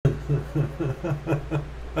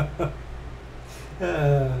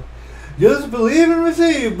Just believe and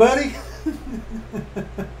receive, buddy.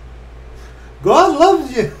 God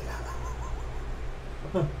loves you.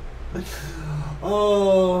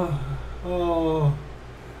 Oh,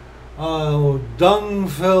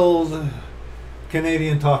 dung-filled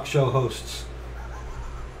Canadian talk show hosts.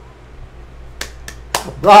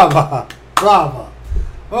 Brava, brava.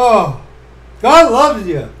 Oh, God loves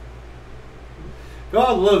you.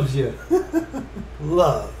 God loves you.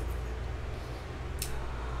 Love.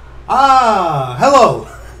 Hello.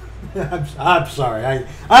 I'm sorry.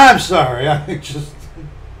 I'm sorry. I just.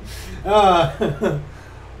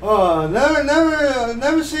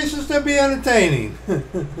 Never ceases to be entertaining.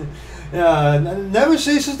 Never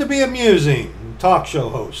ceases to be amusing. Talk show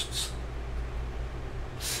hosts.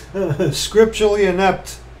 Scripturally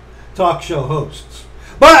inept talk show hosts.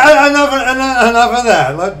 But enough of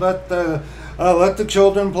that. Let the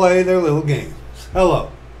children play their little games.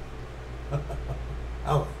 Hello.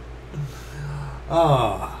 Hello.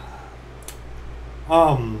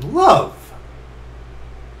 Love.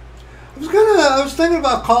 I was thinking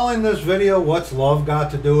about calling this video "What's Love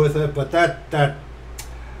Got to Do with It?" But that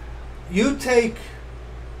you take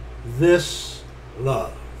this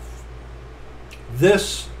love.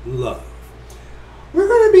 This love. We're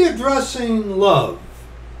going to be addressing love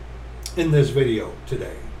in this video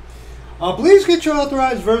today. Please get your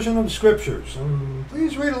authorized version of the scriptures, and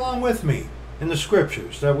please read along with me in the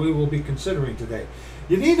scriptures that we will be considering today.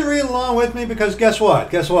 You need to read along with me because guess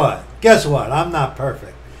what? Guess what? Guess what? I'm not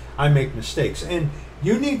perfect. I make mistakes, and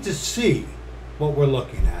you need to see what we're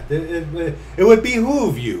looking at. It would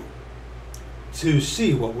behoove you to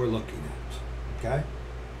see what we're looking at. Okay?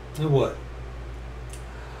 It would.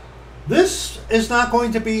 This is not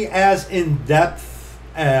going to be as in-depth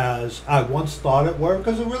as I once thought it were,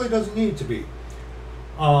 because it really doesn't need to be.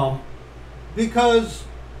 Because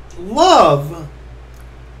love,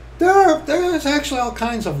 there is actually all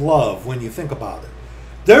kinds of love when you think about it.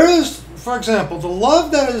 There is, for example, the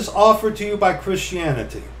love that is offered to you by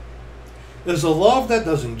Christianity. There's a love that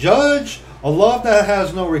doesn't judge, a love that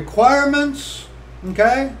has no requirements,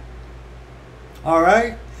 okay? All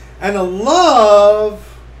right? And a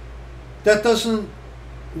love that doesn't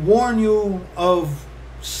warn you of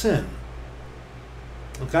sin,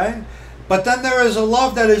 okay? But then there is a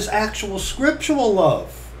love that is actual scriptural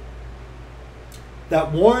love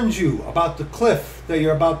that warns you about the cliff that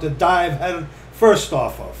you're about to dive head first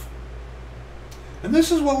off of. And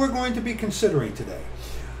this is what we're going to be considering today.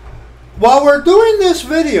 While we're doing this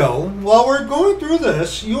video, while we're going through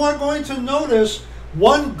this, you are going to notice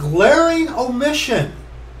one glaring omission.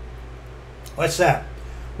 What's that?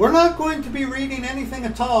 We're not going to be reading anything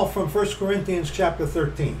at all from 1 Corinthians chapter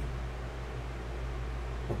 13.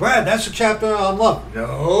 Well, Brad, that's a chapter on love.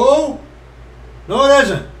 No. No, it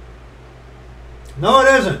isn't. No,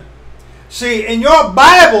 it isn't. See, in your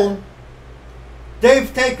Bible,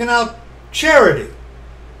 they've taken out charity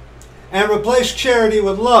and replaced charity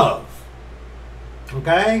with love.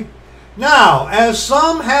 Okay? Now, as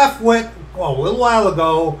some half-wit, a little while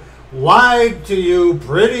ago, lied to you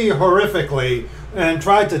pretty horrifically and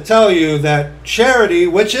tried to tell you that charity,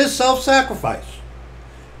 which is self-sacrifice,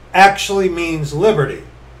 actually means liberty.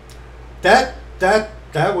 That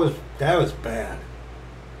was bad.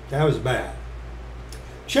 That was bad.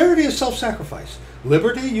 Charity is self-sacrifice.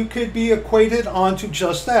 Liberty, you could be equated onto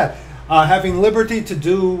just that. Having liberty to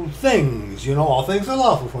do things. You know, all things are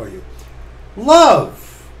lawful for you.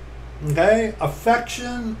 Love. Okay?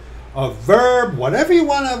 Affection, a verb, whatever you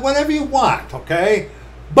want, okay?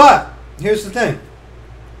 But, here's the thing.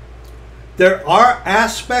 There are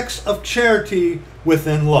aspects of charity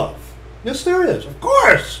within love. Yes, there is. Of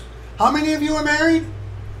course. How many of you are married?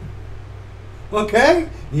 Okay?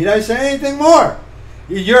 Need I say anything more?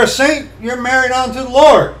 You're a saint, you're married unto the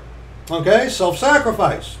Lord. Okay?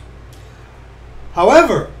 Self-sacrifice.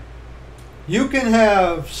 However, you can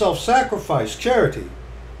have self-sacrifice, charity,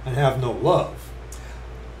 and have no love.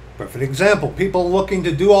 Perfect example. People looking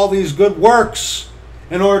to do all these good works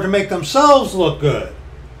in order to make themselves look good,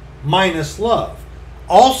 minus love.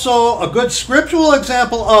 Also, a good scriptural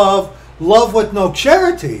example of love with no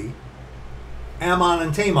charity, Ammon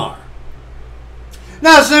and Tamar.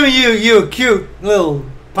 Now, some of you cute little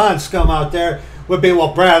pond scum out there would be,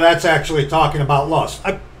 well, Brad, that's actually talking about lust.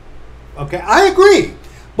 Okay, I agree.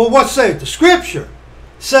 But what's it? The scripture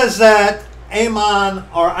says that Ammon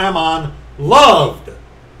loved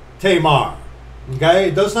Tamar. Okay,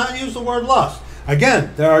 it does not use the word lust.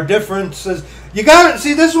 Again, there are differences. You got it.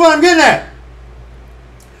 See, this is what I'm getting at.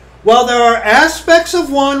 Well, there are aspects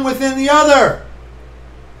of one within the other.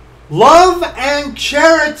 Love and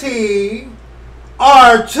charity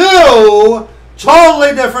are two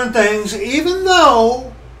totally different things, even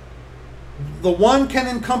though the one can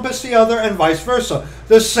encompass the other and vice versa.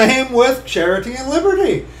 The same with charity and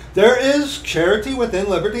liberty. There is charity within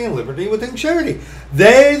liberty and liberty within charity.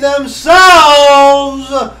 They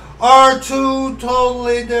themselves are two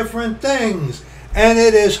totally different things. And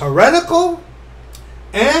it is heretical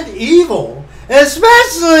and evil,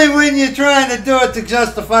 especially when you're trying to do it to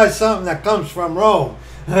justify something that comes from Rome.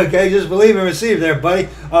 Okay, just believe and receive there, buddy.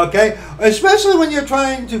 Okay, especially when you're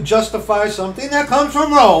trying to justify something that comes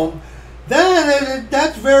from Rome, then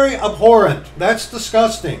that's very abhorrent. That's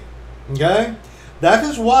disgusting. Okay, that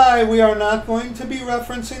is why we are not going to be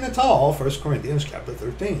referencing at all 1 Corinthians chapter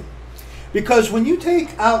 13. Because when you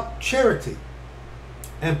take out charity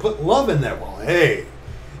and put love in there, well, hey,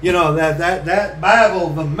 you know, that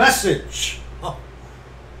Bible, the message.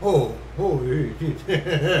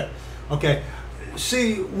 Okay.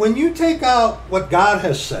 See, when you take out what God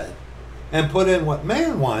has said and put in what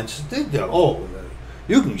man wants,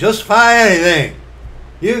 you can justify anything.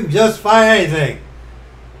 You can justify anything.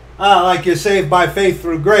 Like you're saved by faith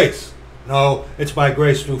through grace. No, it's by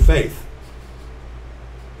grace through faith.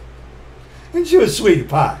 Ain't you a sweetie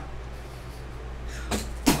pie?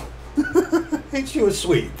 Ain't you a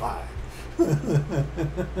sweetie pie?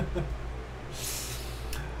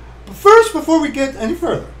 But first, before we get any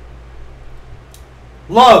further,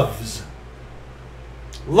 loves.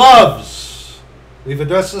 We've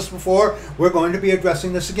addressed this before. We're going to be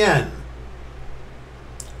addressing this again.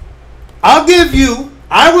 I will give you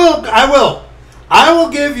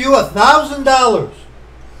 $1,000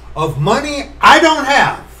 of money I don't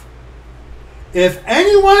have if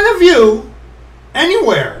any one of you,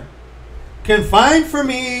 anywhere, can find for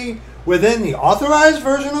me within the authorized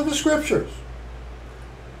version of the Scriptures.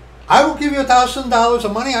 I will give you $1,000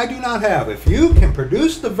 of money I do not have. If you can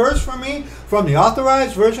produce the verse for me from the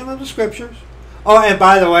authorized version of the Scriptures. Oh, and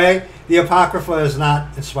by the way, the Apocrypha is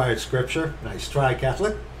not inspired Scripture. Nice try,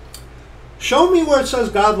 Catholic. Show me where it says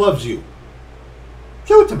God loves you.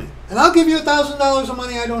 Show it to me. And I'll give you $1,000 of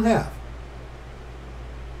money I don't have.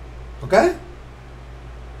 Okay?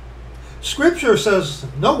 Scripture says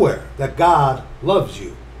nowhere that God loves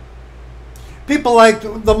you. People like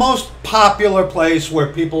the most popular place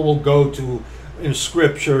where people will go to in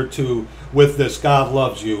Scripture with this God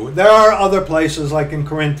loves you. There are other places like in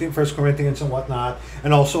 1 Corinthians and whatnot,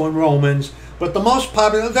 and also in Romans. But the most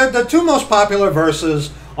popular, the two most popular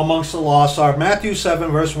verses amongst the lost are Matthew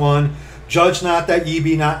 7 verse 1, judge not that ye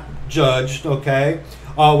be not judged, okay?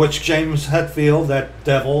 Which James Hetfield, that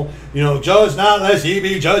devil, judge not lest ye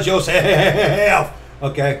be judged yourself.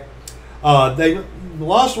 Okay? The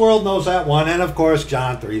lost world knows that one, and of course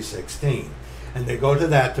John 3:16. And they go to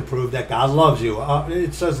that to prove that God loves you.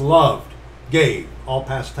 It says loved, gave, all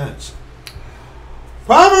past tense.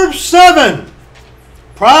 Proverbs 7.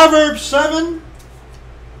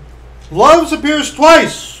 Loves appears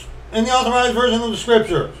twice in the authorized version of the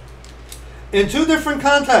Scriptures. In two different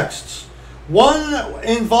contexts. One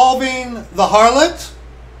involving the harlot,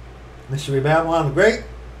 Mystery Babylon the Great,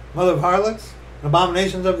 mother of harlots, and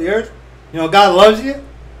abominations of the earth. God loves you.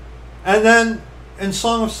 And then in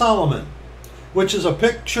Song of Solomon, which is a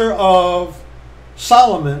picture of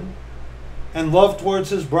Solomon and love towards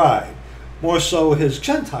his bride, more so his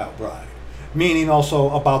Gentile bride, meaning also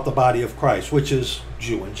about the body of Christ, which is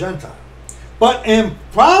Jew and Gentile. But in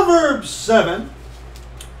Proverbs 7,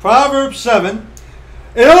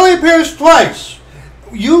 it only appears twice.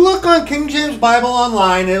 You look on King James Bible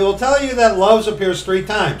online, it will tell you that loves appears 3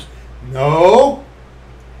 times. No.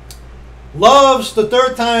 Loves, the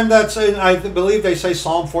third time, that's in, I believe they say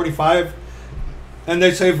Psalm 45, and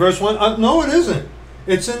they say verse 1. No, it isn't.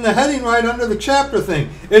 It's in the heading right under the chapter thing.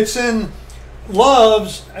 It's in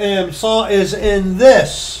loves, and is in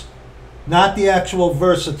this, not the actual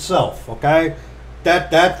verse itself, okay?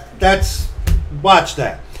 That's, watch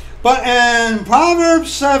that. But in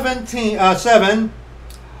Proverbs 7,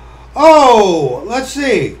 let's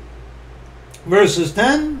see, verses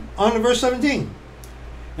 10 on to verse 17.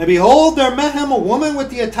 And behold, there met him a woman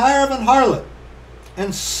with the attire of an harlot,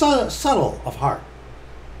 and subtle of heart.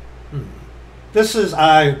 This is,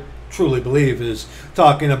 I truly believe, is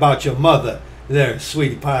talking about your mother there,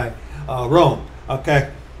 sweetie pie, Rome,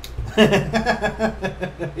 okay?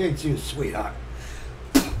 Ain't you a sweetheart?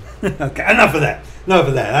 Okay, enough of that.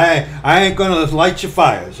 I ain't gonna light your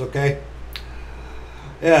fires, okay?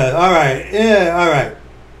 Yeah, all right.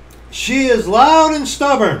 She is loud and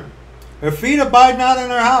stubborn. Her feet abide not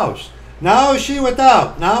in her house. Now is she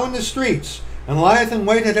without, now in the streets, and lieth in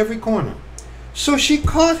wait at every corner. So she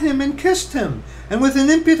caught him and kissed him, and with an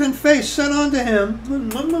impudent face said unto him,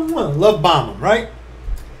 love bomb him, right?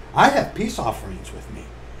 I have peace offerings with me.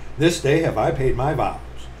 This day have I paid my vows.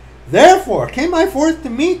 Therefore came I forth to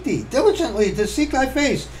meet thee, diligently to seek thy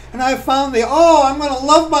face, and I have found thee. Oh, I'm going to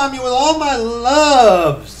love bomb you with all my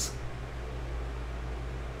loves.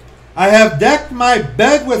 I have decked my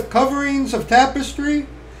bed with coverings of tapestry,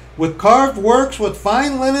 with carved works, with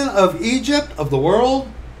fine linen of Egypt, of the world.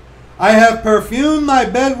 I have perfumed my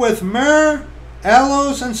bed with myrrh,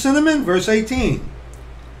 aloes, and cinnamon. Verse 18.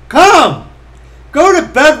 Come, go to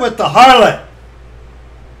bed with the harlot.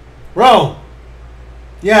 Rome.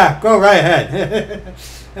 Yeah, go right ahead.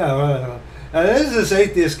 There's this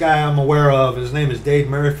atheist guy I'm aware of. His name is Dave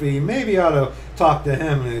Murphy. Maybe I ought to talk to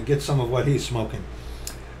him and get some of what he's smoking.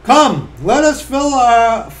 Come, let us come,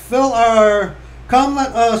 let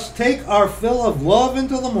us take our fill of love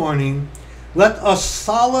into the morning. Let us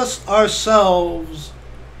solace ourselves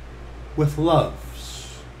with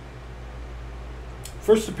loves.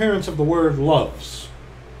 First appearance of the word loves.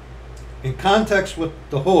 In context with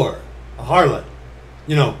the whore, a harlot.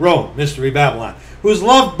 You know, Rome, Mystery Babylon. Who's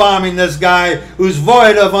love bombing this guy who's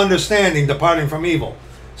void of understanding, departing from evil.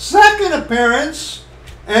 Second appearance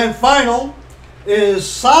and final is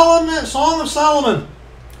Solomon, Song of Solomon.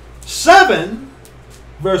 7,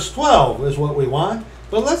 verse 12 is what we want.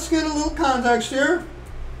 But let's get a little context here.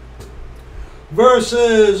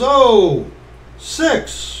 Verses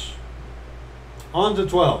 6 on to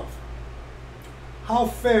 12. How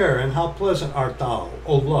fair and how pleasant art thou,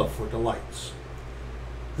 O love, for delights.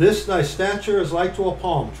 This thy stature is like to a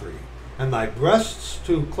palm tree, and thy breasts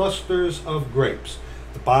to clusters of grapes.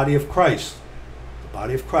 The body of Christ. The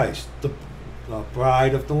body of Christ. The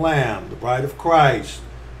bride of the Lamb. The bride of Christ.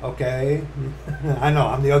 Okay? I know,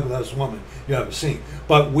 I'm the ugliest woman you ever seen.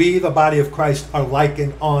 But we, the body of Christ, are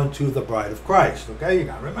likened unto the bride of Christ. Okay? You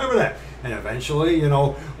got to remember that. And eventually, you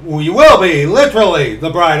know, we will be literally the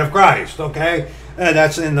bride of Christ. Okay?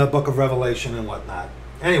 That's in the book of Revelation and whatnot.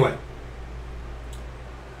 Anyway.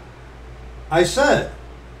 I said,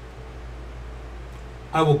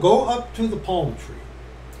 I will go up to the palm tree.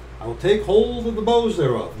 I will take hold of the boughs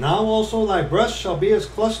thereof. Now also thy breasts shall be as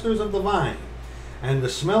clusters of the vine, and the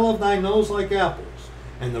smell of thy nose like apples,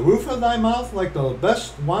 and the roof of thy mouth like the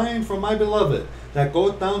best wine from my beloved, that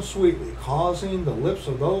goeth down sweetly, causing the lips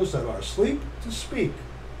of those that are asleep to speak.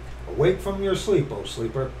 Awake from your sleep, O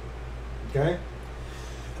sleeper. Okay?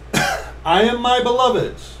 I am my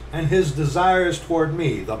beloved's, and his desire is toward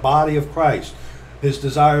me, the body of Christ. His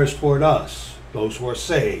desire is toward us, those who are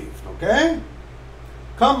saved. Okay?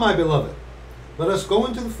 Come, my beloved. Let us go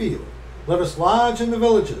into the field. Let us lodge in the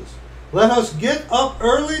villages. Let us get up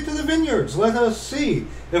early to the vineyards. Let us see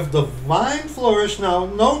if the vine flourish. Now,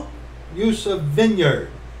 note use of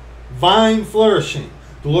vineyard. Vine flourishing.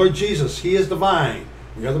 The Lord Jesus, he is the vine.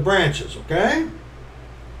 We are the branches. Okay?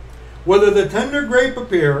 Whether the tender grape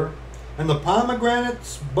appear, and the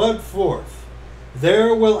pomegranates bud forth,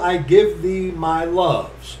 there will I give thee my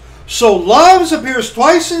loves. So loves appears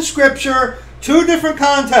twice in Scripture, two different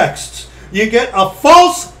contexts. You get a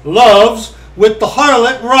false loves with the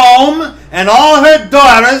harlot Rome and all her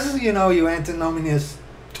daughters, you know, you antinomianious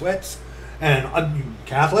twits, and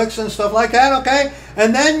Catholics and stuff like that, okay?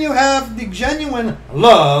 And then you have the genuine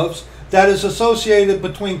loves that is associated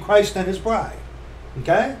between Christ and his bride,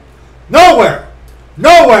 okay? Nowhere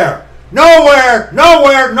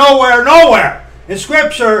in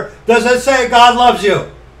Scripture does it say God loves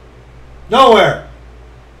you. Nowhere.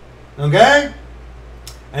 Okay?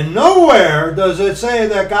 And nowhere does it say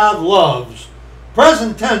that God loves,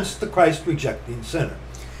 present tense, the Christ-rejecting sinner.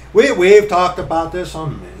 We've talked about this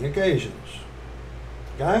on many occasions.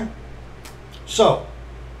 Okay? So,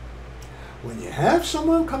 when you have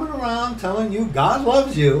someone coming around telling you God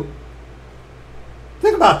loves you,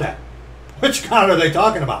 think about that. Which God are they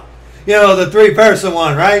talking about? You know, the three-person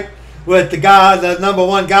one, right? With the God, the number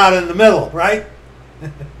one God in the middle, right?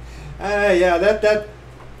 Yeah, that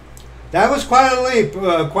was quite a leap,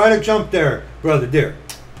 quite a jump there, brother dear.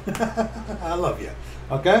 I love you.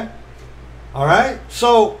 Okay? All right?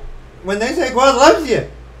 So, when they say God loves you,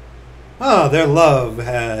 oh, their love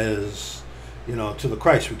has, you know, to the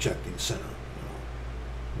Christ-rejecting sinner.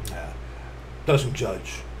 You know, doesn't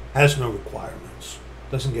judge, has no requirements,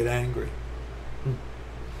 doesn't get angry.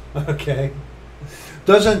 Okay?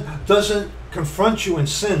 Doesn't confront you in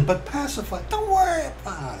sin, but pacify. Don't worry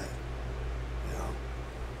about it. You know.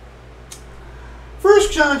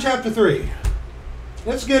 1 John chapter 3.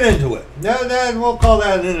 Let's get into it. Then we'll call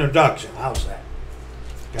that an introduction. How's that?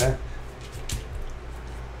 Okay?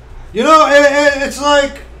 You know, it's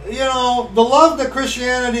like, you know, the love that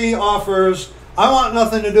Christianity offers I want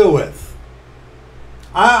nothing to do with.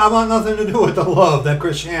 I want nothing to do with the love that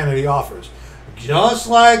Christianity offers. Just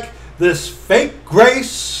like this fake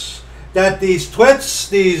grace that these twits,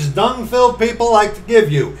 these dung-filled people like to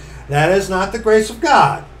give you. That is not the grace of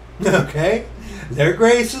God. Okay? Their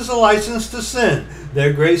grace is a license to sin.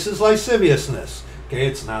 Their grace is lasciviousness. Okay?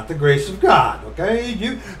 It's not the grace of God. Okay?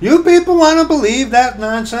 You people want to believe that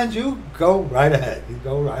nonsense, you go right ahead. You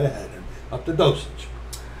go right ahead and up the dosage.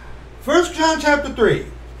 1 John chapter 3,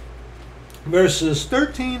 verses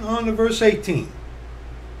 13 on to verse 18.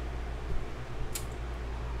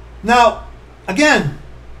 Now, again,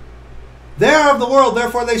 they are of the world,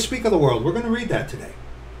 therefore they speak of the world. We're going to read that today.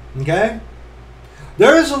 Okay?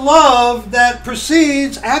 There is a love that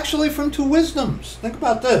proceeds actually from two wisdoms. Think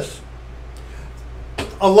about this.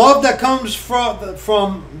 A love that comes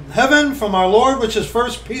from heaven, from our Lord, which is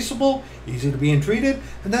first peaceable, easy to be entreated.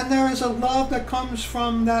 And then there is a love that comes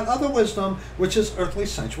from that other wisdom, which is earthly,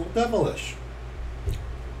 sensual, devilish.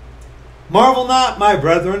 Marvel not, my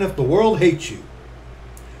brethren, if the world hates you.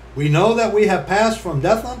 We know that we have passed from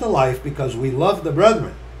death unto life, because we love the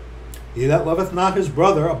brethren. He that loveth not his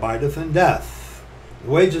brother abideth in death.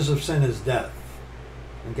 The wages of sin is death.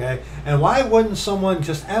 Okay? And why wouldn't someone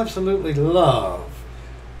just absolutely love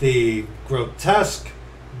the grotesque,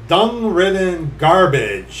 dung-ridden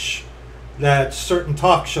garbage that certain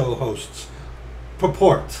talk show hosts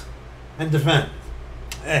purport and defend?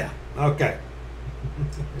 Yeah, okay.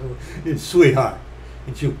 You sweetheart.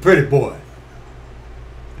 It's you pretty boy.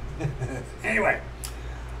 Anyway,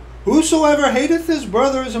 whosoever hateth his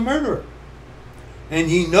brother is a murderer, and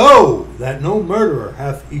ye know that no murderer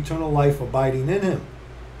hath eternal life abiding in him.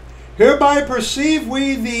 Hereby perceive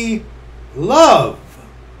we the love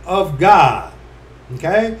of God.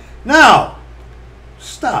 Okay? Now,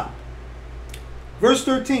 stop. Verse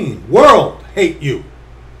 13, world hate you.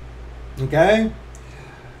 Okay?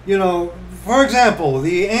 You know, for example,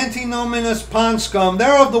 the antinomianist pond scum,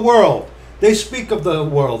 they're of the world. They speak of the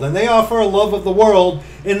world, and they offer a love of the world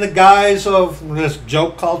in the guise of this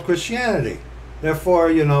joke called Christianity. Therefore,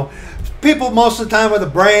 you know, people most of the time with a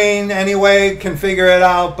brain anyway can figure it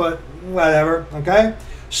out, but whatever, okay?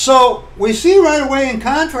 So we see right away in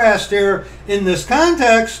contrast here in this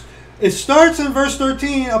context, it starts in verse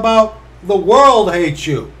 13 about the world hates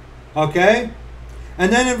you, okay?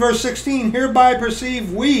 And then in verse 16, hereby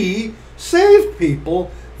perceive we, saved people,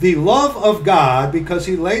 the love of God, because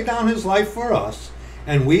he laid down his life for us,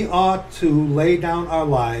 and we ought to lay down our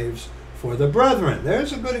lives for the brethren.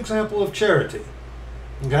 There's a good example of charity.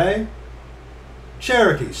 Okay?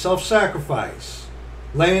 Charity, self-sacrifice,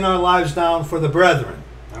 laying our lives down for the brethren.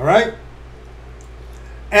 All right?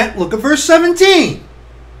 And look at verse 17.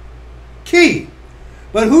 Key.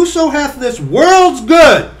 But whoso hath this world's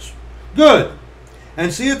good,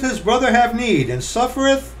 and seeth his brother have need, and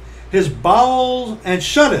suffereth his bowels, and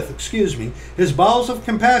shutteth, his bowels of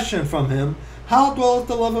compassion from him, how dwelleth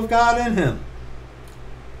the love of God in him?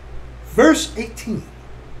 Verse 18.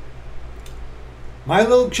 My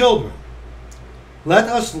little children, let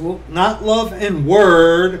us not love in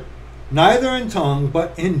word, neither in tongue,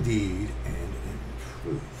 but in deed and in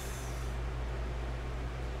truth.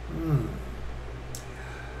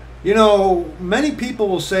 You know, many people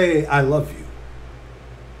will say, I love you.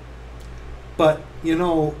 But, you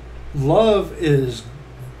know, love is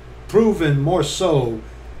proven more so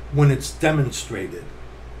when it's demonstrated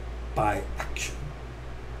by action.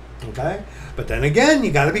 Okay? But then again,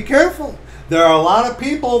 you got to be careful. There are a lot of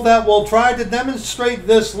people that will try to demonstrate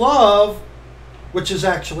this love, which is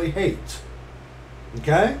actually hate.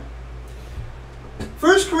 Okay?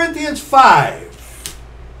 1 Corinthians 5.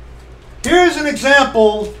 Here's an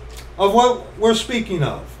example of what we're speaking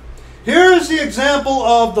of. Here is the example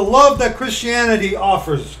of the love that Christianity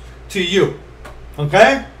offers to you.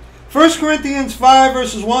 Okay? 1 Corinthians 5,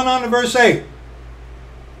 verses 1 on to verse 8.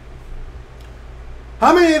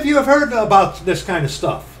 How many of you have heard about this kind of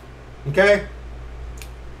stuff? Okay?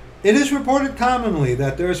 It is reported commonly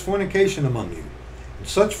that there is fornication among you.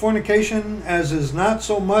 Such fornication as is not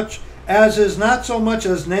so much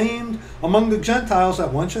as named among the Gentiles,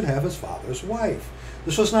 that one should have his father's wife.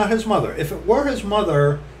 This was not his mother. If it were his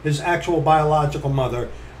mother, his actual biological mother,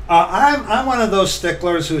 I'm one of those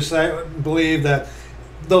sticklers who believe that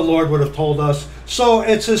the Lord would have told us. So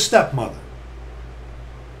it's his stepmother.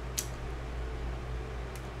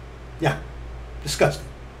 Yeah, disgusting.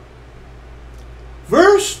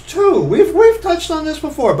 Verse 2. We've touched on this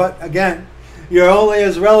before, but again, you're only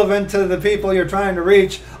as relevant to the people you're trying to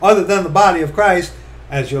reach, other than the body of Christ,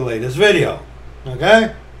 as your latest video.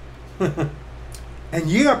 Okay? And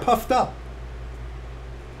ye are puffed up,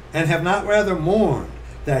 and have not rather mourned.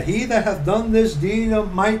 that he that hath done this deed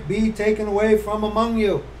might be taken away from among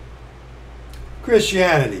you.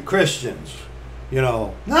 Christianity, Christians,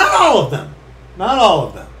 not all of them. Not all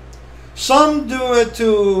of them. Some do it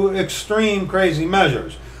to extreme crazy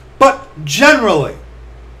measures. But generally,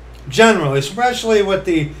 especially with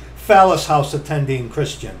the phallus house attending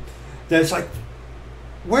Christian, that's like,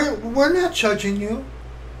 we're not judging you.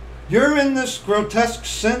 You're in this grotesque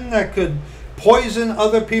sin that could poison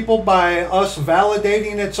other people by us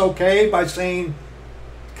validating it's okay by saying,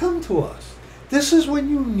 come to us. This is when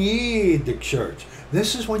you need the church.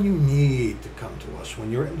 This is when you need to come to us.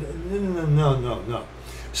 When you're no.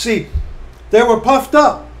 See, they were puffed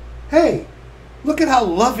up. Hey, look at how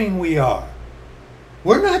loving we are.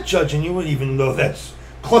 We're not judging you, even though that's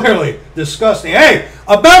clearly disgusting. Hey,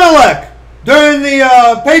 Abimelech, during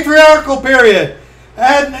the patriarchal period,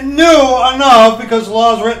 and knew enough, because the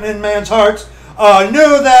law is written in man's hearts,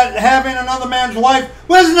 knew that having another man's wife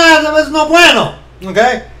was no bueno.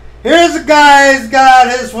 Okay? Here's a guy who's got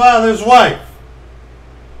his father's wife.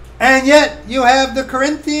 And yet you have the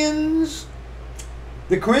Corinthian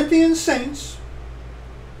saints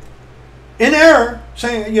in error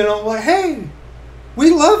saying, hey,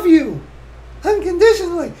 we love you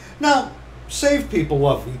unconditionally. Now, saved people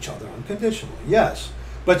love each other unconditionally, yes.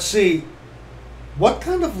 But see, what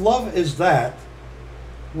kind of love is that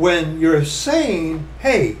when you're saying,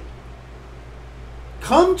 hey,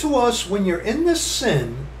 come to us when you're in this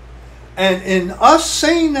sin, and in us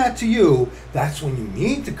saying that to you, that's when you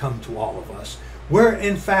need to come to all of us. We're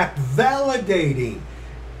in fact validating.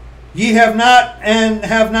 Ye have not and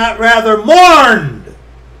have not rather mourned,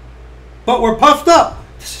 but we're puffed up.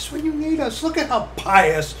 This is when you need us. Look at how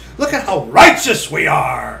pious, look at how righteous we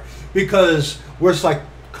are. Because we're just like,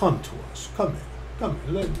 come to us. Come here.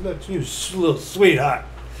 Let's you little sweetheart.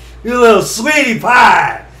 You little sweetie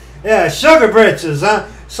pie. Yeah, sugar britches, huh?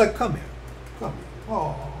 It's like, come here.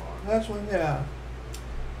 Oh, that's when, yeah.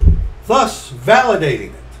 Thus,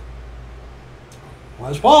 validating it. What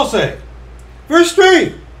does Paul say? Verse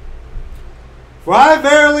 3. For I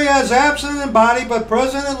verily, as absent in body, but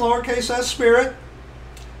present in lowercase s spirit,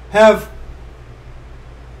 have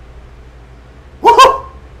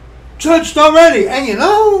judged already.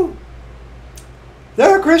 And there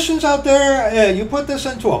are Christians out there, you put this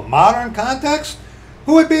into a modern context,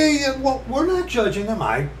 who would be, well, we're not judging them.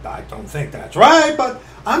 I don't think that's right, but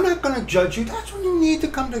I'm not going to judge you. That's when you need to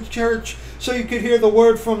come to church so you could hear the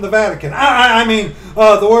word from the Vatican. I mean,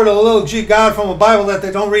 the word of the little G God from a Bible that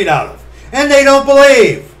they don't read out of. And they don't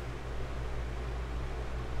believe.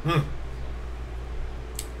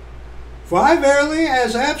 For I verily,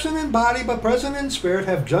 as absent in body, but present in spirit,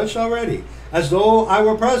 have judged already, as though I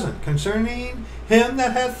were present, concerning him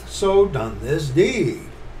that hath so done this deed.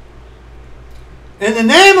 In the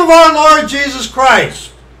name of our Lord Jesus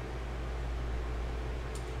Christ,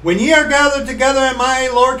 when ye are gathered together in my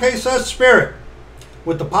lowercase s spirit,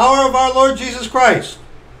 with the power of our Lord Jesus Christ,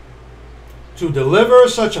 to deliver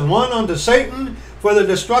such an one unto Satan for the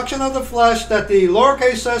destruction of the flesh, that the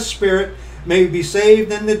lowercase s spirit may be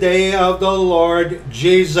saved in the day of the Lord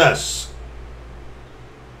Jesus.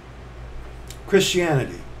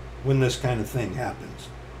 Christianity, when this kind of thing happens.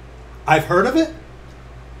 I've heard of it,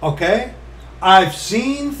 okay? I've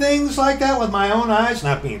seen things like that with my own eyes,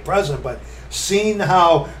 not being present, but seen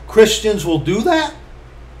how Christians will do that.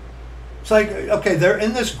 It's like, okay, they're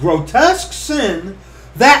in this grotesque sin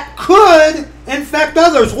that could infect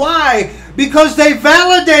others. Why? Because they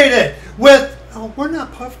validate it with, oh, we're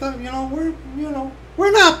not puffed up,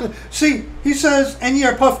 we're not. See, he says, and ye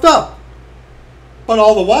are puffed up. But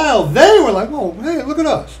all the while, they were like, oh, hey, look at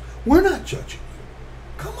us. We're not judging you.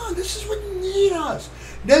 Come on, this is when you need us.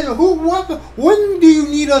 When do you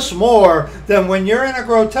need us more than when you're in a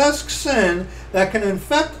grotesque sin that can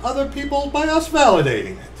infect other people by us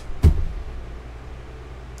validating it?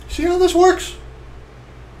 See how this works?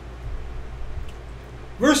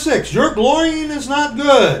 Verse 6, your glorying is not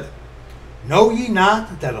good. Know ye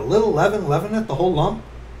not that a little leaven leaveneth the whole lump?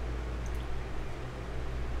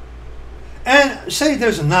 And say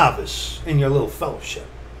there's a novice in your little fellowship,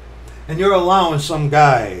 and you're allowing some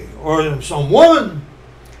guy or some woman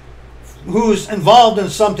who's involved in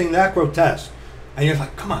something that grotesque, and you're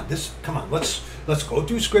like, come on, let's go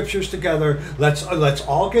through scriptures together. Let's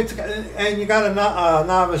all get together. And you got a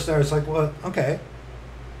novice there. It's like, well, okay,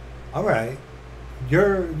 all right.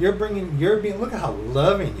 You're being. Look at how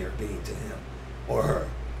loving you're being to him or her.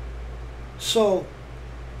 So,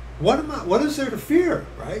 what is there to fear,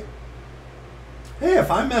 right? Hey,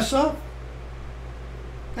 if I mess up,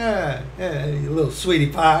 you little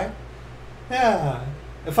sweetie pie. Yeah,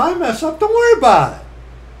 if I mess up, don't worry about it.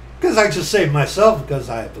 Because I just saved myself because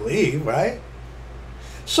I believe, right?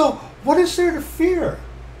 So, what is there to fear?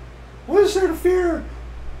 What is there to fear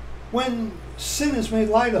when sin is made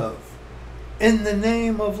light of in the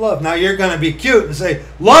name of love? Now, you're going to be cute and say,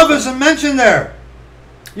 love isn't mentioned there.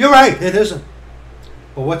 You're right, it isn't.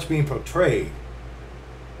 But what's being portrayed?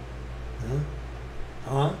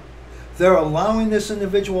 Huh? They're allowing this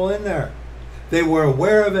individual in there. They were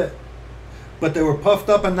aware of it, but they were puffed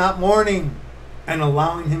up and not mourning and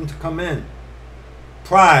allowing him to come in.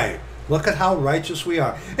 Pride. Look at how righteous we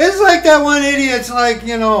are. It's like that one idiot's like,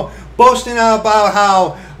 boasting about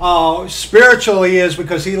how spiritual he is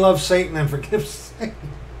because he loves Satan and forgives Satan.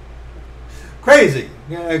 Crazy.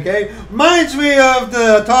 Okay? Reminds me of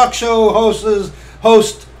the talk show hostess,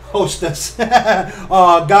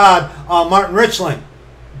 Martin Richling.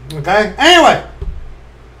 Okay? Anyway,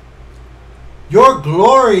 your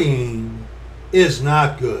glorying is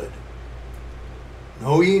not good.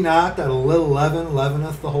 Know ye not that a little leaven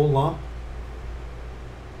leaveneth the whole lump?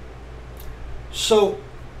 So,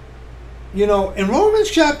 in Romans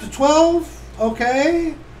chapter 12,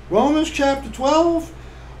 okay? Romans chapter 12,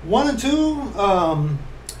 1 and 2,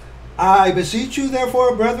 I beseech you,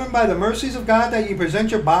 therefore, brethren, by the mercies of God, that ye present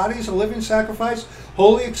your bodies a living sacrifice,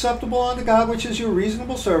 wholly acceptable unto God, which is your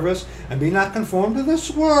reasonable service, and be not conformed to this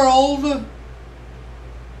world.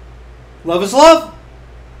 Love is love,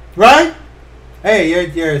 right? Hey,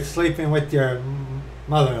 you're sleeping with your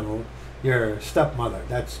mother, your stepmother.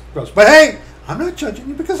 That's gross. But hey, I'm not judging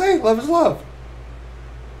you because, hey, love is love.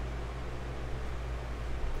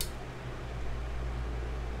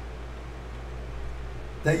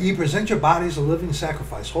 That ye present your bodies a living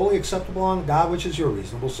sacrifice, wholly acceptable unto God, which is your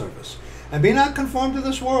reasonable service. And be not conformed to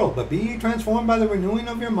this world, but be ye transformed by the renewing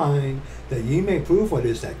of your mind, that ye may prove what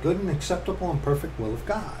is that good and acceptable and perfect will of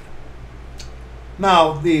God.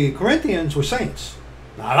 Now, the Corinthians were saints.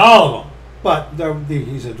 Not all of them, but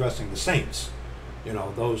he's addressing the saints.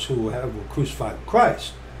 Those who were crucified with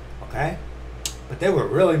Christ. Okay? But they were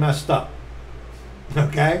really messed up.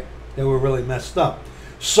 Okay? They were really messed up.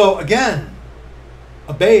 So, again,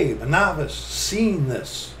 a babe, a novice, seeing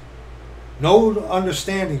this. No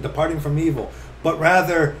understanding, departing from evil, but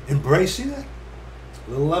rather embracing it.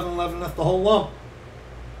 Little leaven leaveneth the whole lump.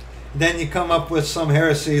 Then you come up with some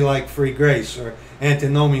heresy like free grace or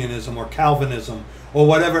antinomianism or Calvinism or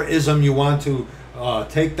whatever ism you want to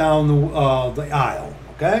take down the aisle.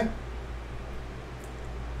 Okay?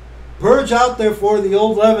 Purge out therefore the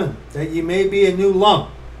old leaven, that ye may be a new lump,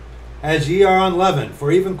 as ye are unleavened.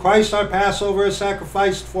 For even Christ our Passover is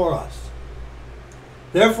sacrificed for us.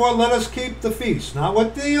 Therefore let us keep the feast, not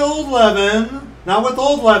with the old leaven, not with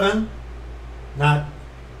old leaven, not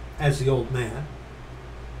as the old man,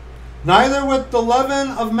 neither with the leaven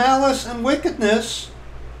of malice and wickedness,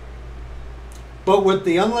 but with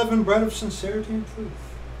the unleavened bread of sincerity and truth.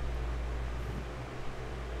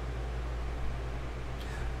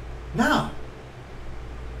 Now,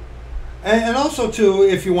 and also too,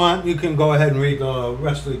 if you want, you can go ahead and read the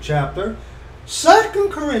rest of the chapter. 2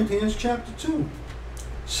 Corinthians chapter 2.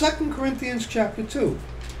 2 Corinthians chapter 2.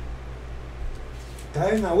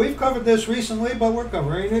 Okay, now we've covered this recently, but we're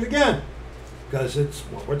covering it again, because it's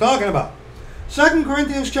what we're talking about. 2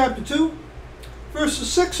 Corinthians chapter 2, verses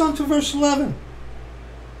 6 unto verse 11.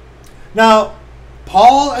 Now,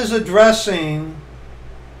 Paul is addressing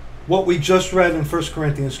what we just read in 1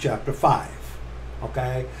 Corinthians chapter 5.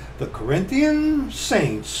 Okay? The Corinthian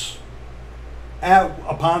saints,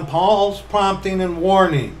 upon Paul's prompting and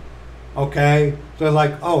warning, okay, they're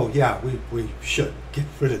like, oh yeah, we should get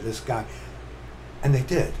rid of this guy. And they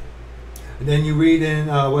did. And then you read in,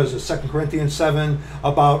 2 Corinthians 7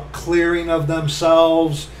 about clearing of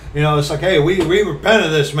themselves. It's like, hey, we repent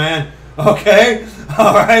of this, man. Okay?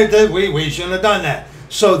 All right? We shouldn't have done that.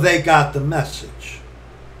 So they got the message.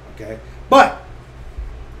 Okay? But,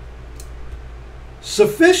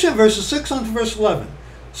 sufficient, verses 6 unto verse 11.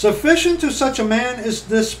 Sufficient to such a man is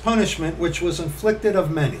this punishment which was inflicted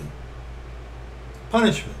of many.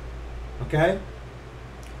 Punishment. Okay?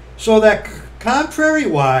 So that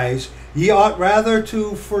contrariwise, ye ought rather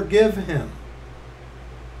to forgive him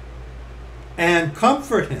and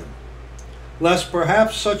comfort him, lest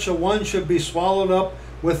perhaps such a one should be swallowed up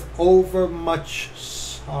with overmuch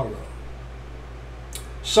sorrow.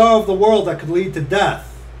 Sorrow of the world that could lead to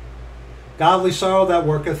death. Godly sorrow that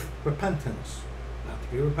worketh repentance. Not to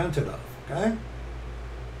be repented of. Okay?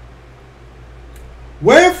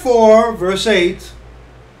 Wherefore, verse 8,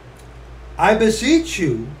 I beseech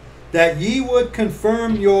you that ye would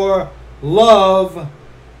confirm your love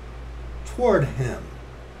toward him.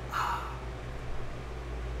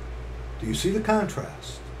 Do you see the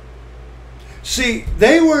contrast? See,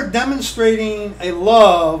 they were demonstrating a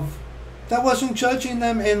love that wasn't judging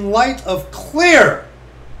them in light of clear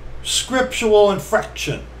scriptural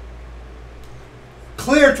infraction,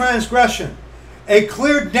 clear transgression, a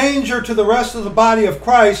clear danger to the rest of the body of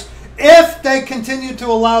Christ if they continued to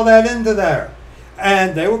allow that into there.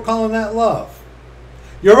 And they were calling that love.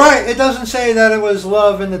 You're right, it doesn't say that it was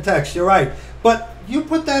love in the text. You're right. But you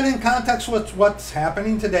put that in context with what's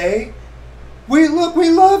happening today. We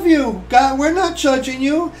love you. God, we're not judging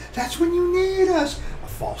you. That's when you need us. A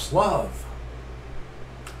false love.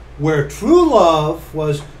 Where true love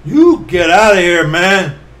was, you get out of here,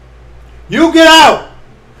 man. You get out.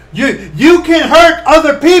 You can hurt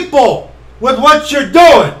other people with what you're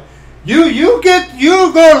doing. You go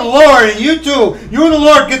to the Lord, and you and the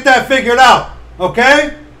Lord get that figured out.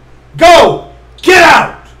 Okay? Go! Get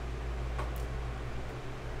out!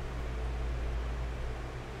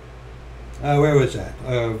 Where was that?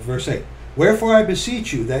 Verse 8. Wherefore I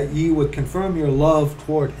beseech you that ye would confirm your love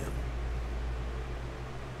toward him.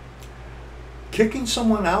 Kicking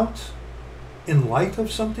someone out in light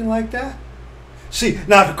of something like that? See,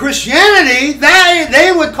 now to Christianity,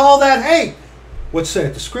 they would call that hate. What's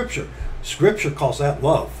said? The Scripture. Scripture calls that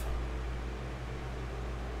love.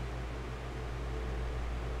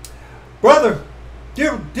 Brother,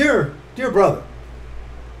 dear brother,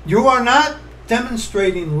 you are not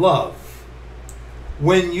demonstrating love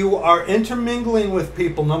when you are intermingling with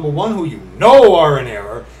people, number one, who you know are in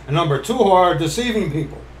error, and number two, who are deceiving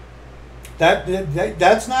people.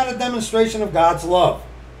 That's not a demonstration of God's love.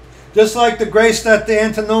 Just like the grace that the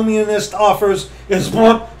antinomianist offers is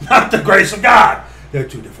not the grace of God. They're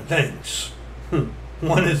two different things.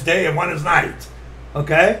 One is day and one is night.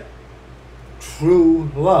 Okay? True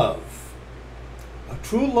love. A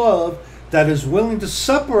true love that is willing to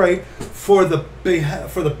separate for the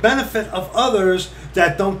benefit of others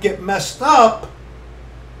that don't get messed up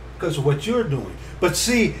because of what you're doing. But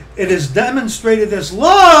see, it is demonstrated as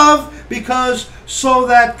love because so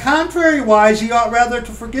that contrary-wise ye ought rather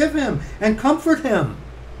to forgive him and comfort him.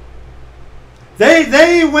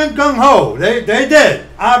 They went gung-ho. They did,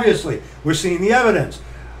 obviously. We're seeing the evidence.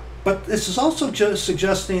 But this is also just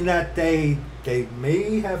suggesting that they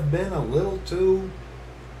may have been a little too,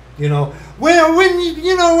 when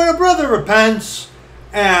a brother repents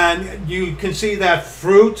and you can see that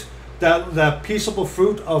fruit, that peaceable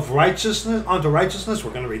fruit of righteousness unto righteousness,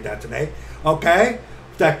 we're going to read that today, okay,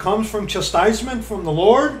 that comes from chastisement from the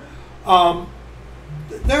Lord.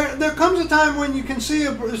 There comes a time when you can see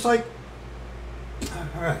it's like,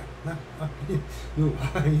 all right, you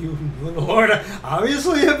and the Lord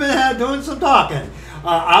obviously have been doing some talking.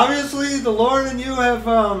 Obviously, the Lord and you have,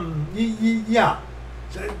 yeah.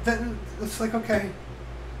 It's like, okay,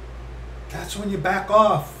 that's when you back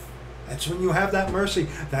off. That's when you have that mercy.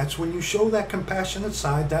 That's when you show that compassionate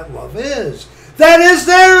side that love is. That is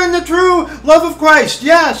there in the true love of Christ,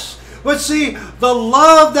 yes. But see, the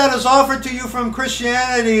love that is offered to you from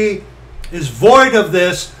Christianity is void of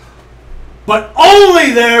this, but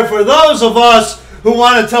only there for those of us who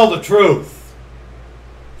want to tell the truth.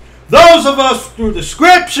 Those of us through the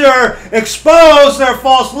Scripture expose their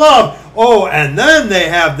false love. Oh, and then they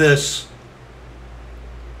have this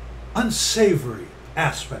unsavory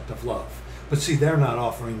aspect of love. But see, they're not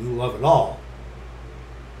offering you love at all.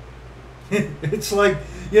 It's like,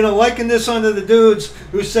 liken this unto the dudes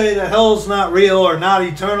who say that hell's not real or not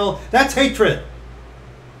eternal. That's hatred.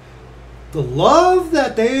 The love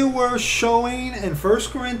that they were showing in 1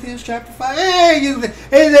 Corinthians chapter 5. Hey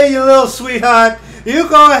there, you little sweetheart. You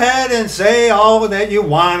go ahead and say all that you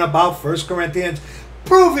want about 1 Corinthians.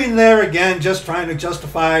 Proving there again, just trying to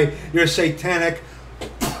justify your satanic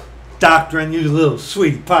doctrine, you little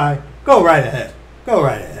sweetie pie. Go right ahead. Go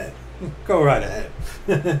right ahead. Go right ahead.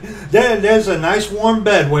 There's a nice warm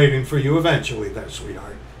bed waiting for you eventually there,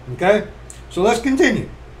 sweetheart. Okay? So let's continue.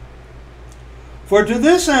 For to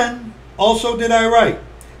this end also did I write,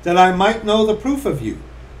 that I might know the proof of you,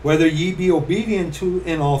 whether ye be obedient to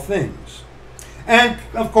in all things. And,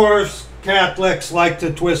 of course, Catholics like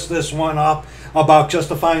to twist this one up about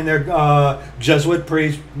justifying their Jesuit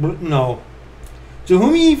priests. No. To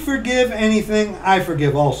whom ye forgive anything, I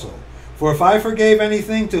forgive also. For if I forgave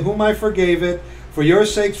anything, to whom I forgave it, for your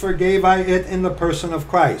sakes forgave I it in the person of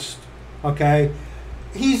Christ. Okay?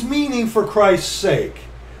 He's meaning for Christ's sake.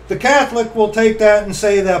 The Catholic will take that and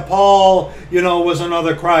say that Paul, was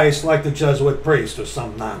another Christ like the Jesuit priest or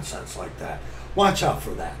some nonsense like that. Watch out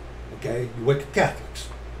for that. Okay? You wicked Catholics.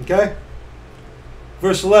 Okay?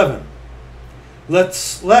 Verse 11.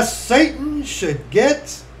 Lest Satan should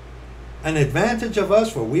get an advantage of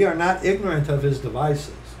us, for we are not ignorant of his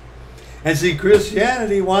devices. And see,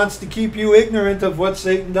 Christianity wants to keep you ignorant of what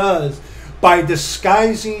Satan does by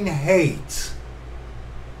disguising hate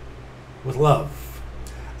with love.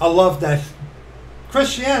 A love that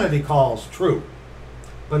Christianity calls true,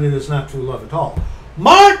 but it is not true love at all.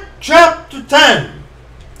 Mark chapter 10.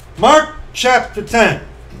 Mark chapter 10.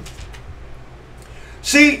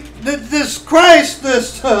 See, this Christ,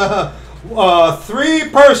 this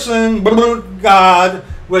three-person God,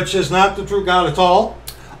 which is not the true God at all,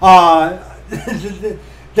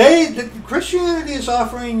 Christianity is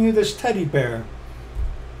offering you this teddy bear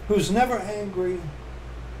who's never angry,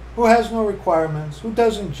 who has no requirements, who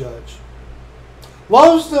doesn't judge,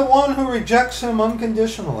 loves the one who rejects him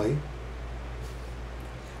unconditionally,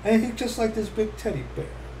 and he's just like this big teddy bear.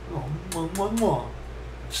 Oh,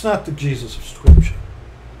 it's not the Jesus of Scripture.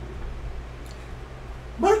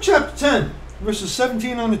 Mark chapter 10, verses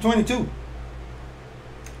 17 on to 22.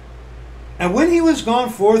 And when he was gone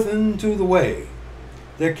forth into the way,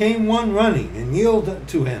 there came one running and kneeled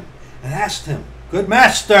to him and asked him, Good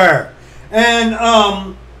master. And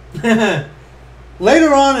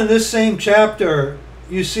later on in this same chapter,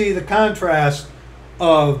 you see the contrast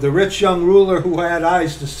of the rich young ruler who had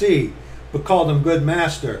eyes to see, but called him good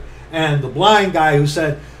master, and the blind guy who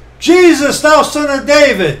said, Jesus, thou son of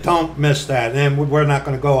David. Don't miss that. And we're not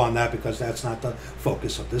going to go on that because that's not the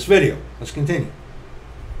focus of this video. Let's continue.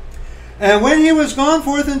 And when he was gone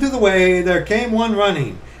forth into the way, there came one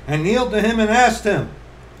running, and kneeled to him and asked him,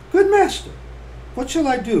 Good master, what shall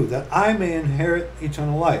I do that I may inherit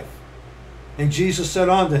eternal life? And Jesus said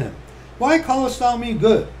unto him, Why callest thou me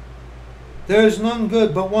good? There is none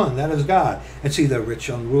good but one, that is God. And see, the rich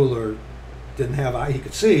young ruler didn't have eyes. He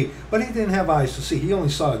could see, but he didn't have eyes to see. He only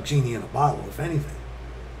saw a genie in a bottle, if anything.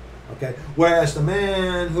 Okay. Whereas the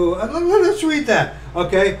man who, let's read that.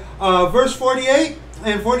 Okay. Verse 48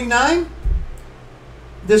 and 49.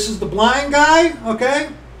 This is the blind guy. Okay.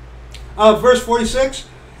 Verse 46.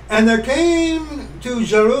 And there came to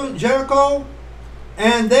Jericho,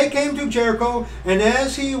 and they came to Jericho, and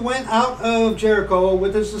as he went out of Jericho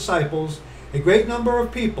with his disciples, a great number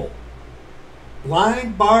of people,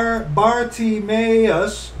 blind Bartimaeus,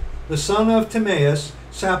 the son of Timaeus,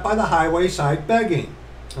 sat by the highway side begging.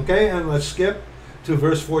 Okay, and let's skip to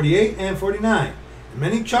verse 48 and 49. And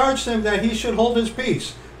many charged him that he should hold his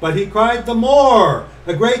peace, but he cried the more,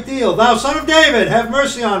 a great deal, Thou son of David, have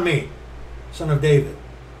mercy on me. Son of David,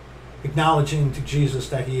 acknowledging to Jesus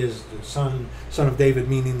that he is the son of David,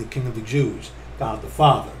 meaning the King of the Jews, God the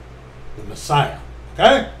Father, the Messiah.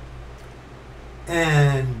 Okay?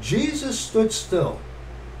 And Jesus stood still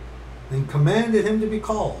and commanded him to be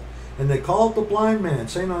called. And they called the blind man,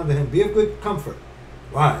 saying unto him, Be of good comfort,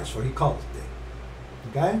 rise, for he calleth thee.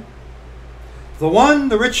 Okay?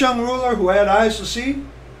 The rich young ruler who had eyes to see,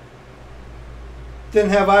 didn't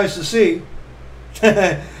have eyes to see.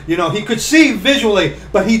 You know, he could see visually,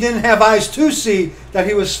 but he didn't have eyes to see that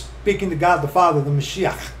he was speaking to God the Father, the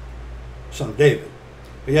Mashiach, son of David.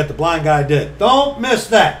 But yet the blind guy did. Don't miss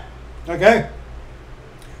that. Okay?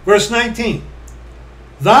 Verse 19.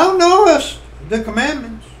 Thou knowest the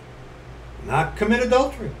commandments. Do not commit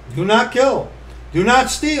adultery. Do not kill. Do not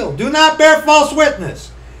steal. Do not bear false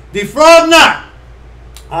witness. Defraud not.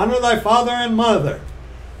 Honor thy father and mother.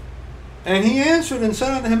 And he answered and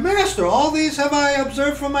said unto him, Master, all these have I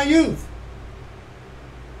observed from my youth.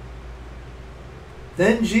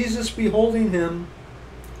 Then Jesus, beholding him,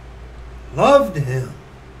 loved him.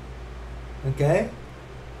 Okay?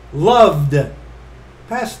 Loved.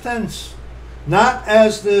 Past tense. Not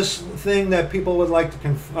as this thing that people would like to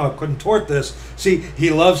contort this. See,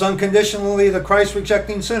 he loves unconditionally the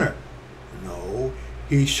Christ-rejecting sinner. No,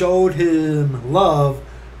 he showed him love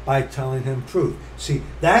by telling him truth. See,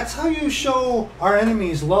 that's how you show our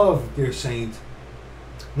enemies love, dear saint.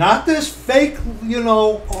 Not this fake,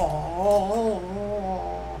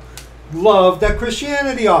 love that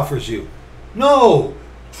Christianity offers you. No,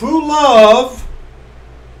 true love.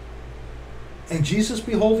 And Jesus,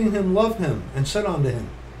 beholding him, loved him, and said unto him,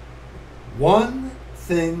 One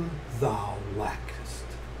thing thou lackest.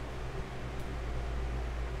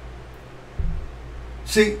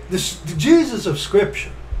 See, the Jesus of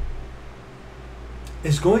Scripture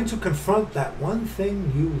is going to confront that one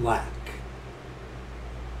thing you lack.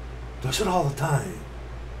 Does it all the time.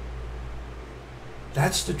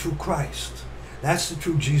 That's the true Christ. That's the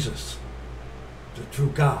true Jesus. The true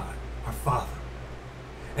God, our Father.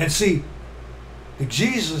 And see, the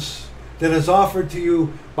Jesus that is offered to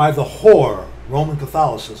you by the whore, Roman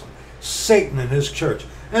Catholicism, Satan and his church,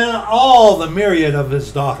 and all the myriad of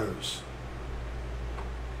his daughters,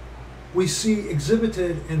 we see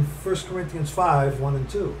exhibited in 1 Corinthians 5, 1 and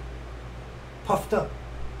 2. Puffed up.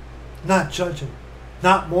 not judging,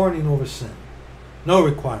 not mourning over sin, no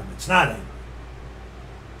requirements, not angry.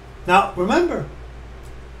 Now, remember,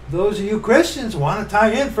 those of you Christians want to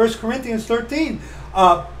tie in 1 Corinthians 13.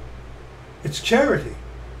 It's charity,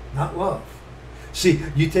 not love. See,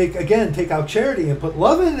 you take out charity and put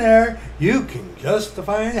love in there, you can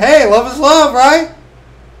justify it. Hey, love is love, right?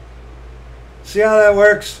 See how that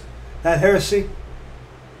works? That heresy?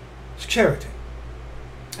 It's charity.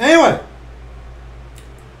 Anyway,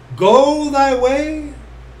 go thy way,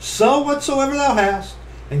 sell whatsoever thou hast,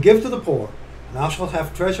 and give to the poor, and thou shalt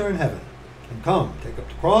have treasure in heaven. And come, take up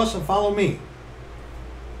the cross and follow me.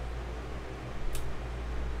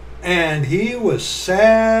 And he was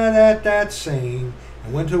sad at that saying,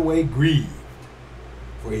 and went away grieved,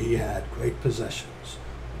 for he had great possessions.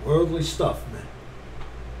 Worldly stuff, man.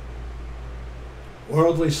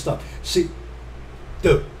 Worldly stuff. See,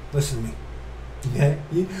 dude, listen to me. Okay?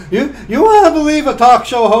 You want to believe a talk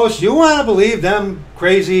show host? You want to believe them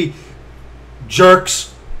crazy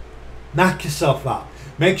jerks? Knock yourself out.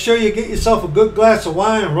 Make sure you get yourself a good glass of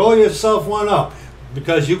wine and roll yourself one up,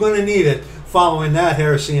 because you're going to need it following that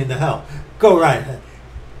heresy into hell. Go right ahead.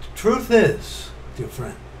 The truth is, dear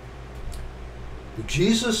friend, the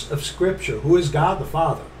Jesus of Scripture, who is God the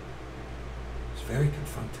Father, is very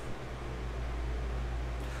confronting.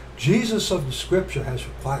 Jesus of the Scripture has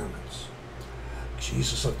requirements.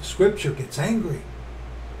 Jesus of the Scripture gets angry.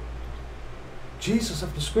 Jesus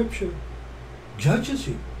of the Scripture judges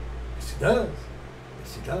you. Yes, he does.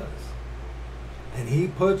 Yes, he does. And he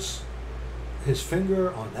puts his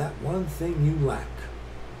finger on that one thing you lack.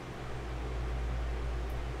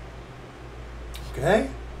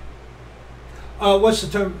 Okay? What's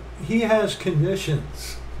the term? He has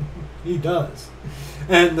conditions. He does.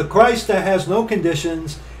 And the Christ that has no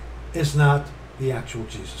conditions is not the actual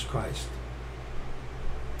Jesus Christ.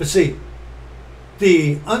 But see,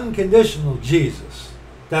 the unconditional Jesus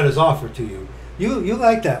that is offered to you, you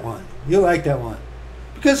like that one. You like that one.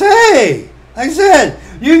 Because, hey, like I said,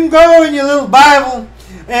 you can go in your little Bible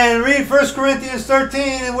and read 1 Corinthians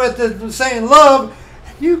 13 with the saying love,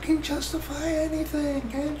 and you can justify anything,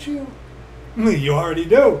 can't you? You already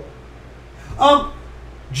do.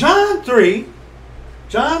 John 3,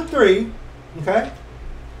 okay?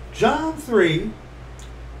 John 3,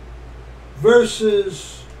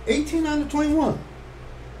 verses 18 on to 21.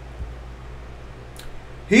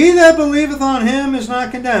 He that believeth on him is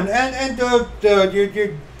not condemned. And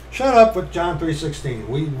you shut up with John 3:16.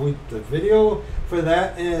 We the video for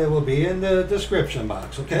that will be in the description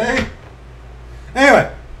box, okay?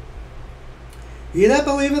 Anyway, he that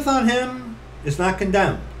believeth on him is not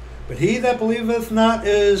condemned, but he that believeth not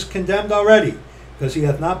is condemned already, because he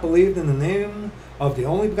hath not believed in the name of the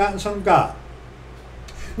only begotten Son of God.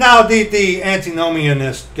 Now, the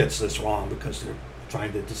antinomianist gets this wrong, because they're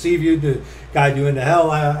trying to deceive you, to guide you into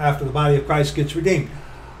hell after the body of Christ gets redeemed.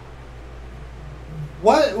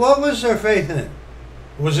 What was their faith in? It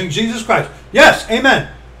was in Jesus Christ. Yes, amen.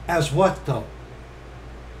 As what, though?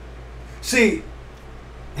 See,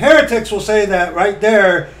 heretics will say that right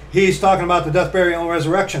there, he's talking about the death, burial, and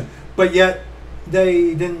resurrection. But yet,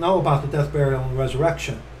 they didn't know about the death, burial, and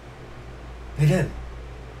resurrection. They didn't.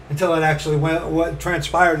 Until it actually what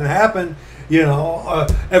transpired and happened. You know,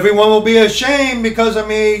 everyone will be ashamed because of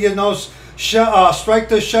me. You know, strike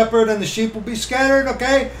the shepherd and the sheep will be scattered.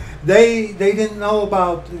 Okay, they didn't know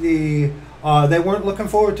about the. They weren't looking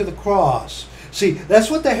forward to the cross. See,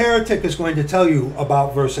 that's what the heretic is going to tell you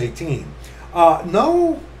about verse 18.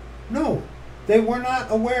 No, they were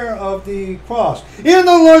not aware of the cross. Even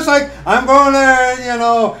though the Lord's like, I'm going there, you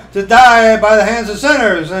know, to die by the hands of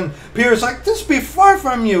sinners, and Peter's like, this be far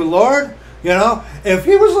from you, Lord. You know, if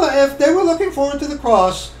they were looking forward to the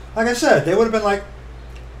cross, like I said, they would have been like,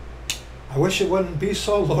 I wish it wouldn't be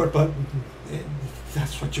so, Lord, but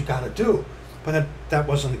that's what you got to do. But that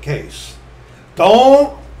wasn't the case.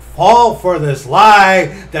 Don't fall for this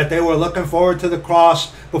lie that they were looking forward to the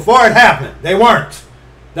cross before it happened. They weren't.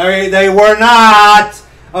 They were not.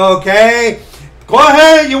 Okay? Go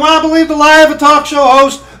ahead. You want to believe the lie of a talk show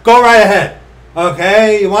host? Go right ahead.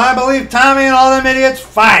 Okay? You want to believe Tommy and all them idiots?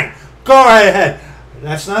 Fine. Go right ahead.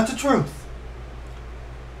 That's not the truth.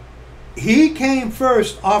 He came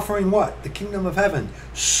first offering what? The kingdom of heaven.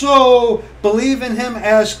 So believe in him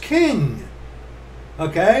as king.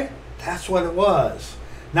 Okay? That's what it was.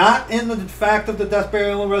 Not in the fact of the death,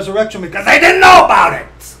 burial, and resurrection, because they didn't know about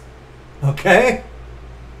it. Okay?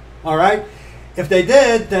 All right? If they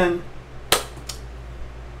did, then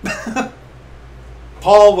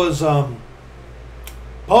Paul was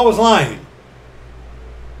lying.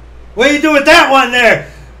 What do you do with that one there?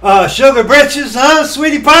 Sugar britches, huh,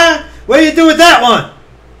 sweetie pie? What do you do with that one?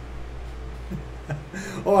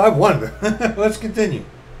 Oh, I wonder. Let's continue.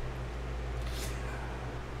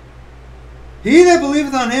 He that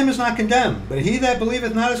believeth on him is not condemned, but he that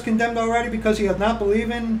believeth not is condemned already, because he hath not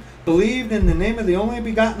believed in the name of the only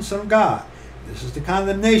begotten Son of God. This is the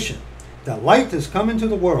condemnation, that light is come into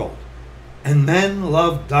the world, and men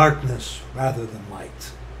love darkness rather than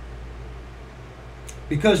light,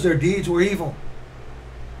 because their deeds were evil.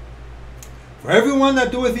 For everyone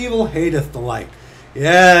that doeth evil hateth the light.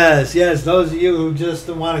 Yes, those of you who just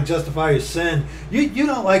want to justify your sin, you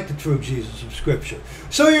don't like the true Jesus of Scripture.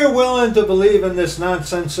 So you're willing to believe in this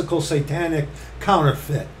nonsensical satanic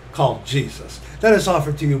counterfeit called Jesus that is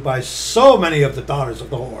offered to you by so many of the daughters of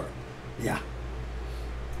the whore. Yeah.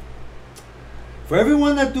 For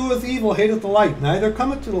everyone that doeth evil hateth the light, neither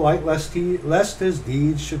cometh to the light, lest his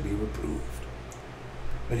deeds should be reproved.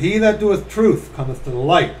 But he that doeth truth cometh to the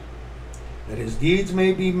light, that his deeds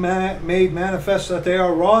may be made manifest that they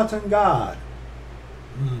are wrought in God.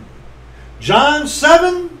 John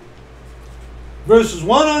 7, verses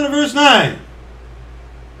 1 on to verse 9.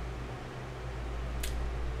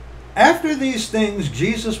 After these things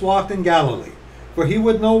Jesus walked in Galilee, for he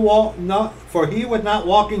would not walk in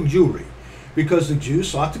Jewry, because the Jews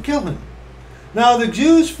sought to kill him. Now the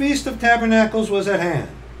Jews' feast of tabernacles was at hand.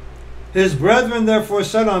 His brethren therefore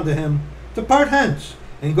said unto him, Depart hence,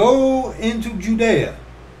 and go into Judea,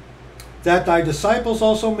 that thy disciples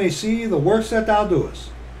also may see the works that thou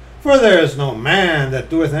doest. For there is no man that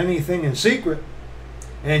doeth anything in secret,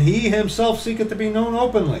 and he himself seeketh to be known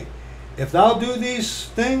openly. If thou do these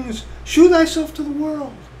things, shew thyself to the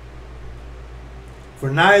world.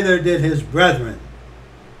 For neither did his brethren,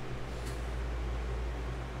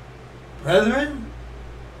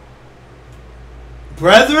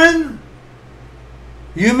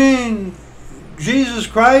 you mean Jesus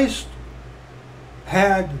Christ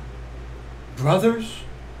had brothers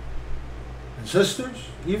and sisters,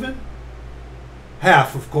 even?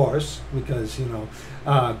 Half, of course, because,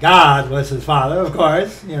 God was his father, of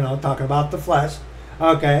course, talking about the flesh.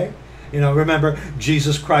 Okay? Remember,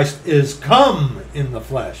 Jesus Christ is come in the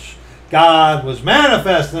flesh. God was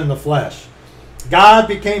manifest in the flesh. God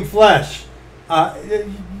became flesh.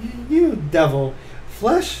 You devil,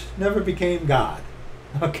 flesh never became God.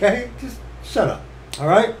 Okay? Just shut up. All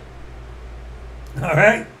right? All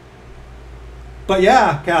right? But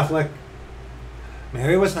yeah, Catholic,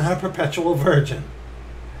 Mary was not a perpetual virgin.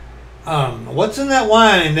 What's in that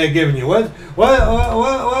wine they're giving you?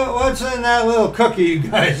 What's in that little cookie you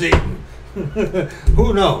guys eating?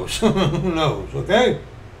 Who knows? Who knows? Okay?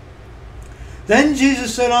 Then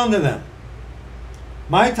Jesus said unto them,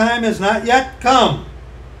 My time is not yet come.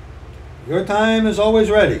 Your time is always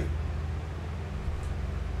ready.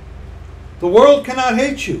 The world cannot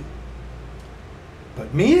hate you,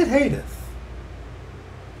 but me it hateth,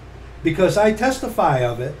 because I testify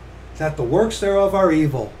of it, that the works thereof are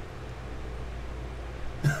evil.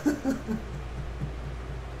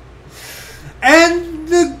 And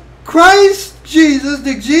the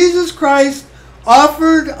Jesus Christ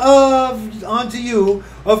offered unto you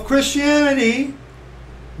of Christianity,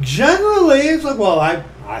 generally, it's like, well,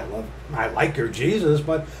 I like your Jesus,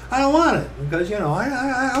 but I don't want it, because,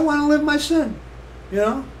 I want to live my sin,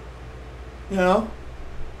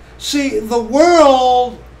 See, the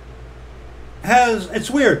world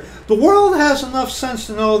it's weird. The world has enough sense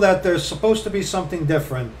to know that there's supposed to be something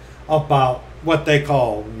different about what they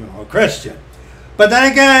call, a Christian. But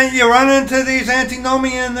then again, you run into these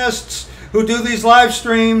antinomianists who do these live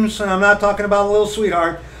streams, and I'm not talking about Little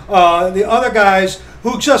Sweetheart, the other guys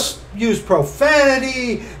who just use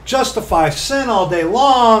profanity, justify sin all day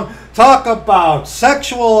long, talk about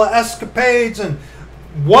sexual escapades and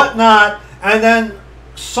whatnot, and then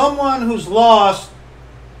someone who's lost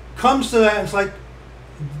comes to that and it's like,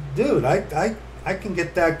 dude, I can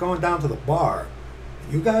get that going down to the bar.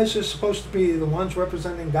 You guys are supposed to be the ones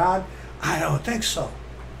representing God? I don't think so.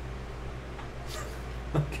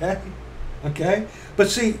 Okay? But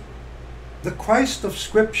see, the Christ of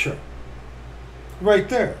Scripture, right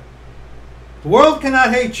there. The world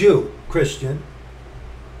cannot hate you, Christian.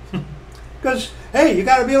 Because, hey, you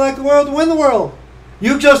got to be like the world to win the world.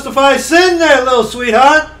 You justify sin there, little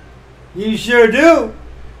sweetheart. You sure do.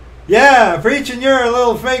 Yeah, preaching you're a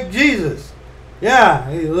little fake Jesus. Yeah,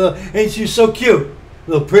 ain't you so cute?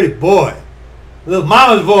 Little pretty boy. Little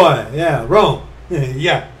mama's boy. Yeah, Rome.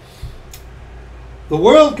 Yeah. The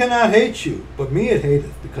world cannot hate you, but me it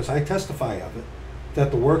hateth, because I testify of it,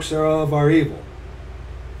 that the works thereof are evil.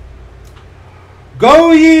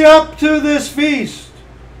 Go ye up to this feast.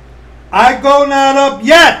 I go not up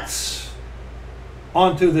yet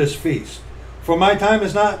unto this feast. for my time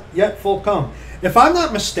is not yet full come. If I'm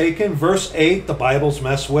not mistaken, verse 8, the Bible's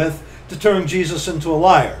mess with to turn Jesus into a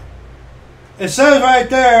liar. It says right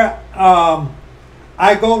there,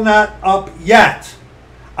 I go not up yet.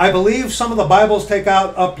 I believe some of the Bibles take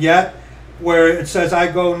out up yet, where it says,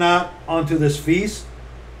 I go not onto this feast.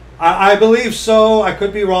 I believe so. I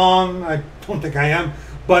could be wrong. I don't think I am.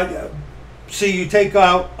 But see, you take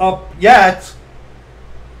out up yet,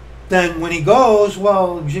 then when he goes,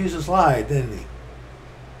 well, Jesus lied, didn't he?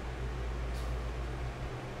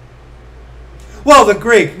 Well, the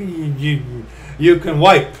Greek, you can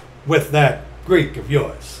wipe with that Greek of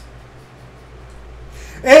yours.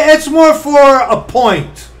 It's more for a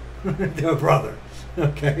point, dear brother.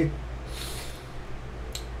 Okay.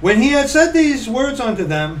 When he had said these words unto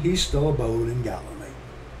them, he still abode in Galilee.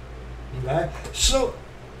 Okay? So,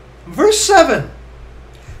 verse 7.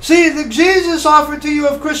 See, the Jesus offered to you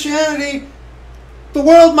of Christianity, the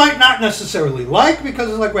world might not necessarily like, because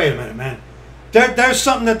it's like, wait a minute, man. There's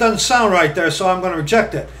something that doesn't sound right there, so I'm going to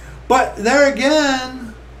reject it. But there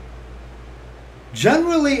again,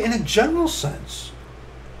 generally, in a general sense,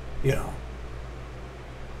 you know,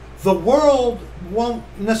 the world won't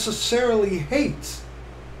necessarily hate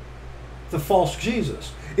the false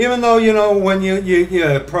Jesus. Even though, you know, when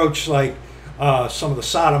you approach like some of the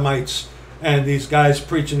sodomites and these guys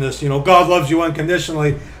preaching this, you know, God loves you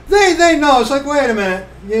unconditionally, they know. It's like, wait a minute,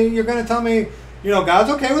 you're going to tell me, you know, God's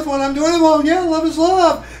okay with what I'm doing? Well, yeah, love is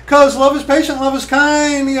love. Because love is patient, love is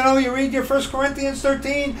kind. You know, you read your 1 Corinthians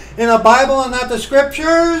 13 in the Bible and not the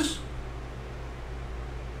Scriptures.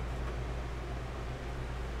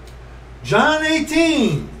 John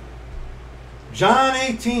 18. John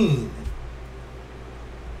 18.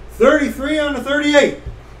 33 on to 38.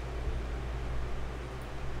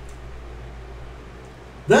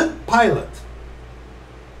 Then Pilate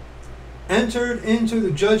entered into the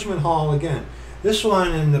judgment hall again. This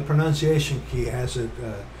one in the pronunciation key has it,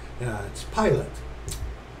 it's Pilate.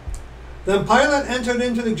 Then Pilate entered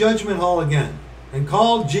into the judgment hall again, and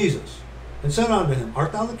called Jesus, and said unto him,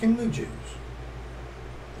 Art thou the King of the Jews?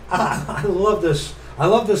 I love this. I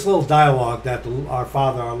love this little dialogue that our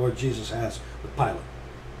Father, our Lord Jesus, has with Pilate.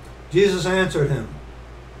 Jesus answered him,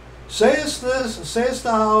 Sayest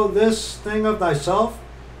thou this thing of thyself,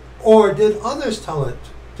 or did others tell it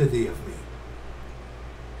to thee of me?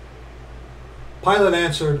 Pilate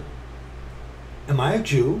answered, Am I a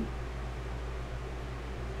Jew?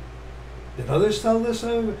 Did others tell this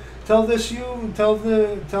to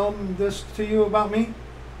you about me?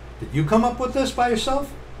 Did you come up with this by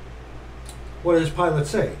yourself? What does Pilate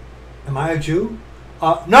say? Am I a Jew?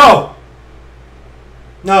 No!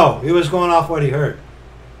 No, he was going off what he heard.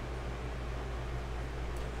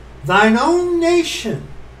 Thine own nation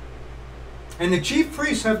and the chief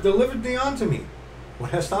priests have delivered thee unto me. What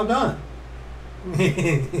hast thou done?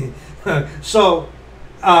 So,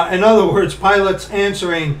 in other words, Pilate's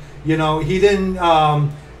answering, you know, he didn't,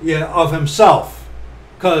 of himself,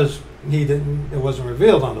 because it wasn't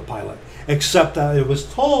revealed unto Pilate, except that it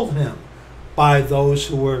was told him by those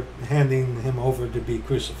who were handing him over to be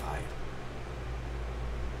crucified.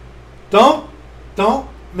 Don't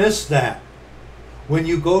miss that when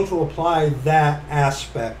you go to apply that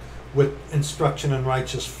aspect with instruction and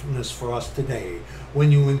righteousness for us today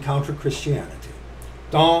when you encounter Christianity.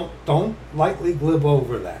 Don't lightly glib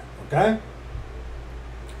over that, okay?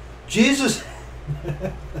 Jesus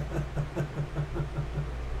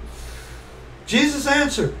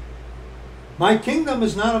answered, My kingdom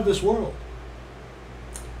is not of this world.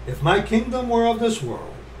 If my kingdom were of this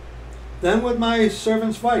world, then would my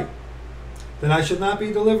servants fight. Then I should not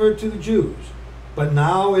be delivered to the Jews. But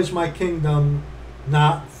now is my kingdom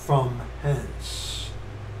not from hence.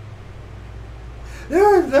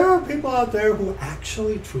 There are people out there who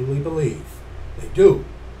actually truly believe. They do.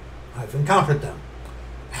 I've encountered them.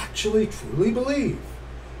 Actually truly believe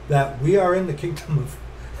that we are in the kingdom of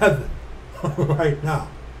heaven right now.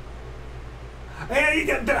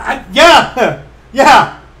 Yeah.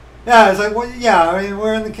 It's like, well, yeah. I mean,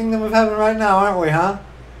 we're in the kingdom of heaven right now, aren't we? Huh?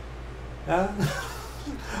 Yeah.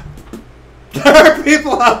 There are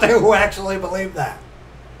people out there who actually believe that.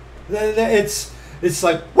 It's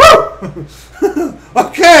like, woo!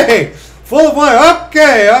 Okay, full of wonder.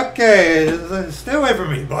 Okay. Stay away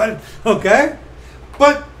from me, bud. Okay,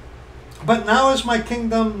 but now is my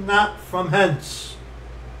kingdom not from hence.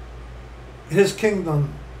 His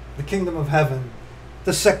kingdom, the kingdom of heaven,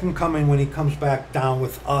 the second coming when he comes back down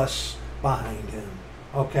with us behind him.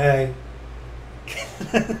 Okay.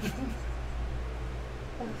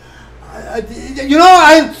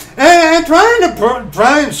 I'm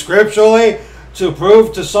trying scripturally to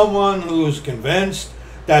prove to someone who's convinced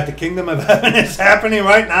that the kingdom of heaven is happening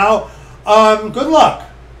right now, good luck.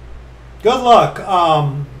 Good luck.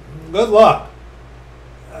 Good luck.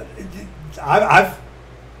 I've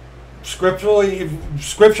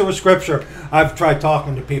scripture with scripture. I've tried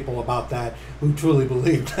talking to people about that who truly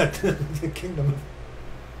believe that the kingdom of...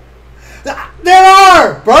 There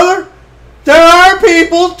are, brother. There are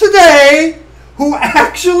people today who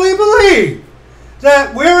actually believe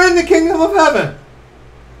that we're in the kingdom of heaven.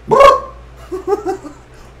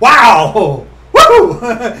 Wow! Woo!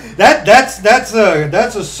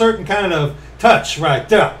 That's a certain kind of touch right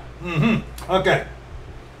there. Okay.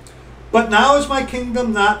 But now is my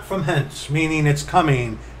kingdom not from hence, meaning it's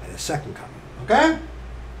coming at a second coming. Okay?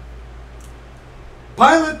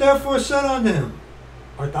 Pilate therefore said unto him,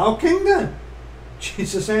 Art thou king then?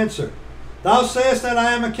 Jesus answered, Thou sayest that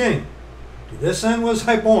I am a king. To this end was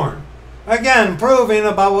I born. Again, proving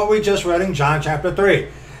about what we just read in John chapter 3.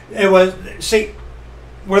 It was, see,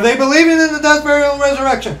 were they believing in the death, burial, and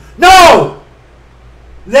resurrection? No!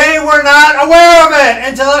 They were not aware of it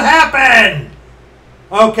until it happened.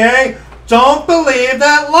 Okay? Don't believe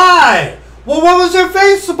that lie. Well, what was their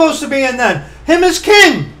faith supposed to be in then? Him as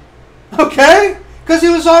king. Okay? Because he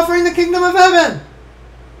was offering the kingdom of heaven.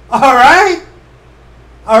 Alright?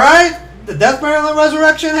 Alright? The death, burial, and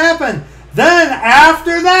resurrection happened. Then,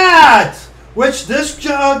 after that, which this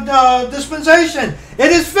dispensation,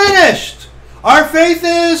 it is finished. Our faith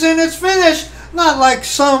is, and it's finished. Not like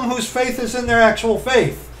some whose faith is in their actual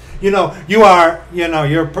faith. Your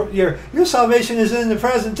salvation is in the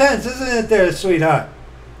present tense, isn't it there, sweetheart?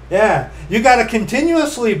 Yeah. You got to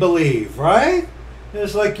continuously believe, right?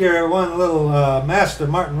 It's like your one little master,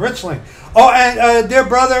 Martin Richling. Oh, and dear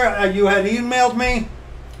brother, you had emailed me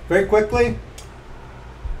very quickly.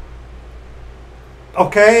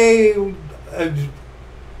 Okay, the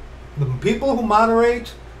people who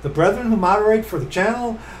moderate, the brethren who moderate for the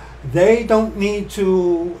channel, they don't need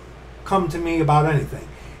to come to me about anything.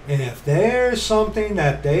 And if there's something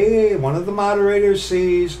that one of the moderators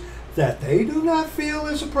sees that they do not feel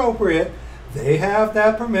is appropriate, they have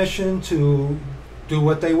that permission to do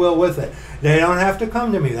what they will with it. They don't have to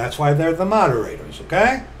come to me. That's why they're the moderators,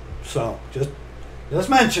 okay? So, just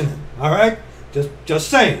mentioning, all right? Just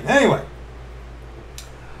saying. Anyway.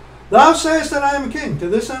 Thou sayest that I am a king. To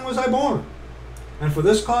this end was I born. And for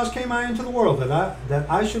this cause came I into the world, that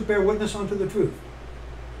I should bear witness unto the truth.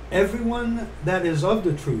 Everyone that is of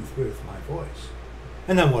the truth heareth my voice.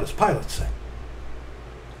 And then what does Pilate say?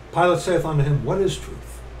 Pilate saith unto him, What is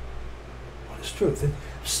truth? What is truth?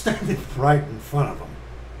 It's standing right in front of him.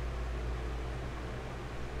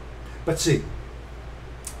 But see,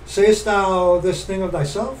 sayest thou this thing of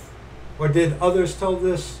thyself? Or did others tell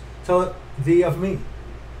it thee of me?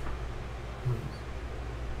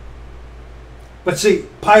 But see,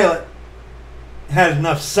 Pilate had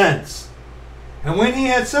enough sense. And when he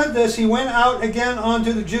had said this, he went out again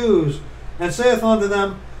unto the Jews, and saith unto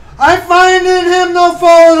them, I find in him no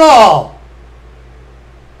fault at all.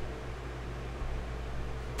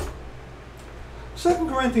 2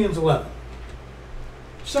 Corinthians 11.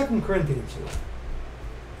 2 Corinthians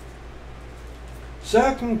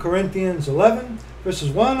 11. 2 Corinthians 11, verses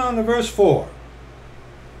 1 on to verse 4.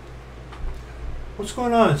 What's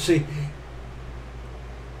going on? See,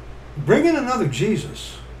 bring in another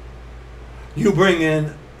Jesus. You bring in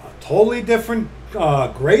a totally different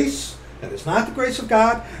grace that is not the grace of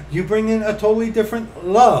God. You bring in a totally different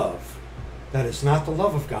love that is not the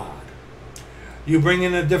love of God. You bring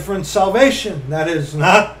in a different salvation that is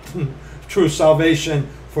not true salvation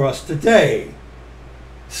for us today.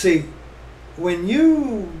 See, when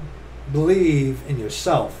you believe in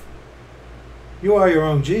yourself, you are your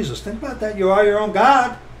own Jesus. Think about that. You are your own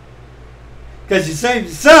God. Because you saved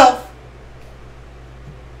yourself.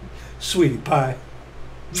 Sweetie pie.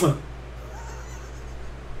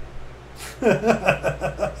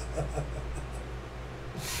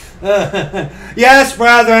 Yes,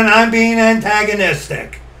 brethren, I'm being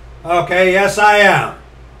antagonistic. Okay, yes I am.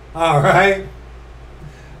 Alright?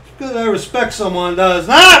 Because I respect someone does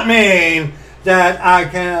not mean that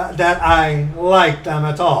I like them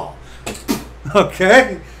at all.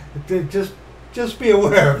 Okay? Just be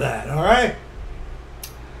aware of that, alright?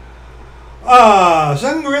 2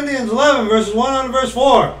 Corinthians 11, verses 1 on to verse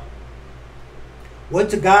 4. Would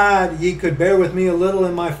to God ye could bear with me a little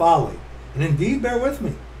in my folly, and indeed bear with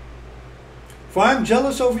me. For I am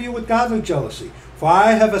jealous over you with godly jealousy, for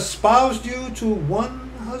I have espoused you to one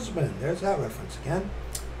husband. There's that reference again.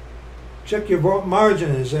 Check your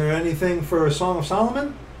margin. Is there anything for a Song of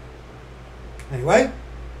Solomon? Anyway,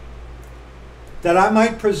 that I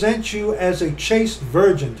might present you as a chaste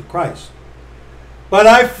virgin to Christ. But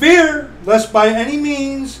I fear, lest by any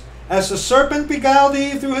means, as the serpent beguiled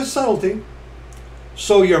Eve through his subtlety,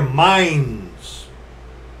 so your minds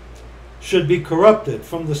should be corrupted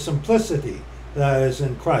from the simplicity that is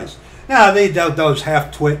in Christ. Now, those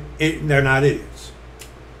half-twit, they're not idiots.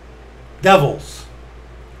 Devils.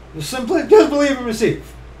 Simply just believe and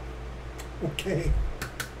receive. Okay.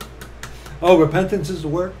 Oh, repentance is the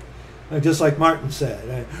work? Just like Martin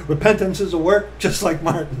said. Repentance is a work, just like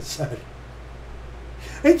Martin said.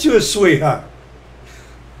 Ain't you a sweetheart?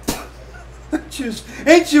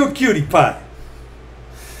 Ain't you a cutie pie?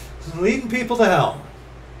 Leading people to hell.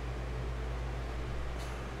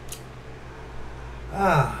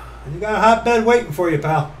 And you got a hotbed waiting for you,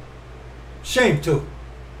 pal. Shame too.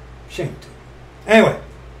 Shame too. Anyway.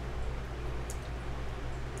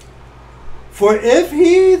 For if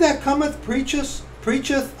he that cometh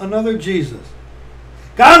preacheth another Jesus.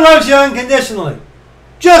 God loves you unconditionally.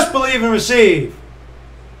 Just believe and receive.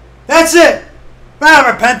 That's it.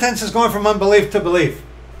 Repentance is going from unbelief to belief.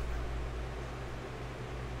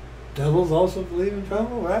 Devils also believe in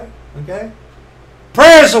trouble, right? Okay.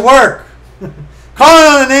 Prayer is a work. Calling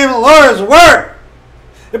on the name of the Lord is a work.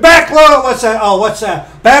 The backload, what's that? Oh, what's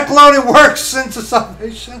that? Backloading works into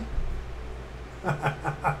salvation.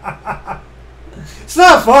 It's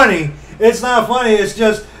not funny. It's not funny. It's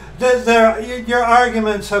just your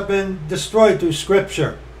arguments have been destroyed through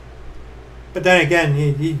Scripture. But then again,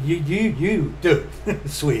 you do,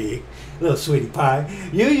 sweetie, little sweetie pie.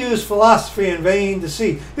 You use philosophy and vain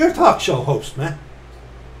deceit. You're a talk show host, man.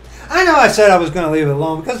 I know I said I was going to leave it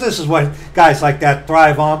alone because this is what guys like that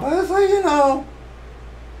thrive on. But it's like,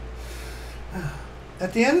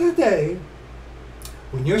 at the end of the day,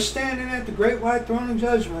 when you're standing at the great white throne of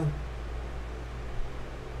judgment.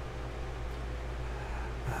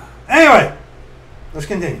 Anyway, let's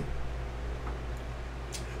continue.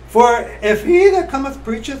 For if he that cometh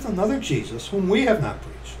preacheth another Jesus, whom we have not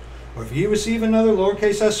preached, or if ye receive another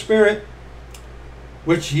lowercase s spirit,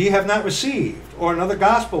 which ye have not received, or another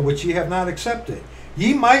gospel which ye have not accepted,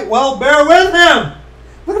 ye might well bear with him.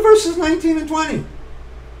 Look at verses 19 and 20.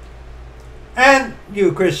 And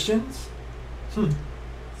you Christians,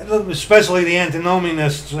 especially the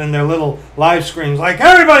antinomianists and their little live streams, like,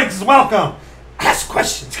 everybody's welcome. Ask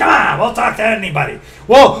questions. Come on, we'll talk to anybody.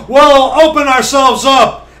 We'll open ourselves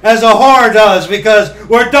up as a whore does because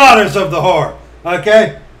we're daughters of the whore.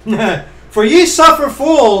 Okay? For ye suffer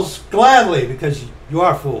fools gladly because you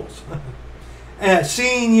are fools. And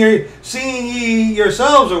seeing ye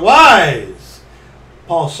yourselves are wise.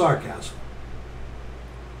 Paul's sarcasm.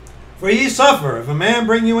 For ye suffer if a man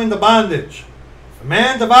bring you into bondage, if a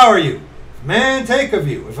man devour you, if a man take of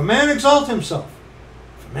you, if a man exalt himself,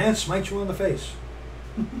 if a man smite you on the face.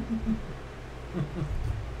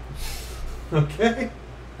 Okay?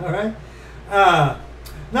 All right?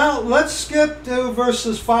 Now, let's skip to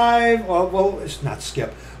verses 5. Well, it's not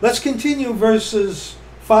skip. Let's continue verses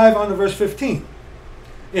 5 on to verse 15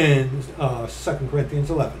 in 2 Corinthians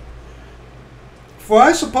 11. For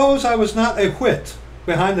I suppose I was not a whit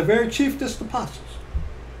behind the very chiefest apostles.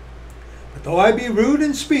 But though I be rude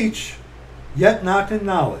in speech, yet not in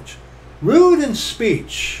knowledge. Rude in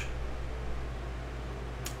speech.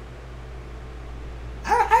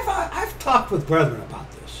 I've talked with brethren about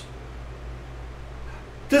this.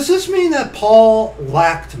 Does this mean that Paul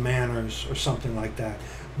lacked manners or something like that?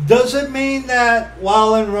 Does it mean that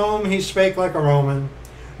while in Rome he spake like a Roman?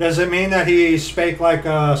 Does it mean that he spake like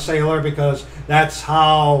a sailor because that's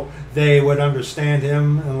how they would understand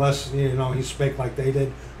him unless, he spake like they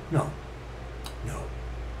did? No. No.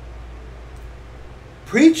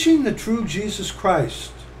 Preaching the true Jesus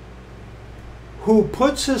Christ, who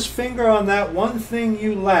puts his finger on that one thing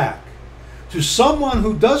you lack, to someone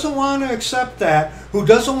who doesn't want to accept that, who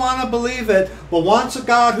doesn't want to believe it, but wants a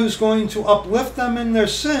God who's going to uplift them in their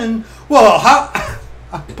sin. Well,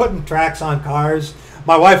 I'm putting tracks on cars.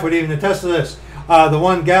 My wife would even attest to this. The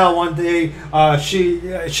one gal one day,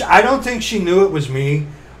 she I don't think she knew it was me,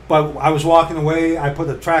 but I was walking away. I put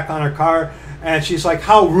a track on her car, and she's like,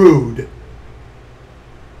 "How rude."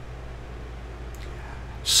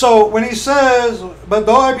 So when he says, "But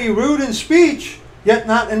though I be rude in speech, yet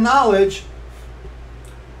not in knowledge,"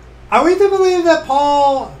 are we to believe that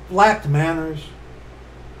Paul lacked manners?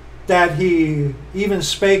 That he even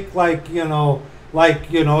spake like a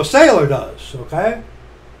sailor does, okay?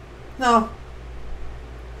 No.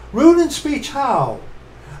 Rude in speech, how?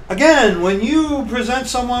 Again, when you present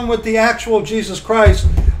someone with the actual Jesus Christ,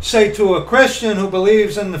 say to a Christian who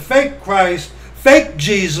believes in the fake Christ, fake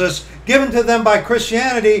Jesus, given to them by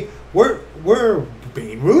Christianity, we're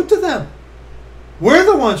being rude to them. We're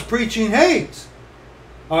the ones preaching hate.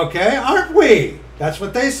 Okay, aren't we? That's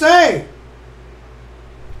what they say.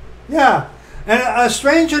 Yeah. And a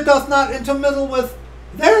stranger doth not intermeddle with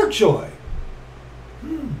their joy.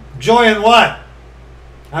 Joy in what?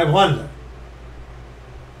 I wonder.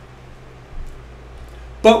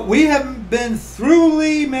 But we have been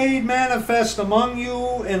throughly made manifest among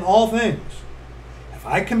you in all things. If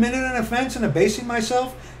I committed an offense in abasing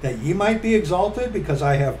myself, that ye might be exalted, because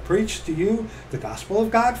I have preached to you the gospel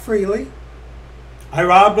of God freely, I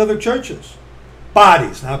robbed other churches,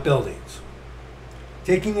 bodies, not buildings,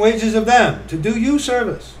 taking wages of them to do you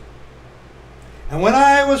service. And when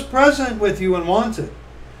I was present with you and wanted,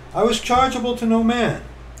 I was chargeable to no man.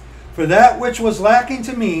 For that which was lacking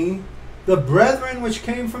to me, the brethren which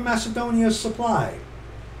came from Macedonia supplied.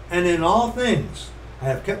 And in all things I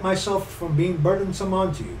have kept myself from being burdensome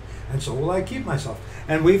unto you, and so will I keep myself.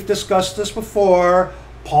 And we've discussed this before.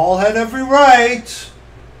 Paul had every right,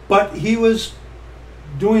 but he was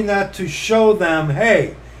doing that to show them,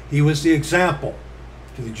 hey, he was the example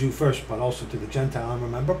to the Jew first, but also to the Gentile. And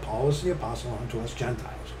remember, Paul is the apostle unto us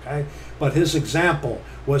Gentiles, okay? But his example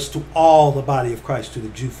was to all the body of Christ, to the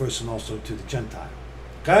Jew first and also to the Gentile,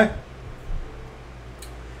 okay?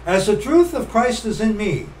 As the truth of Christ is in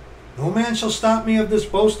me, no man shall stop me of this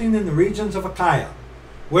boasting in the regions of Achaia.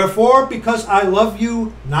 Wherefore, because I love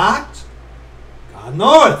you not, God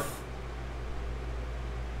knoweth.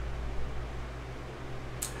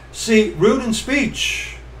 See, rude in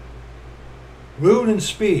speech,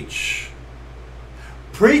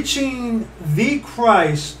 preaching the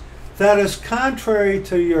Christ that is contrary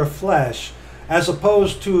to your flesh, as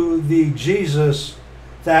opposed to the Jesus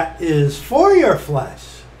that is for your flesh.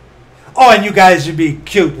 Oh, and you guys would be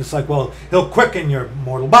cute. It's like, well, he'll quicken your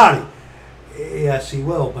mortal body. Yes, he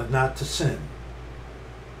will, but not to sin.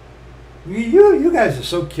 You guys are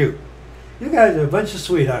so cute. You guys are a bunch of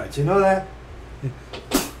sweethearts. You know that?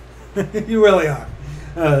 You really are.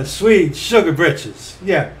 Sweet sugar britches.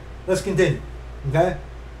 Yeah, let's continue. Okay?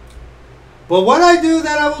 But what I do,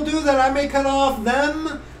 that I will do, that I may cut off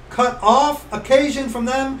occasion from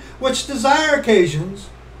them which desire occasion,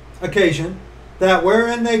 that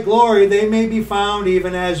wherein they glory, they may be found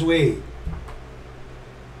even as we.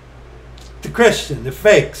 The Christian, the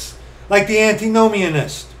fakes, like the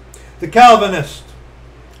antinomianist, the Calvinist,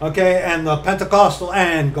 okay, and the Pentecostal,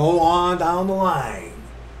 and go on down the line,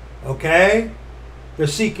 okay? They're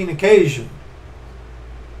seeking occasion.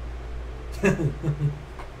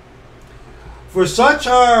 For such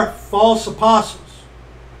are false apostles,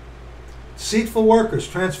 deceitful workers,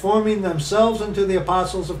 transforming themselves into the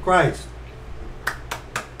apostles of Christ.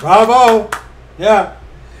 Bravo! Yeah.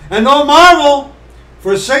 And no marvel,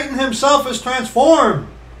 for Satan himself is transformed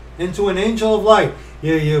into an angel of light.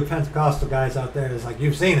 Yeah, you Pentecostal guys out there, it's like,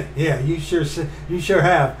 you've seen it. Yeah, you sure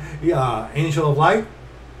have. Angel of light?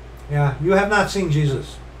 Yeah, you have not seen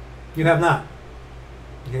Jesus. You have not.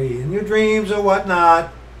 Okay, in your dreams or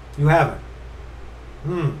whatnot, you haven't.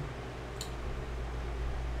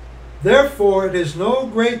 Therefore, it is no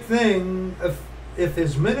great thing if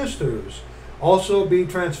his ministers also be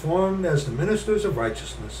transformed as the ministers of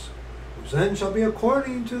righteousness, whose end shall be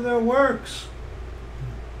according to their works.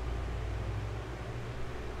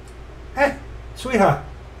 Hey, sweetheart,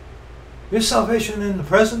 your salvation in the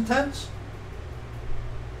present tense?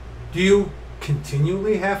 Do you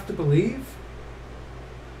continually have to believe?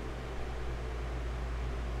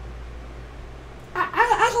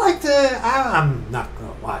 I'd like to, I'm not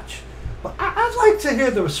going to watch, but I'd like to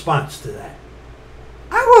hear the response to that.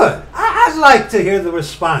 I would. I'd like to hear the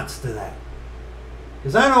response to that.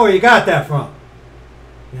 Because I know where you got that from.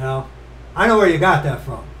 You know? I know where you got that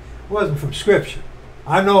from. It wasn't from Scripture.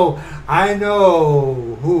 I know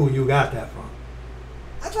who you got that from.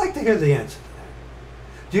 I'd like to hear the answer to that.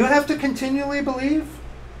 Do you have to continually believe?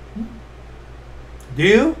 Do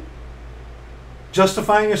you?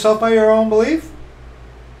 Justifying yourself by your own belief?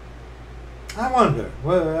 I wonder.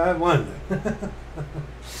 Well, I wonder.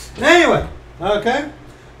 Anyway, okay.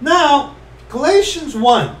 Now, Galatians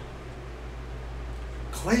 1.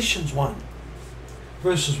 Galatians 1.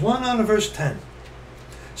 Verses 1 on to verse 10.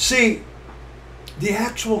 See, the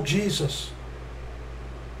actual Jesus.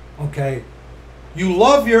 Okay. You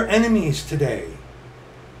love your enemies today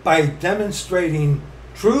by demonstrating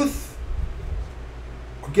truth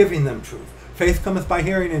or giving them truth. Faith cometh by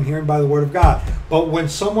hearing, and hearing by the word of God. But when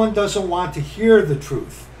someone doesn't want to hear the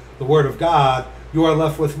truth, the word of God, you are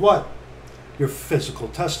left with what? Your physical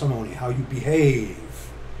testimony, how you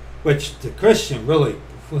behave, which the Christian really,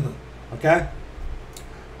 okay?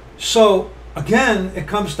 So, again, it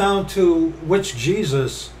comes down to which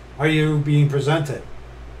Jesus are you being presented.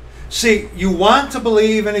 See, you want to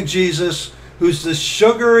believe in a Jesus who's this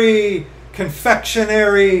sugary,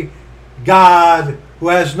 confectionery God who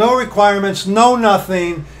has no requirements, no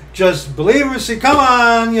nothing, just believers say, come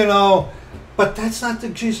on, you know. But that's not the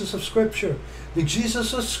Jesus of Scripture. The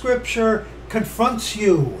Jesus of Scripture confronts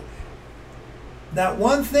you. That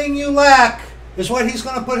one thing you lack is what he's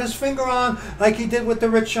going to put his finger on, like he did with the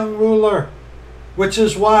rich young ruler, which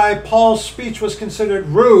is why Paul's speech was considered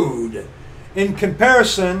rude in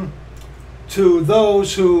comparison to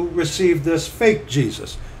those who received this fake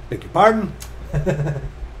Jesus. Beg your pardon?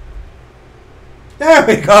 There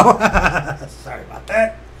we go. Sorry about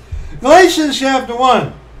that. Galatians chapter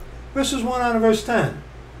 1, verses 1 on to verse 10.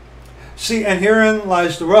 See, and herein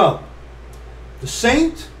lies the rub. The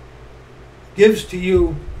saint gives to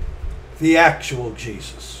you the actual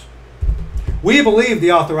Jesus. We believe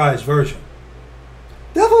the authorized version.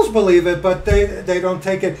 Devils believe it, but they don't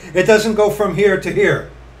take it. It doesn't go from here to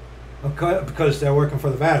here. Okay? Because they're working for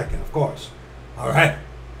the Vatican, of course. All right.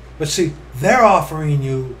 But see, they're offering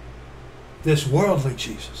you this worldly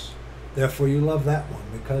Jesus. Therefore you love that one,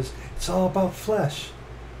 because it's all about flesh.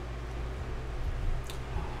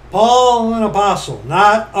 Paul, an apostle,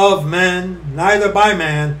 not of men, neither by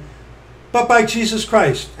man, but by Jesus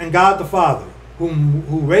Christ and God the Father,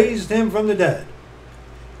 who raised him from the dead.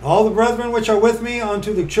 And all the brethren which are with me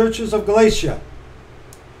unto the churches of Galatia.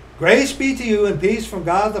 Grace be to you and peace from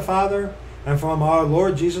God the Father and from our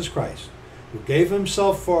Lord Jesus Christ, who gave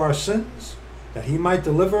himself for our sins, that he might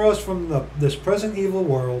deliver us from this present evil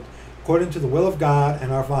world, according to the will of God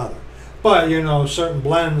and our Father. But, you know, certain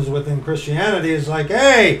blends within Christianity is like,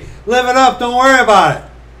 hey, live it up, don't worry about it.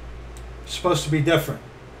 It's supposed to be different.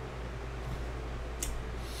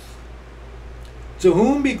 To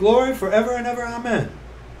whom be glory forever and ever. Amen.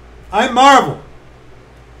 I marvel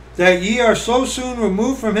that ye are so soon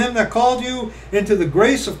removed from him that called you into the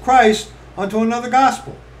grace of Christ unto another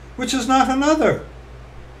gospel, which is not another.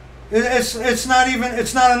 It's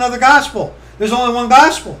not another gospel. There's only one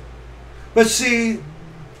gospel. But see,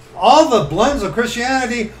 all the blends of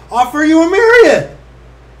Christianity offer you a myriad.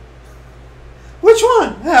 Which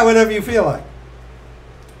one? Yeah, whatever you feel like.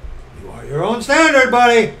 You are your own standard,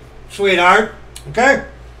 buddy, sweetheart. Okay?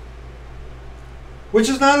 Which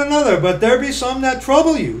is not another, but there be some that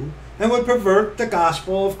trouble you and would pervert the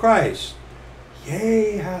gospel of Christ.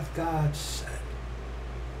 Yea, hath God said.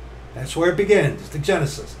 That's where it begins, the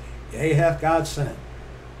Genesis. Yea, hath God said.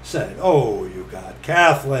 Oh, you got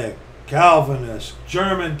Catholic, Calvinist,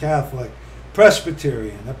 German Catholic,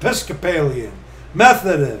 Presbyterian, Episcopalian,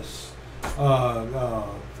 Methodist,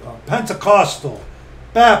 Pentecostal,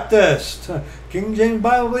 Baptist, King James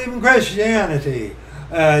Bible believing Christianity,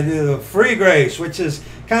 free grace, which is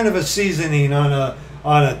kind of a seasoning on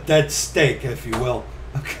a dead steak, if you will.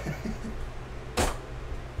 Okay.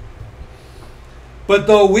 But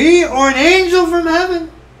though we or an angel from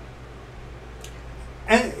heaven,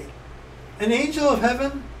 and an angel of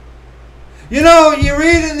heaven, you know, you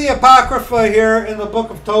read in the Apocrypha here in the book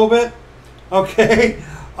of Tobit, okay,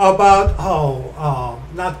 about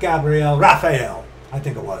not Gabriel, Raphael, I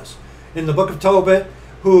think it was, in the book of Tobit,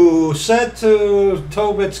 who said to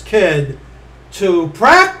Tobit's kid to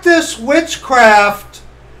practice witchcraft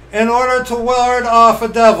in order to ward off a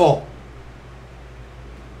devil.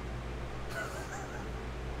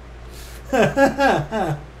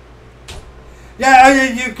 Yeah,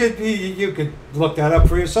 you could look that up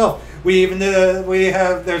for yourself.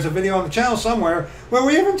 There's a video on the channel somewhere where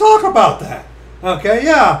we even talk about that. Okay,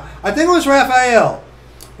 yeah, I think it was Raphael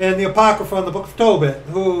in the Apocrypha in the book of Tobit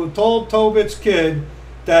who told Tobit's kid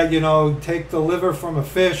that, you know, take the liver from a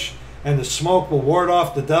fish and the smoke will ward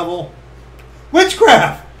off the devil.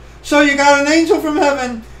 Witchcraft. So you got an angel from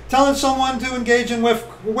heaven telling someone to engage in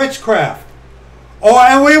witchcraft. Oh,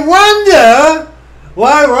 and we wonder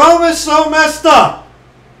why Rome is so messed up.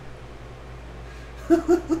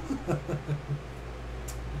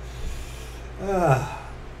 Now,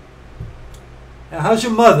 how's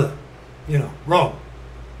your mother? You know, Rome.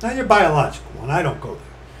 Not your biological one. I don't go there.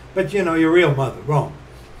 But, you know, your real mother, Rome.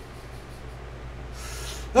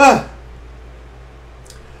 But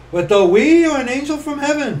though we or an angel from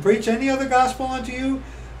heaven preach any other gospel unto you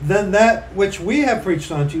than that which we have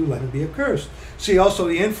preached unto you, let him be accursed. See, also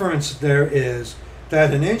the inference there is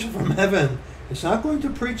that an angel from heaven is not going to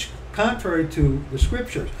preach contrary to the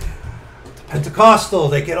scriptures. The Pentecostal,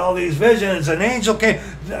 they get all these visions, an angel came,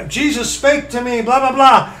 Jesus spake to me, blah, blah,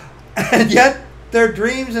 blah. And yet their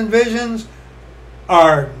dreams and visions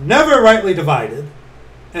are never rightly divided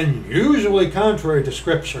and usually contrary to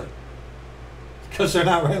scripture because they're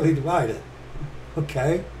not rightly divided.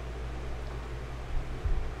 Okay?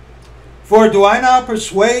 For do I now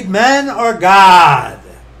persuade men or God?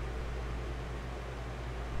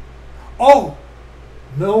 Oh,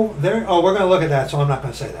 no, there. Oh, we're going to look at that, so I'm not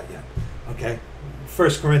going to say that yet. Okay, 1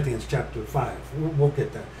 Corinthians chapter 5. We'll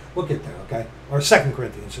get there. We'll get there. Okay, or 2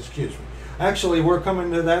 Corinthians. Excuse me. Actually, we're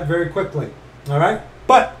coming to that very quickly. All right,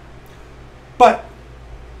 but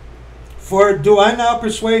for do I now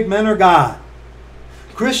persuade men or God?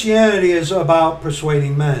 Christianity is about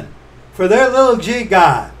persuading men for their little g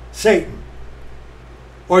God, Satan.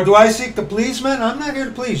 Or do I seek to please men? I'm not here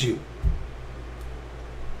to please you.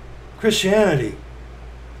 Christianity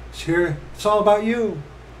is here. It's all about you.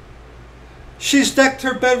 She's decked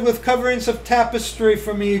her bed with coverings of tapestry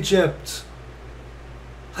from Egypt.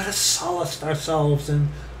 Let us solace ourselves in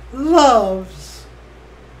loves.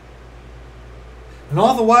 And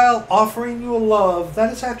all the while offering you a love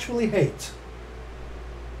that is actually hate.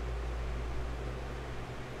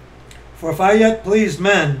 For if I yet pleased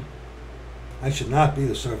men, I should not be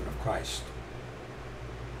the servant of Christ.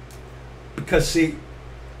 Because see,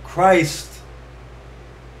 Christ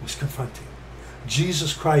was confronting.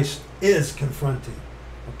 Jesus Christ is confronting.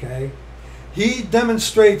 Okay? He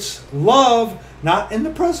demonstrates love, not in the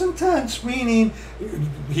present tense, meaning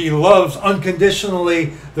he loves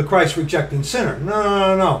unconditionally the Christ-rejecting sinner.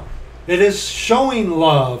 No. It is showing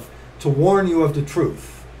love to warn you of the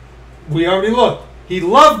truth. We already looked. He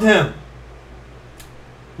loved him.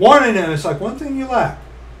 Warning him, it's like, one thing you lack.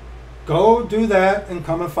 Go do that and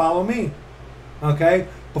come and follow me. Okay?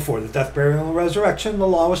 Before the death, burial, and resurrection, the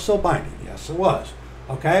law was still binding. Yes, it was.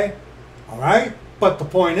 Okay? All right? But the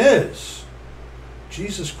point is,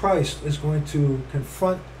 Jesus Christ is going to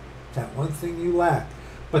confront that one thing you lack.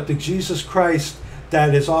 But the Jesus Christ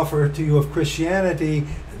that is offered to you of Christianity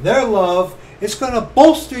and their love, it's going to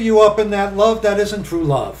bolster you up in that love that isn't true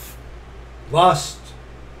love. Lust,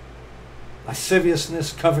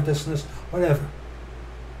 lasciviousness, covetousness, whatever.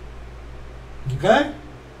 Okay?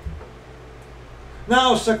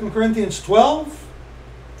 Now, 2 Corinthians 12,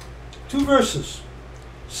 2 verses.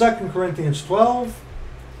 2 Corinthians 12,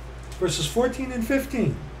 verses 14 and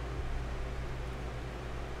 15.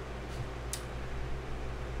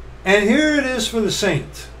 And here it is for the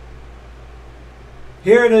saint.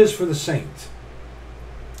 Here it is for the saint.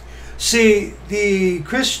 See, the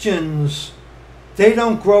Christians, they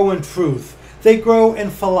don't grow in truth. They grow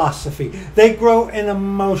in philosophy. They grow in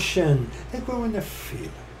emotion. They grow in their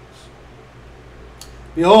feelings.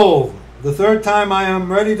 Behold, the third time I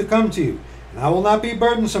am ready to come to you, and I will not be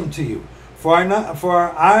burdensome to you. For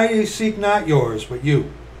I seek not yours, but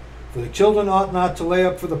you. For the children ought not to lay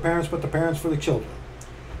up for the parents, but the parents for the children.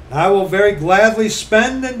 And I will very gladly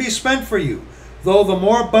spend and be spent for you, though the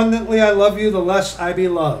more abundantly I love you, the less I be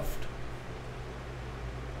loved.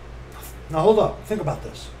 Now hold up, think about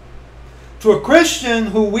this. To a Christian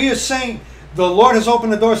who we as saint, the Lord has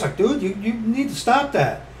opened the door. It's like, dude, you need to stop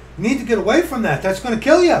that. You need to get away from that. That's going to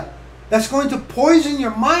kill you. That's going to poison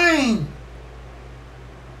your mind.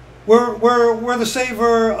 We're the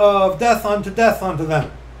savor of death unto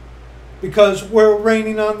them. Because we're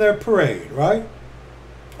raining on their parade, right?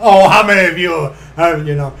 Oh, how many of you have,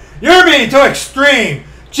 you're being too extreme.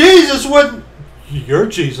 Jesus wouldn't. You're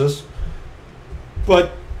Jesus.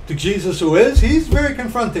 But the Jesus who is, he's very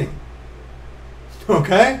confronting.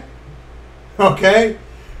 Okay? Okay?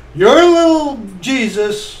 Your little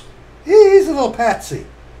Jesus, he's a little patsy.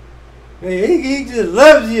 He just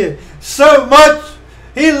loves you so much.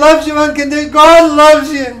 He loves you unconditionally. God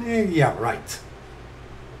loves you. Yeah, right.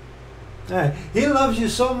 He loves you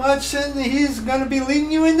so much and he's going to be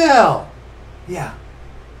leading you into hell. Yeah.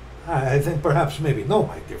 I think perhaps maybe no,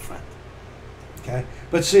 my dear friend. Okay?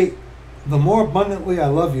 But see, the more abundantly I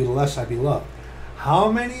love you, the less I be loved.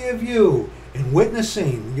 How many of you, in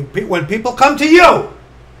witnessing, when people come to you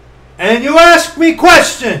and you ask me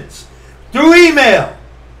questions through email,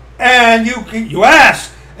 and you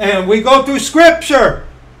ask, and we go through scripture,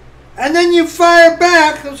 and then you fire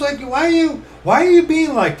back, it's like, why are you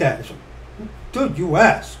being like that? Like, dude, you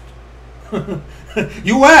asked.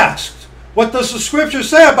 You asked. What does the scripture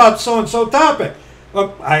say about so-and-so topic?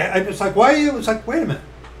 It's like, why are you? It's like, wait a minute.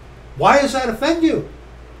 Why does that offend you?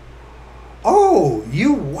 Oh,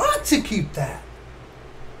 you want to keep that.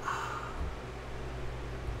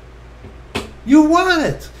 You want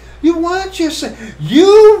it. You want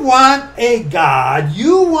you want a God,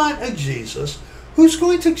 you want a Jesus who's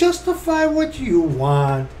going to justify what you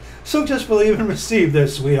want. So just believe and receive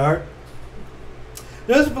this, sweetheart.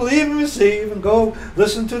 Just believe and receive and go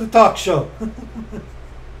listen to the talk show.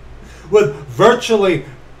 With virtually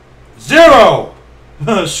zero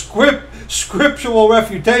scriptural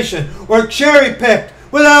refutation or cherry picked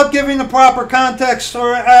without giving the proper context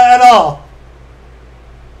or at all.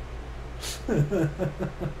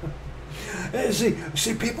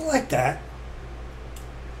 See, people like that,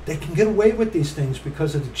 they can get away with these things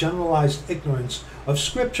because of the generalized ignorance of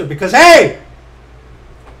Scripture. Because, hey,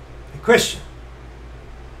 Christian,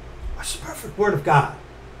 what's the perfect Word of God?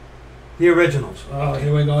 The originals. Oh,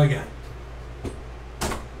 here we go again.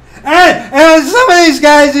 And some of these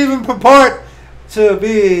guys even purport to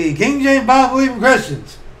be King James Bible believing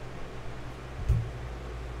Christians.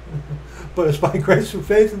 But it's by grace through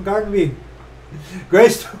faith in the Garden of Eden.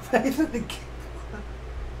 Grace through faith in the kingdom.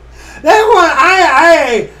 That one,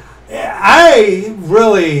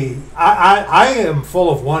 I am full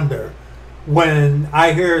of wonder when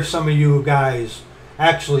I hear some of you guys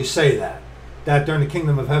actually say that during the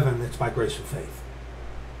kingdom of heaven, it's by grace through faith.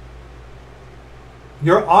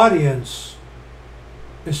 Your audience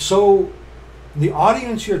is the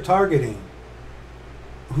audience you're targeting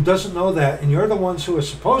who doesn't know that, and you're the ones who are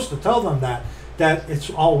supposed to tell them that it's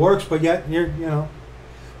all works, but yet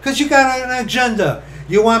because you got an agenda.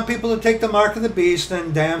 You want people to take the mark of the beast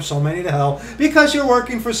and damn so many to hell because you're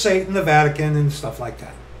working for Satan, the Vatican, and stuff like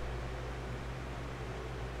that.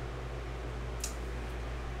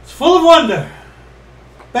 It's full of wonder.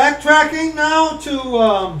 Backtracking now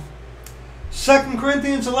to 2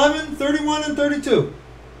 Corinthians 11, 31 and 32.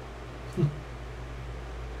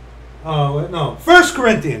 Oh, no. 1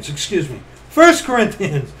 Corinthians, excuse me. 1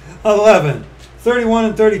 Corinthians 11, 31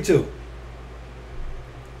 and 32.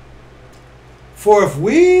 For if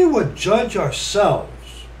we would judge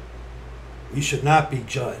ourselves, we should not be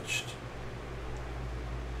judged.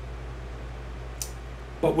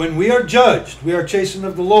 But when we are judged, we are chastened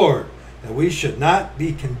of the Lord, that we should not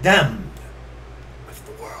be condemned with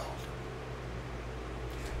the world.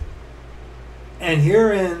 And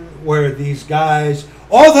herein where these guys,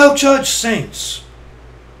 they'll judge saints.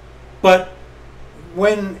 But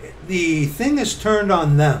when the thing is turned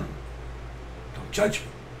on them, don't judge me.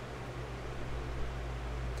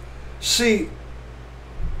 See,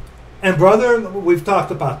 and brother, we've talked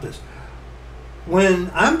about this. When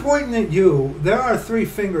I'm pointing at you, there are 3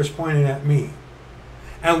 fingers pointing at me.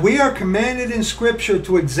 And we are commanded in Scripture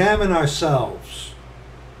to examine ourselves,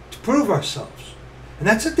 to prove ourselves. And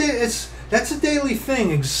that's a daily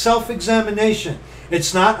thing, self-examination.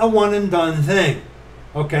 It's not a one and done thing.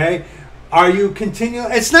 Okay? Are you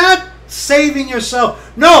continuing? It's not saving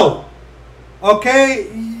yourself. No. Okay?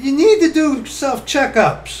 You need to do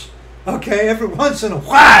self-checkups. Okay? Every once in a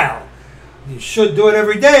while. You should do it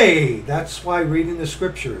every day. That's why reading the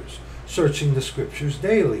Scriptures, searching the Scriptures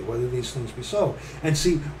daily, whether these things be so. And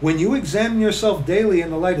see, when you examine yourself daily in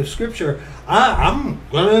the light of Scripture, I'm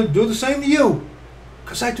going to do the same to you.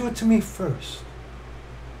 Because I do it to me first.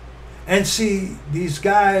 And see, these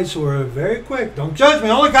guys who are very quick, don't judge me,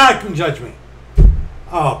 only God can judge me.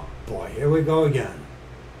 Oh boy, here we go again.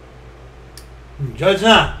 Judge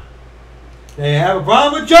not. They have a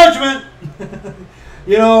problem with judgment.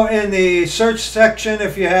 In the search section,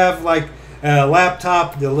 if you have like a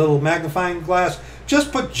laptop, the little magnifying glass,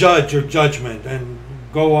 just put judge or judgment and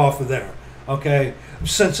go off of there. Okay?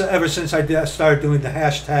 Ever since I started doing the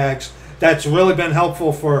hashtags, that's really been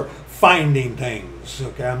helpful for finding things.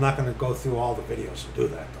 Okay, I'm not going to go through all the videos and do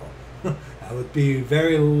that though. That would be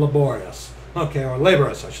very laborious. Okay, or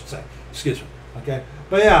laborious, I should say. Excuse me. Okay,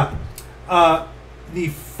 but yeah, the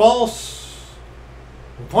false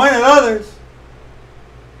will point at others,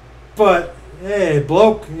 but hey,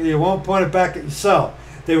 bloke, you won't point it back at yourself.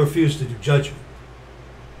 They refuse to do judgment.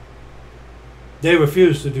 They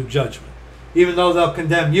refuse to do judgment, even though they'll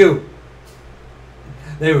condemn you.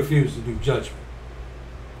 They refuse to do judgment.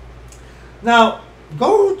 Now,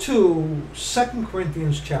 go to 2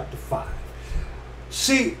 Corinthians chapter 5.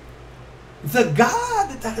 See, the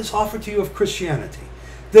God that is offered to you of Christianity,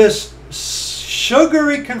 this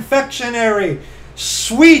sugary confectionery,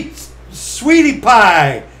 sweetie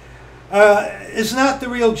pie, is not the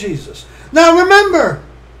real Jesus. Now remember,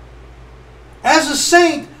 as a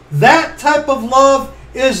saint, that type of love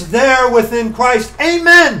is there within Christ.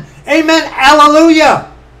 Amen. Amen. Hallelujah.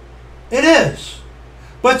 It is.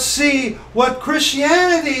 But see, what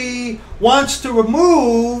Christianity wants to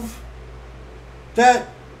remove, that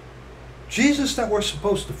Jesus that we're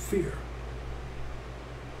supposed to fear.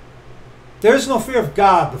 There's no fear of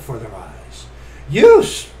God before their eyes. You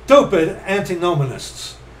stupid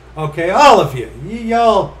antinomianists. Okay, all of you.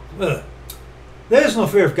 Y'all. There's no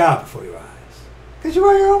fear of God before your eyes. Because you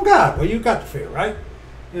are your own God. Well, you've got the fear, right?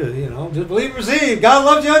 Just believe and receive. God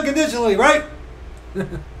loves you unconditionally, right?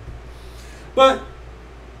 But,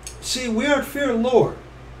 see, we are to fear the Lord.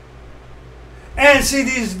 And see,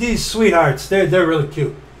 these sweethearts, they're really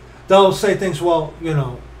cute. They'll say things, well,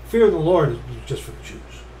 fear of the Lord is just for the Jews.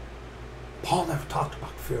 Paul never talked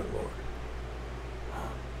about the fear of the Lord.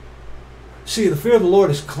 See, the fear of the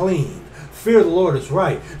Lord is clean. Fear of the Lord is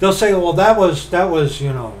right. They'll say, well, that was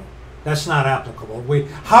that's not applicable.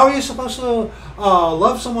 How are you supposed to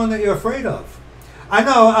love someone that you're afraid of? I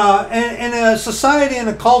know, in a society and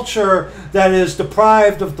a culture that is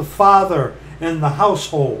deprived of the father in the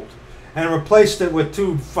household and replaced it with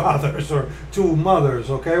two fathers or two mothers,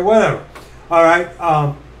 okay, whatever. All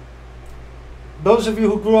right, those of you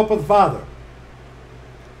who grew up with a father,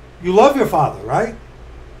 you love your father, right?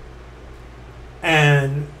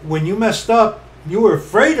 And when you messed up, you were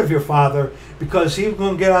afraid of your father because he was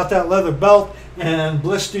going to get out that leather belt and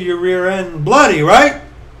blister your rear end bloody, right?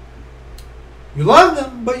 You loved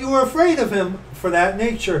him, but you were afraid of him for that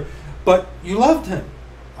nature. But you loved him,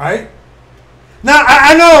 right? Now,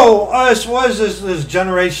 I know this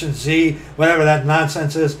Generation Z, whatever that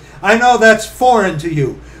nonsense is. I know that's foreign to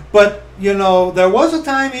you. But, there was a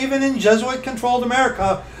time, even in Jesuit-controlled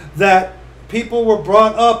America, that people were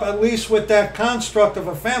brought up at least with that construct of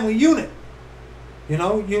a family unit. You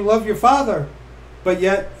love your father, but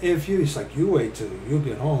yet it's like, you wait till you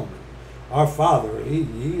get home. Our father,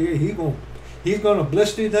 he's going to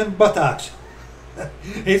blister them buttocks.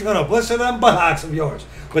 He's going to blister them buttocks of yours.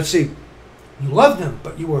 But see, you loved him,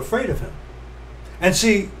 but you were afraid of him. And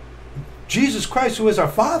see, Jesus Christ, who is our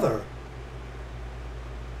Father,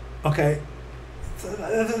 okay,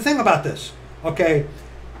 think about this, okay,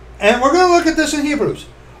 and we're going to look at this in Hebrews.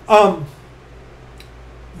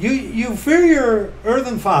 You fear your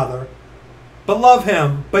earthen father, but love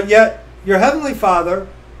him, but yet your heavenly Father,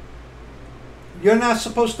 you're not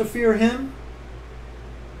supposed to fear him?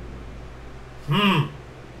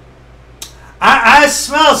 I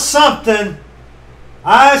smell something.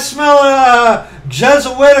 I smell a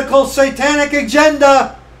Jesuitical satanic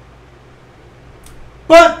agenda.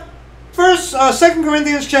 But first, 2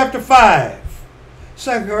 Corinthians chapter 5. 2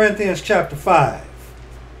 Corinthians chapter 5.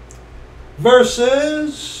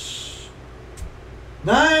 Verses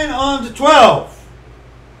 9 on to 12.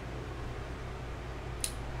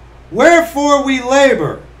 Wherefore we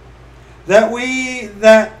labor, that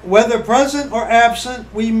whether present or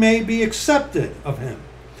absent, we may be accepted of him.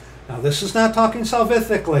 Now, this is not talking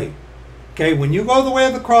salvifically. Okay, when you go the way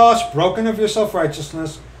of the cross, broken of your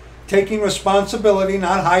self-righteousness, taking responsibility,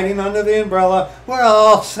 not hiding under the umbrella, we're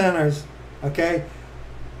all sinners. Okay?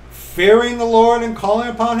 Fearing the Lord and calling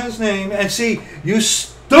upon his name. And see, you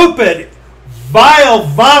stupid, vile,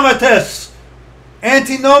 vomitous,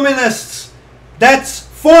 antinomianists, that's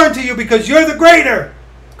foreign to you because you're the greater.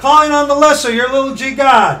 Calling on the lesser, your little g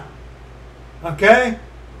God. Okay?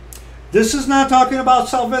 This is not talking about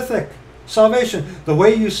salvation. The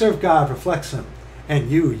way you serve God reflects him. And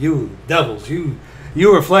you devils, you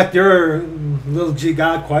reflect your little g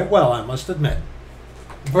God quite well, I must admit.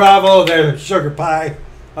 Bravo there, sugar pie.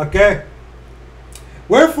 Okay?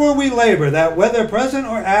 Wherefore we labor, that whether present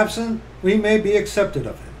or absent, we may be accepted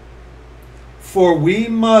of him. For we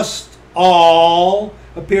must all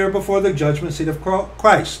appear before the judgment seat of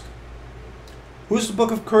Christ. Who's the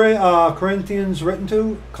book of Corinthians written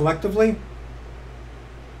to collectively?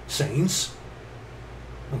 Saints.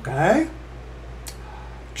 Okay?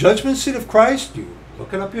 Judgment seat of Christ, you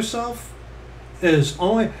look it up yourself, is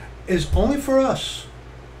only for us,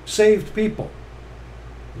 saved people.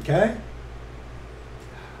 Okay?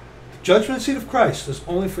 Judgment seat of Christ is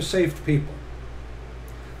only for saved people.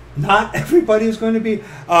 Not everybody is going to be,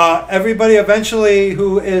 everybody eventually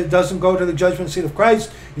who doesn't go to the judgment seat of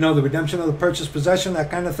Christ, the redemption of the purchased possession,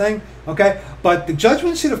 that kind of thing, okay? But the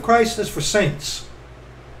judgment seat of Christ is for saints,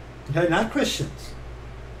 okay? Not Christians,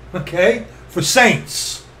 okay? For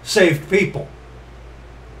saints, saved people,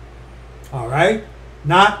 all right?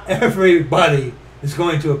 Not everybody is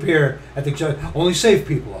going to appear at the judgment, only saved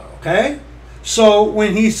people are, okay? So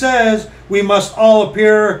when he says we must all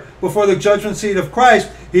appear before the judgment seat of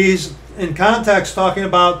Christ, he's in context talking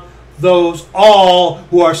about those all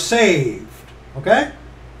who are saved. Okay?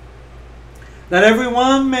 That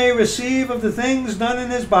everyone may receive of the things done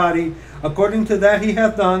in his body according to that he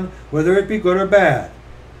hath done, whether it be good or bad.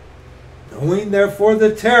 Knowing therefore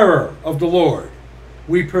the terror of the Lord,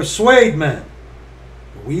 we persuade men.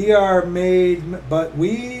 We are made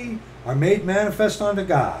manifest unto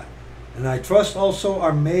God. And I trust also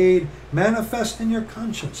are made manifest in your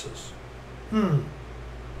consciences.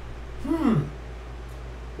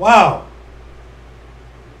 Wow.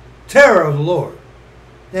 Terror of the Lord.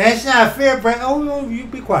 That's not fair, Brent. Oh, no, you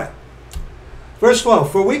be quiet. Verse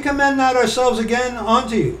 12. For we commend not ourselves again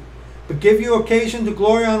unto you, but give you occasion to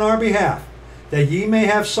glory on our behalf, that ye may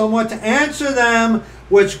have somewhat to answer them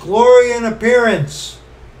which glory in appearance,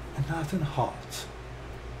 and not in heart.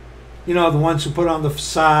 The ones who put on the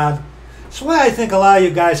facade. That's why I think a lot of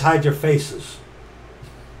you guys hide your faces.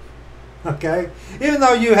 Okay? Even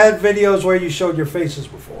though you had videos where you showed your faces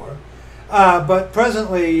before. But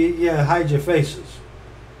presently, you hide your faces.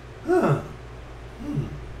 Huh.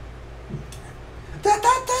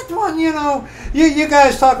 That one, you know, you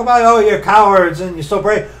guys talk about, oh, you're cowards and you're so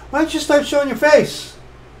brave. Why don't you start showing your face?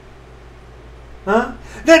 Huh?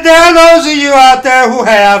 There are those of you out there who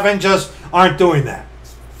have and just aren't doing that.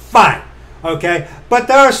 Fine. Okay? But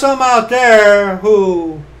there are some out there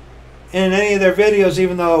who, in any of their videos,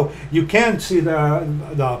 even though you can see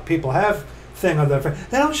the people have thing on their face,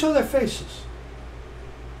 they don't show their faces.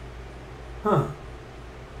 Huh.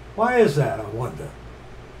 Why is that, I wonder?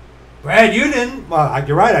 Brad, you didn't. Well,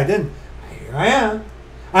 you're right, I didn't. Here I am.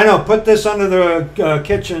 I know, put this under the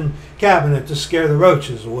kitchen cabinet to scare the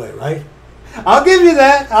roaches away, right? I'll give you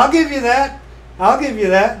that. I'll give you that. I'll give you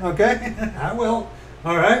that, okay? I will.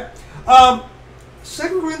 All right.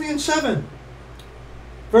 2 Corinthians 7,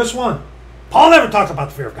 verse 1. Paul never talks about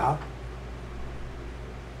the fear of God.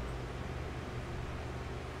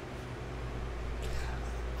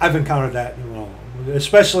 I've encountered that, you know,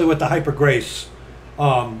 especially with the hyper grace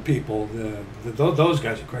people. Those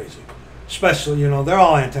guys are crazy. Especially, you know, they're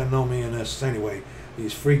all antinomianists anyway.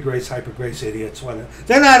 These free grace, hyper grace idiots. Whatever.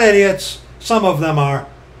 They're not idiots. Some of them are,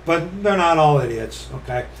 but they're not all idiots.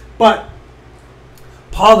 Okay, but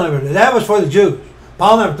Paul never did. That was for the Jews.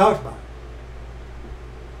 Paul never talked about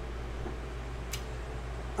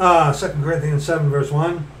it. 2 Corinthians 7, verse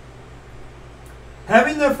 1.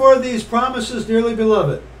 Having therefore these promises, dearly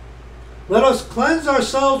beloved, let us cleanse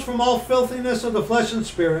ourselves from all filthiness of the flesh and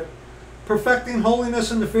spirit, perfecting holiness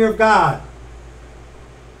in the fear of God.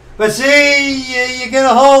 But see, you get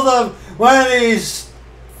a hold of one of these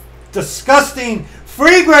disgusting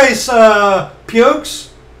free grace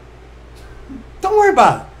pukes. Don't worry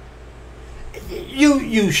about it.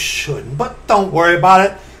 You shouldn't, but don't worry about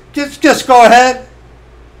it. Just go ahead.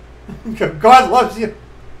 God loves you.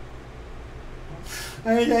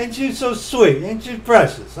 Ain't you so sweet? Ain't you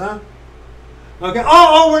precious, huh? Okay.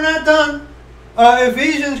 Oh, we're not done.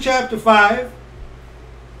 Ephesians chapter 5.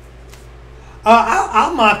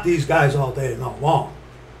 I'll mock these guys all day long.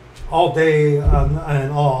 All day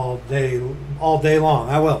and all day long.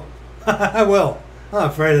 I will. I will. I'm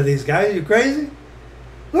not afraid of these guys. You crazy?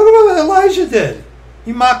 Look at what Elijah did.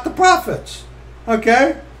 He mocked the prophets.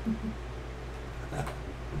 Okay?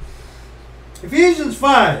 Ephesians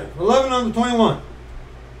 5, 11 on to 21.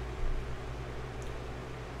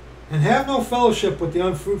 And have no fellowship with the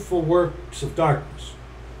unfruitful works of darkness,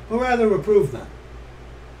 but rather reprove them.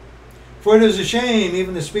 For it is a shame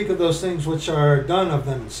even to speak of those things which are done of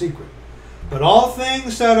them in secret. But all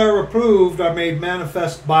things that are reproved are made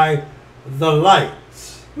manifest by the light.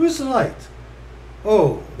 Who is the light?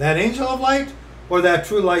 Oh, that angel of light, or that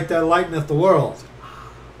true light that lighteneth the world?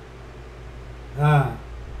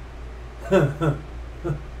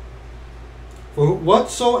 For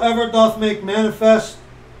whatsoever doth make manifest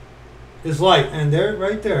is light. And there,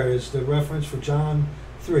 right there, is the reference for John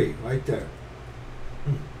 3, right there.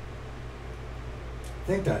 I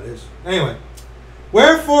think that is. Anyway.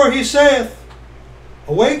 Wherefore he saith,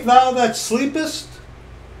 awake thou that sleepest,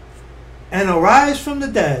 and arise from the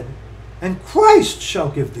dead, and Christ shall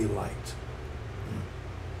give thee light.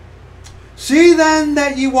 See then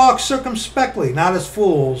that ye walk circumspectly, not as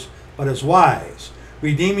fools, but as wise,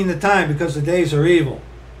 redeeming the time, because the days are evil.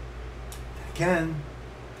 Again,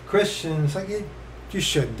 Christians, like, you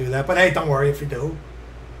shouldn't do that, but hey, don't worry if you do.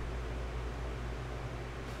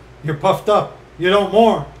 You're puffed up. You don't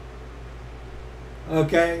mourn.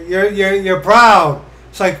 Okay, you're proud.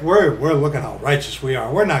 It's like we're looking how righteous we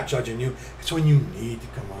are. We're not judging you. It's when you need to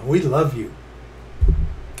come on. We love you.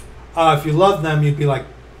 If you love them, you'd be like,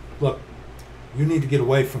 look, you need to get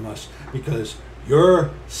away from us because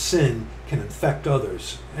your sin can infect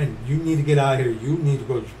others, and you need to get out of here. You need to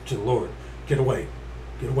go to the Lord. Get away.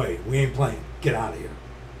 Get away. We ain't playing. Get out of here.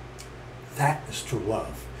 That is true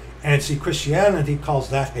love. And see, Christianity calls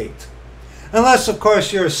that hate. Unless, of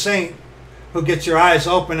course, you're a saint who gets your eyes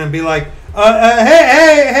open and be like,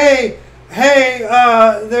 hey,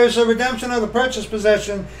 there's a redemption of the purchased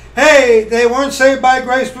possession. Hey, they weren't saved by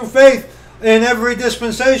grace through faith in every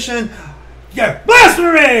dispensation. Yeah,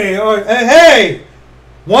 blasphemy! Or, hey,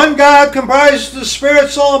 one God comprised the spirit,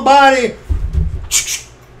 soul, and body.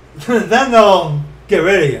 Then they'll get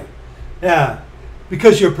rid of you. Yeah,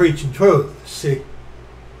 because you're preaching truth, see.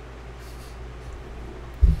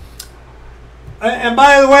 And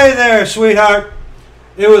by the way there, sweetheart,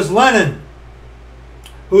 it was Lennon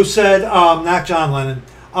who said, not John Lennon,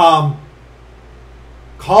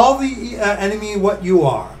 call the enemy what you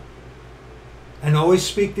are. and always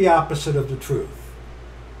speak the opposite of the truth.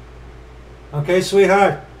 Okay,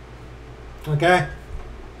 sweetheart? Okay?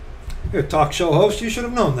 You're a talk show host. You should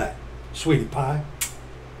have known that, sweetie pie.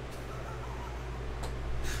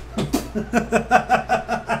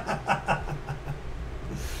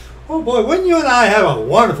 Oh boy, wouldn't you and I have a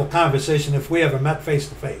wonderful conversation if we ever met face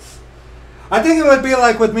to face? I think it would be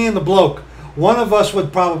like with me and the bloke. One of us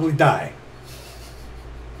would probably die.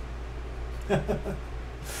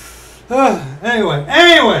 Anyway,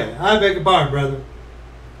 I beg your pardon, brother.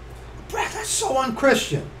 Brad, that's so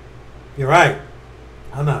unchristian. You're right.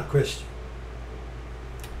 I'm not a Christian.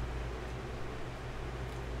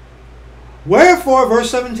 Wherefore, verse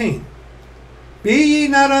 17, be ye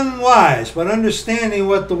not unwise, but understanding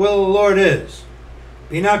what the will of the Lord is.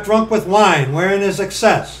 Be not drunk with wine, wherein is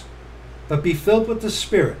excess, but be filled with the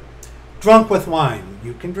Spirit. Drunk with wine.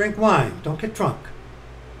 You can drink wine. Don't get drunk.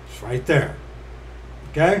 It's right there.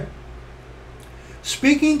 Okay?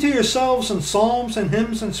 Speaking to yourselves in psalms and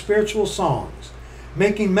hymns and spiritual songs,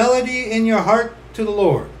 making melody in your heart to the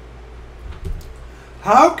Lord.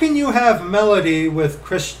 How can you have melody with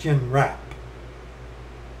Christian rap?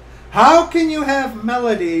 How can you have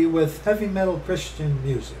melody with heavy metal Christian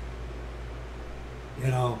music? You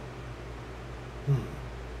know?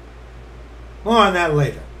 More on that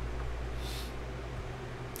later.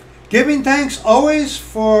 Giving thanks always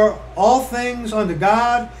for all things unto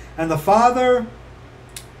God and the Father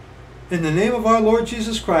in the name of our Lord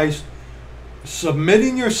Jesus Christ,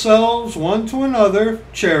 submitting yourselves one to another,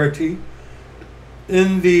 charity,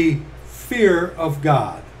 in the fear of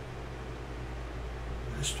God.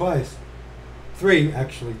 There's twice. 3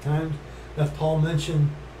 actually times that Paul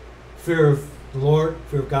mentioned fear of the Lord,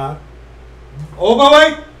 fear of God. Oh, by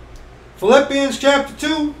the way, Philippians chapter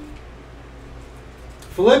 2.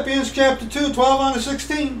 Philippians chapter 2, 12 on to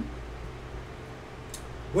 16.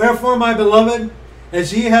 Wherefore, my beloved,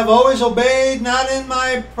 as ye have always obeyed, not in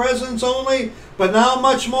my presence only, but now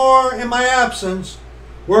much more in my absence,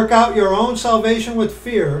 work out your own salvation with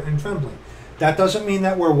fear and trembling. That doesn't mean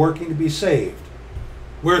that we're working to be saved.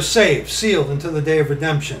 We're saved, sealed until the day of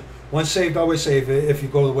redemption. Once saved, always saved, if you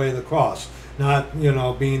go the way of the cross. Not,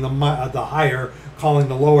 being the higher, calling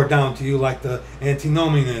the lower down to you like the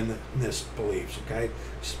antinomianist believes, okay?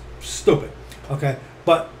 Stupid, okay?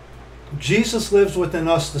 But Jesus lives within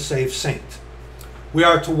us, the saved saint. We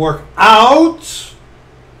are to work out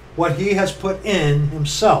what he has put in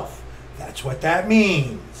himself. That's what that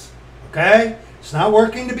means, okay? It's not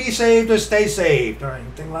working to be saved or stay saved or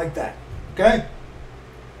anything like that, okay?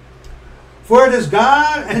 For it is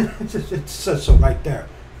God, and it says so right there.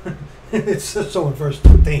 It says so in verse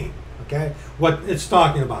 13, okay? What it's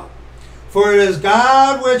talking about. For it is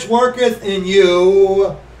God which worketh in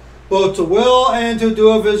you, both to will and to do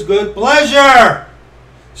of his good pleasure.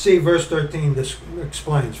 See, verse 13 this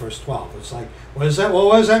explains verse 12. It's like, what is that? Well,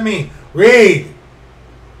 what does that mean? Read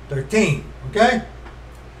 13, okay?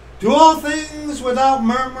 Do all things without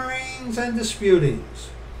murmurings and disputings.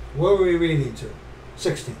 What were we reading to?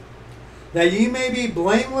 16. That ye may be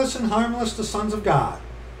blameless and harmless, the sons of God,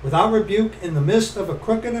 without rebuke, in the midst of a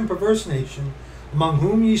crooked and perverse nation, among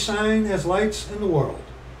whom ye shine as lights in the world,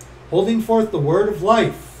 holding forth the word of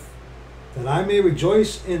life, that I may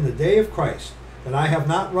rejoice in the day of Christ, that I have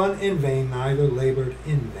not run in vain, neither labored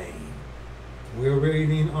in vain. We're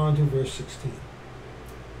reading on to verse 16.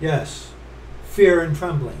 Yes, fear and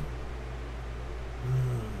trembling.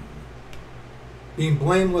 Being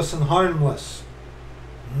blameless and harmless.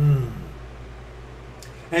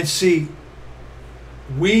 And see,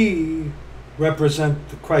 we represent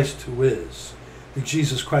the Christ who is, the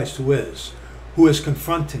Jesus Christ who is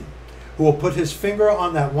confronting, who will put his finger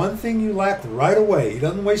on that one thing you lack right away. He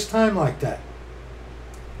doesn't waste time like that.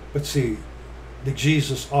 But see, the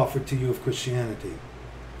Jesus offered to you of Christianity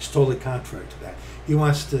is totally contrary to that. He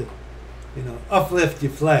wants to, uplift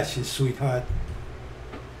your flesh, his sweetheart.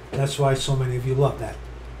 That's why so many of you love that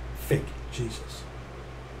fake Jesus.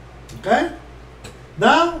 Okay?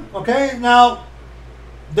 Now,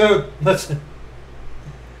 dude, listen.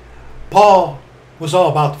 Paul was all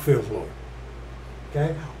about the fear of the Lord.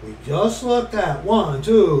 Okay? We just looked at 1,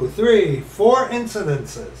 2, 3, 4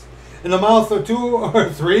 incidences. In the mouth of 2 or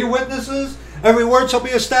 3 witnesses, every word shall be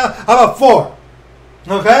established. How about 4?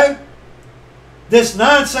 Okay? This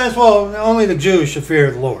nonsense, well, only the Jews should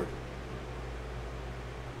fear the Lord.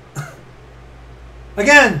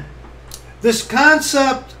 Again, this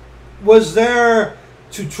concept was there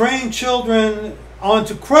to train children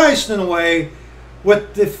onto Christ in a way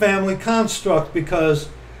with the family construct, because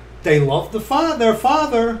they loved their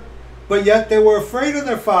father, but yet they were afraid of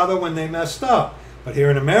their father when they messed up. But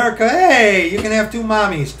here in America, hey, you can have two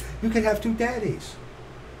mommies. You can have two daddies.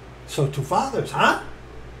 So two fathers, huh?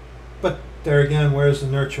 But there again, where's the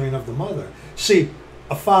nurturing of the mother? See,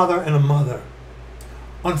 a father and a mother.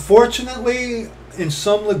 Unfortunately, in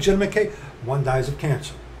some legitimate case, one dies of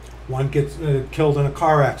cancer. One gets killed in a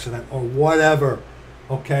car accident or whatever.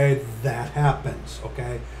 Okay, that happens.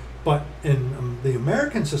 Okay, but in the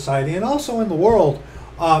American society and also in the world,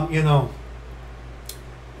 you know,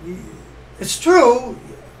 it's true.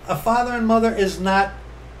 A father and mother is not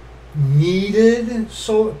needed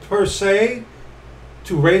so per se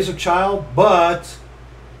to raise a child, but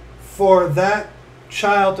for that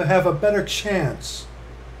child to have a better chance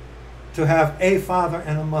to have a father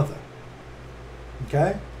and a mother.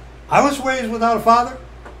 Okay? I was raised without a father.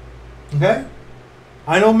 Okay?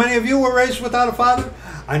 I know many of you were raised without a father.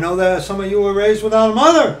 I know that some of you were raised without a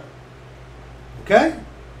mother. Okay?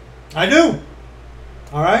 I do.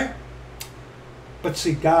 All right? But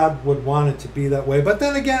see, God would want it to be that way. But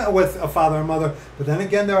then again, with a father and mother, but then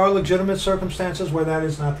again, there are legitimate circumstances where that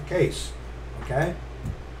is not the case. Okay?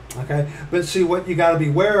 Okay? But see, what you got to be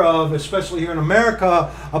aware of, especially here in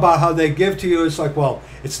America, about how they give to you, it's like, well,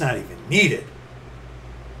 it's not even needed.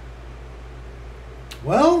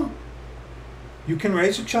 Well, you can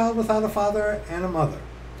raise a child without a father and a mother.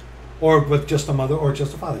 Or with just a mother or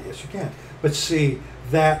just a father. Yes, you can. But see,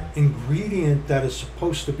 that ingredient that is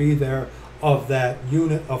supposed to be there of that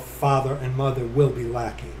unit of father and mother will be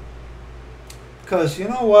lacking. Because you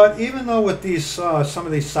know what? Even though with these some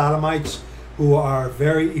of these sodomites who are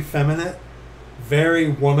very effeminate, very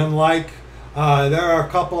woman-like, there are a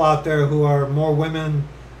couple out there who are more women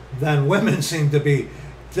than women seem to be.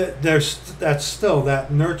 That's still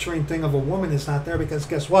that nurturing thing of a woman is not there because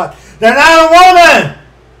guess what? They're not a woman!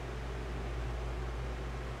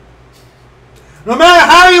 No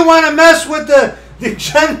matter how you want to mess with the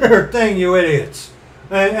gender thing, you idiots.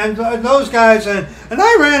 And those guys, and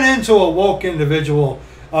I ran into a woke individual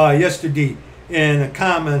yesterday in a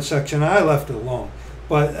comment section. I left it alone.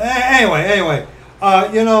 But anyway,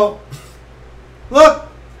 you know, look,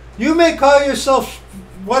 you may call yourself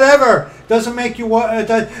whatever. Doesn't make you what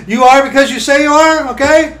you are because you say you are,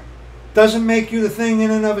 okay? Doesn't make you the thing in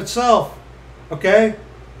and of itself, okay?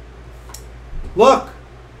 Look,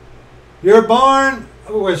 you're born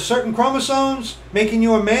with certain chromosomes making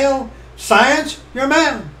you a male. Science, you're a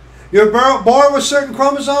man. You're born with certain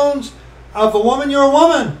chromosomes of a woman, you're a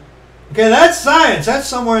woman. Okay, that's science. That's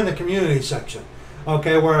somewhere in the community section.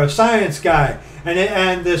 Okay, where a science guy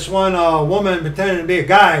and this one woman pretending to be a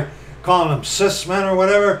guy, calling him cis men or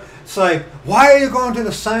whatever. It's like, why are you going to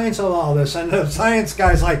the science of all this? And the science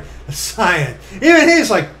guy's like, science. Even he's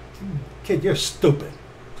like, kid, you're stupid.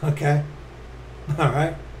 Okay? All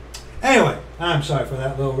right? Anyway, I'm sorry for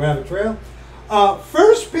that little rabbit trail. 1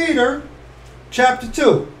 Peter chapter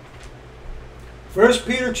 2. 1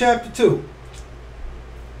 Peter chapter 2.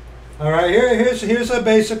 All right, here's a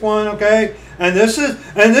basic one, okay? And this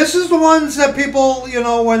is the ones that people, you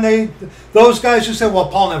know, when those guys who say, well,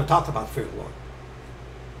 Paul never talked about fear of the Lord.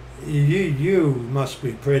 You must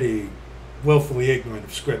be pretty willfully ignorant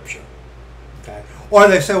of Scripture, okay? Or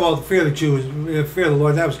they say, well, the fear of the Jews, the fear of the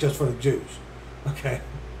Lord, that was just for the Jews, okay?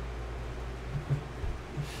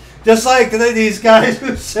 Just like these guys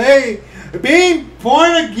who say, being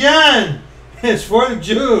born again is for the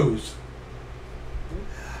Jews.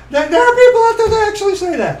 There are people out there that actually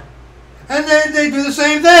say that. And they do the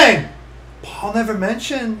same thing. Paul never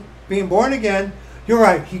mentioned being born again. You're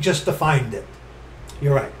right. He just defined it.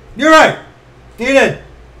 You're right. You're right. He did.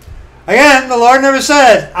 Again, the Lord never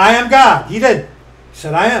said, I am God. He did. He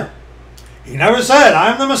said, I am. He never said,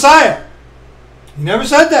 I am the Messiah. He never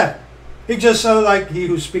said that. He just said, like, he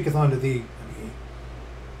who speaketh unto thee.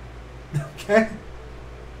 Okay?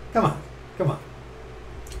 Come on. Come on.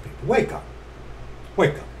 Wake up.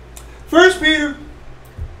 Wake up. 1 Peter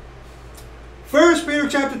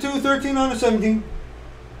chapter 2, 13 on to 17.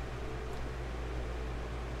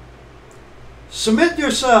 Submit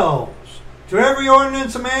yourselves to every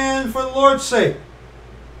ordinance of man for the Lord's sake,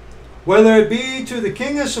 whether it be to the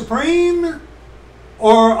king as supreme,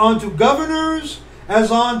 or unto governors,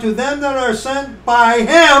 as unto them that are sent by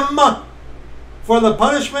him for the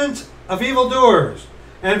punishment of evildoers,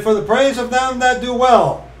 and for the praise of them that do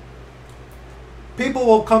well. People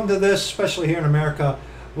will come to this, especially here in America,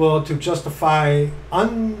 to justify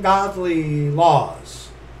ungodly laws.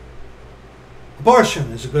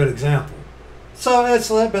 Abortion is a good example. So it's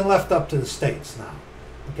been left up to the states now.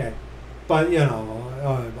 Okay, but you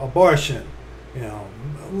know, abortion, you know,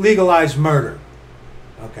 legalized murder.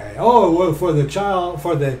 Okay, oh, well, for the child,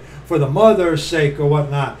 for the mother's sake or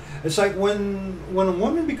whatnot. It's like when a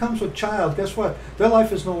woman becomes a child, guess what? Their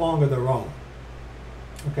life is no longer their own.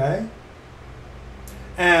 Okay?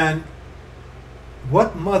 And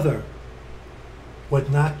what mother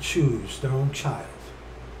would not choose their own child?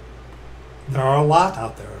 There are a lot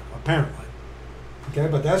out there, apparently. Okay,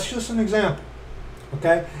 but that's just an example.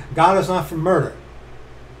 Okay? God is not for murder.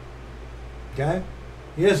 Okay?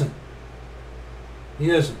 He isn't. He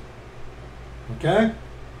isn't. Okay?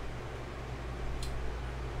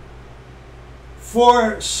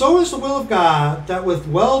 For so is the will of God, that with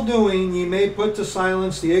well-doing ye may put to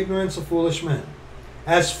silence the ignorance of foolish men.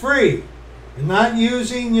 As free, and not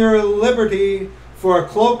using your liberty for a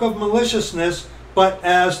cloak of maliciousness, but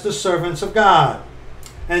as the servants of God.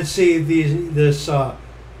 And see, this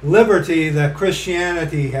liberty that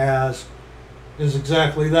Christianity has is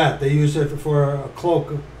exactly that. They use it for a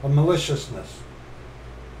cloak of maliciousness.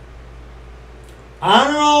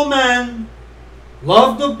 Honor all men,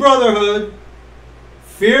 love the brotherhood,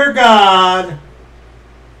 fear God,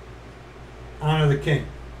 honor the king.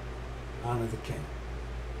 Honor the king.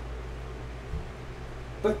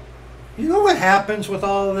 But you know what happens with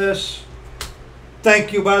all of this?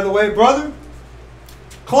 Thank you, by the way, brother.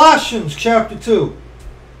 Colossians chapter 2.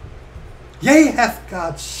 Yea, hath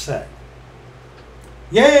God said.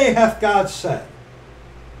 Yea, hath God said.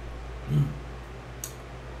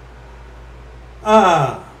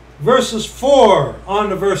 Verses 4 on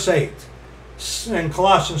to verse 8 in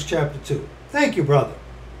Colossians chapter 2. Thank you, brother.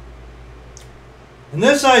 And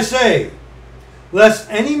this I say, lest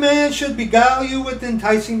any man should beguile you with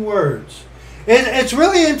enticing words. It's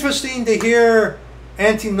really interesting to hear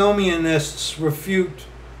antinomianists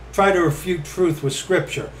try to refute truth with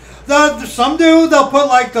Scripture. Some do, they'll put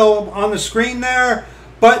like on the screen there,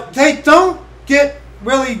 but they don't get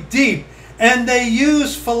really deep. And they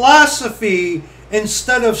use philosophy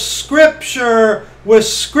instead of Scripture with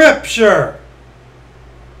Scripture.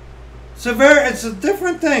 It's a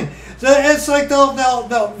different thing. It's like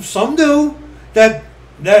some do. That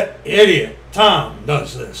idiot Tom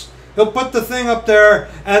does this. He'll put the thing up there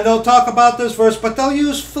and they'll talk about this verse, but they'll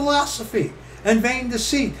use philosophy and vain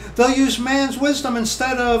deceit. They'll use man's wisdom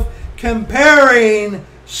instead of comparing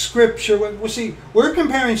Scripture with. See, we're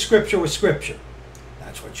comparing Scripture with Scripture.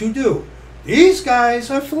 That's what you do. These guys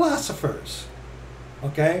are philosophers.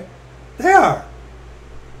 Okay? They are.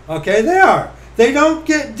 Okay, they are. They don't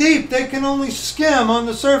get deep. They can only skim on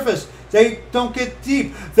the surface. They don't get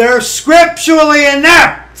deep. They're scripturally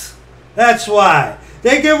inept. That's why.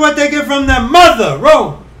 They get what they get from their mother,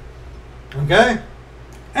 Rome. Okay?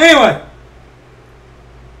 Anyway.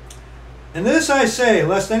 And this I say,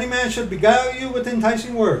 lest any man should beguile you with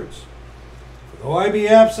enticing words. For though I be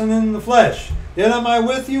absent in the flesh, yet am I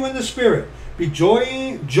with you in the spirit,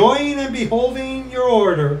 joying and beholding your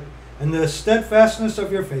order, and the steadfastness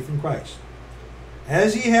of your faith in Christ.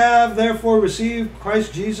 As ye have therefore received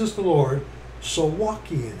Christ Jesus the Lord, so walk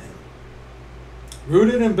ye in him.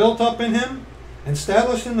 Rooted and built up in him, and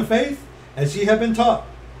established in the faith, as ye have been taught,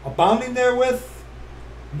 abounding therein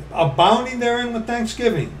with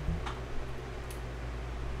thanksgiving.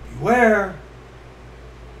 Beware,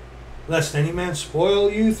 lest any man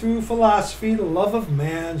spoil you through philosophy, the love of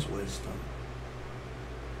man's wisdom,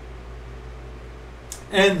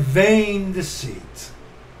 and vain deceit,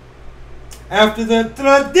 after the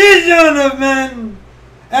tradition of men,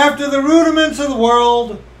 after the rudiments of the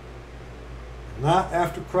world, not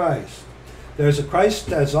after Christ. There is a Christ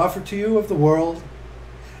that is offered to you of the world,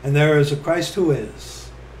 and there is a Christ who is.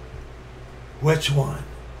 Which one?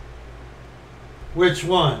 Which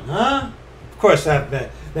one, huh? Of course, that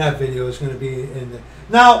video is going to be in there.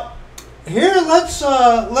 Now, here let's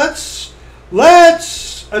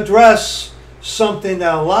address something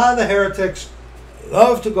that a lot of the heretics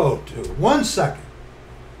love to go to. 1 second.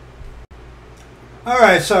 All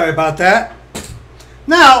right, sorry about that.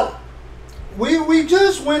 Now, we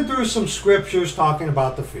just went through some scriptures talking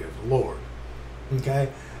about the fear of the Lord. Okay?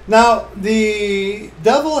 Now, the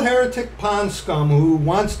devil heretic pond scum who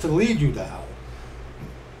wants to lead you to hell,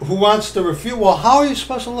 who wants to refute, well, how are you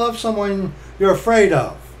supposed to love someone you're afraid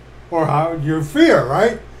of? Or how you fear,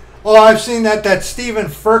 right? Oh, I've seen that Stephen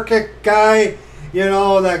Furtick guy, you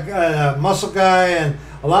know, that muscle guy, and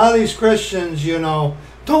a lot of these Christians, you know,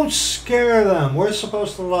 don't scare them. We're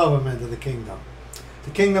supposed to love them into the kingdom.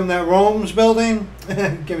 The kingdom that Rome's building,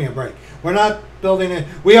 give me a break. We're not building it.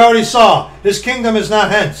 We already saw his kingdom is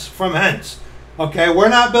not from hence. Okay, we're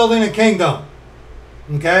not building a kingdom.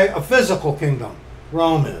 Okay, a physical kingdom.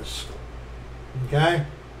 Rome is. Okay?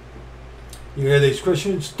 You hear these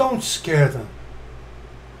Christians? Don't scare them.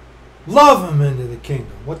 Love them into the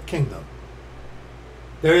kingdom. What kingdom?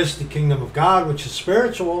 There is the kingdom of God, which is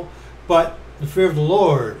spiritual, but the fear of the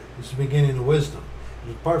Lord is the beginning of wisdom.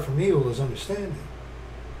 And apart from evil is understanding.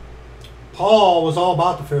 Paul was all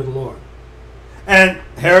about the fear of the Lord. And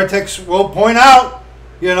heretics will point out,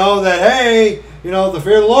 that, hey, the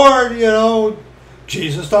fear of the Lord,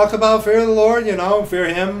 Jesus talked about fear of the Lord, fear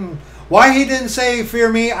him. Why he didn't say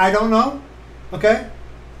fear me, I don't know. Okay?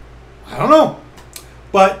 I don't know.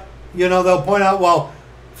 But, they'll point out, well,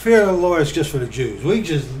 fear of the Lord is just for the Jews. We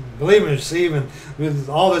just believe and receive and with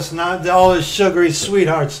all this sugary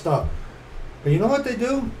sweetheart stuff. But you know what they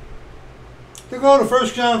do? They go to 1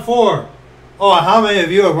 John 4. Oh, how many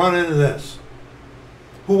of you have run into this?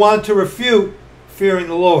 Who want to refute fearing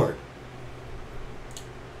the Lord.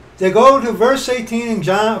 They go to verse 18 in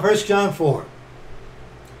 1 John 4.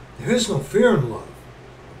 There is no fear in love.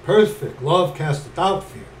 Perfect love casteth out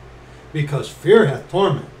fear, because fear hath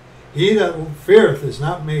torment. He that feareth is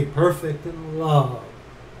not made perfect in love.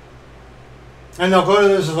 And they'll go to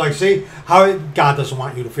this as like, see, how God doesn't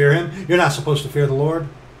want you to fear him. You're not supposed to fear the Lord.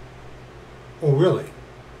 Oh, really?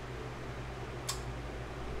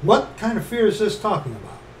 What kind of fear is this talking about?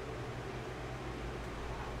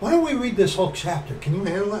 Why don't we read this whole chapter? Can you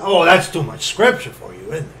handle that? Oh, that's too much scripture for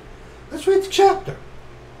you, isn't it? Let's read the chapter.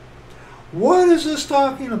 What is this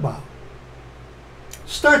talking about?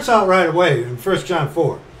 Starts out right away in 1 John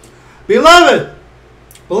 4. Beloved,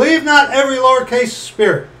 believe not every lowercase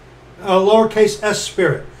s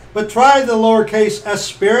spirit, but try the lowercase s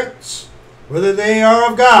spirits, whether they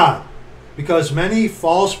are of God, because many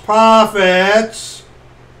false prophets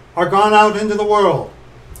are gone out into the world.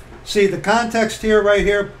 See, the context here, right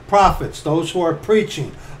here, prophets, those who are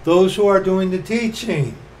preaching, those who are doing the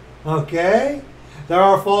teaching. Okay? There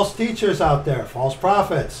are false teachers out there, false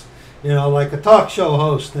prophets. Like a talk show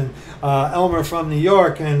host and Elmer from New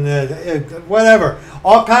York and whatever.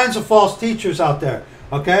 All kinds of false teachers out there.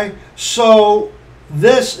 Okay? So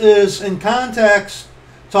this is in context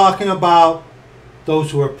talking about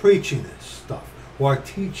those who are preaching this stuff, who are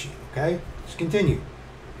teaching. Okay? Let's continue.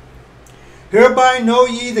 Hereby know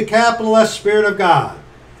ye the capital S Spirit of God.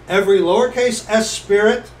 Every lowercase s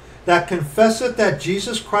spirit that confesseth that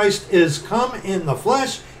Jesus Christ is come in the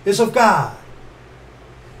flesh is of God.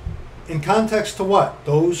 In context to what?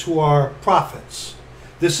 Those who are prophets.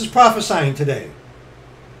 This is prophesying today.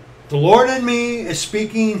 The Lord in me is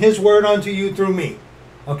speaking his word unto you through me.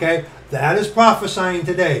 Okay? That is prophesying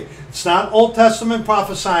today. It's not Old Testament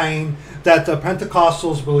prophesying that the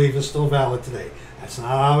Pentecostals believe is still valid today. That's not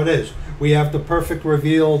how it is. We have the perfect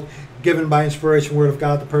revealed, given by inspiration word of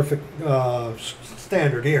God, the perfect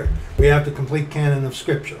standard here. We have the complete canon of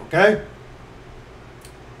Scripture. Okay?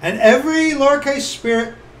 And every lowercase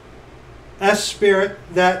spirit, S spirit,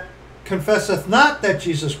 that confesseth not that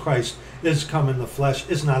Jesus Christ is come in the flesh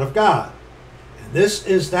is not of God. And this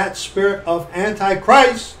is that spirit of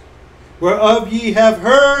Antichrist, whereof ye have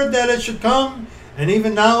heard that it should come, and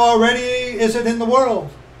even now already is it in the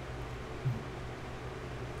world.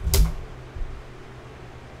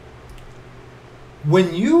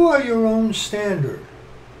 When you are your own standard,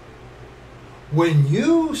 when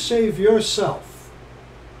you save yourself,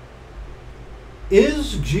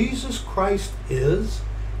 is Jesus Christ is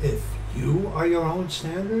if you are your own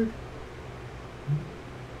standard?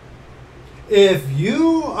 If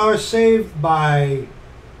you are saved by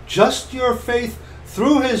just your faith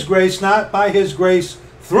through his grace, not by his grace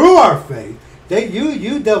through our faith,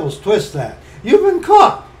 you devils twist that. You've been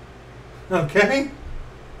caught. Okay?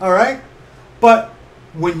 All right? But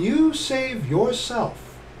when you save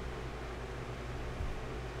yourself,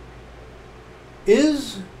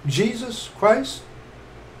 is Jesus Christ?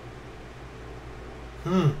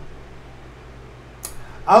 I'll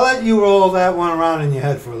let you roll that one around in your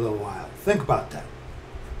head for a little while. Think about that.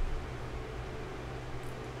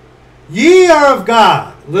 Ye are of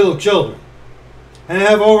God, little children, and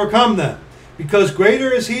have overcome them, because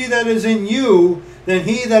greater is he that is in you than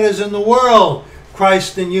he that is in the world.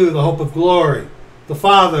 Christ in you, the hope of glory. The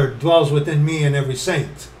Father dwells within me and every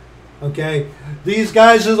saint. Okay? These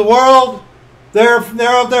guys of the world, they're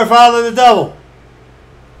of their father the devil.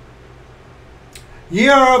 Ye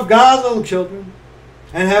are of God, little children,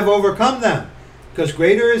 and have overcome them, because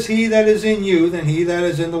greater is he that is in you than he that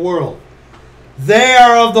is in the world. They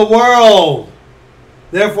are of the world.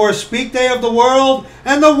 Therefore speak they of the world,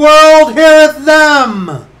 and the world heareth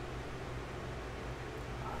them.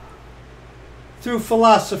 Through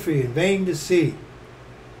philosophy and vain deceit,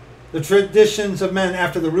 the traditions of men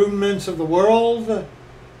after the rudiments of the world.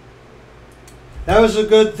 That was a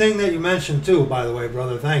good thing that you mentioned too, by the way,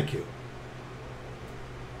 brother. Thank you.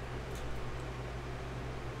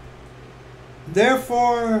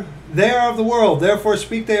 Therefore they are of the world, therefore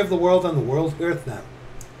speak they of the world, and the world heareth them.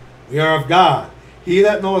 We are of God. He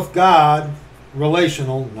that knoweth God,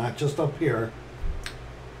 relational, not just up here,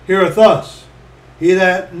 heareth us. He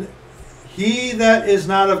that is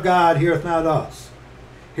not of God heareth not us.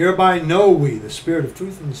 Hereby know we the spirit of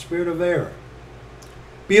truth and the spirit of error.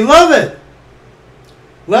 Beloved,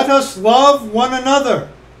 let us love one another,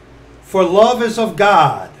 for love is of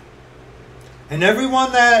God. And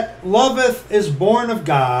everyone that loveth is born of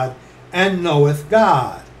God, and knoweth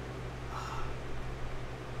God.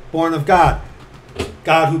 Born of God.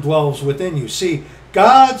 God who dwells within you. See,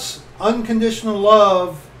 God's unconditional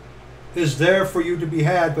love is there for you to be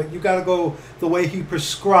had, but you got to go the way He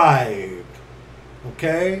prescribed.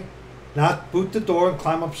 Okay? Not boot the door and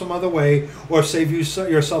climb up some other way, or save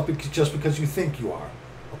yourself just because you think you are.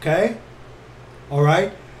 Okay? All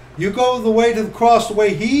right? You go the way to the cross the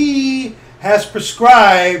way He has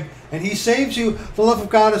prescribed, and He saves you. The love of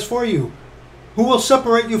God is for you. Who will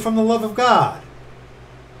separate you from the love of God?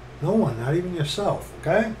 No one, not even yourself.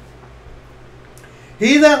 Okay?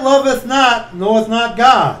 He that loveth not knoweth not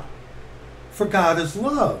God, for God is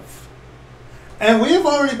love. And we have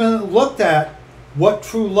already been looked at what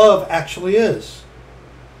true love actually is.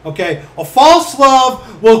 Okay? A false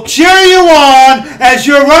love will cheer you on as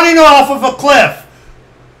you're running off of a cliff.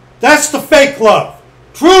 That's the fake love.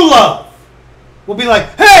 True love will be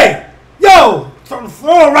like, hey, yo,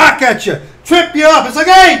 throw a rock at you, trip you up. It's like,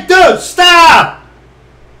 hey, dude, stop.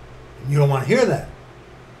 You don't want to hear that.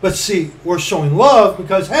 But see, we're showing love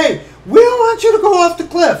because, hey, we don't want you to go off the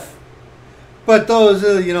cliff. But those,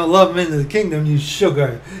 love them into the kingdom, you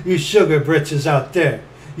sugar britches out there.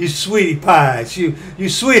 You sweetie pies, you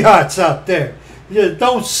sweethearts out there. You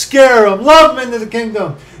don't scare them. Love them into the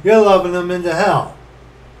kingdom. You're loving them into hell.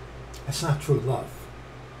 That's not true love.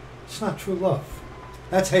 It's not true love.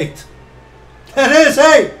 That's hate. That is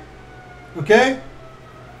hate. Okay?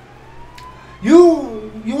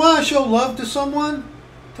 You want to show love to someone?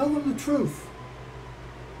 Tell them the truth.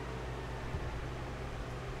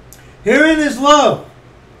 Herein is love.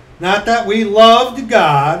 Not that we loved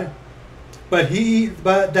God, but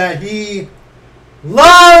that He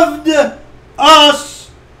loved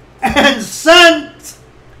us and sent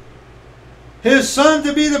His Son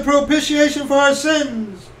to be the propitiation for our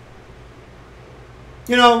sins.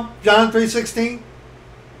 John 3:16.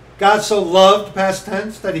 God so loved, past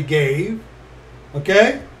tense, that He gave.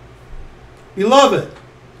 Okay? Beloved,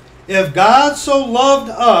 if God so loved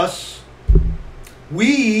us,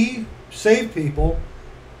 we, saved people,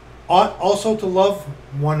 ought also to love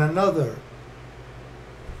one another.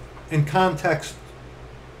 In context,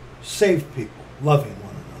 saved people, loving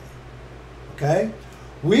one another. Okay?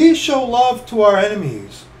 We show love to our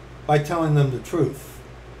enemies by telling them the truth.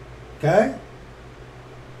 Okay?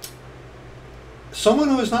 Someone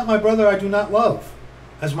who is not my brother I do not love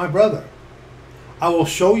as my brother. I will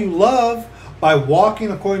show you love by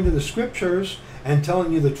walking according to the Scriptures and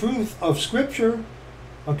telling you the truth of Scripture.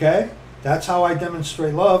 Okay? That's how I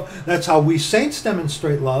demonstrate love. That's how we saints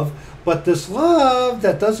demonstrate love. But this love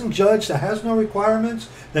that doesn't judge, that has no requirements,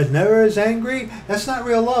 that never is angry, that's not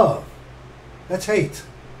real love. That's hate.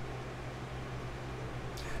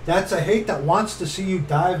 That's a hate that wants to see you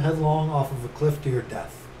dive headlong off of a cliff to your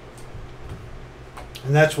death.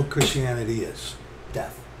 And that's what Christianity is.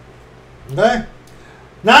 Death. Okay?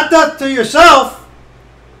 Not death to yourself,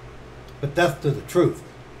 but death to the truth.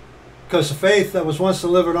 Because the faith that was once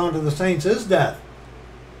delivered unto the saints is death.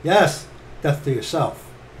 Yes, death to yourself.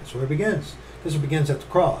 That's where it begins. Because it begins at the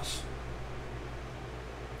cross.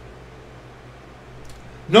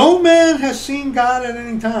 No man has seen God at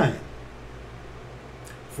any time.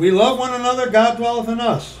 If we love one another, God dwelleth in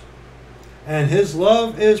us, and His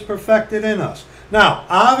love is perfected in us. Now,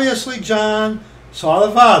 obviously John saw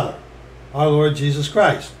the Father, our Lord Jesus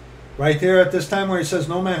Christ. Right there at this time where he says,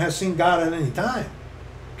 no man has seen God at any time.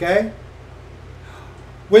 Okay?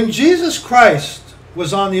 When Jesus Christ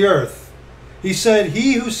was on the earth, He said,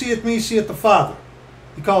 he who seeth me seeth the Father.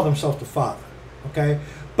 He called Himself the Father. Okay?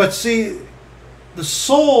 But see, the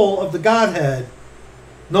soul of the Godhead,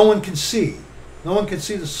 no one can see. No one can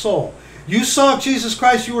see the soul. You saw Jesus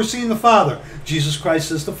Christ, you were seeing the Father. Jesus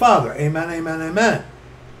Christ is the Father. Amen, amen, amen.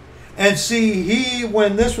 And see, He,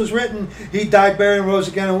 when this was written, He died, buried, and rose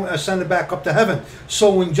again, and ascended back up to heaven.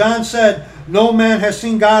 So when John said, no man has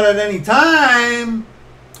seen God at any time,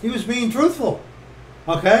 he was being truthful.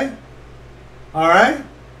 Okay? All right?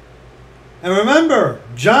 And remember,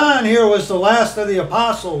 John here was the last of the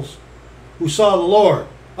apostles who saw the Lord.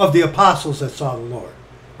 Of the apostles that saw the Lord.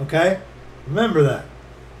 Okay? Remember that.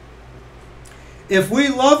 If we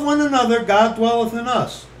love one another, God dwelleth in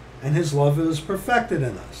us, and his love is perfected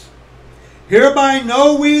in us. Hereby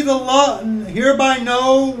know we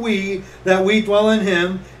that we dwell in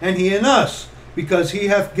him, and he in us, because he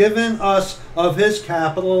hath given us of his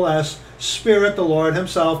capital S Spirit, the Lord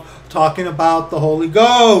himself, talking about the Holy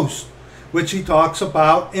Ghost, which he talks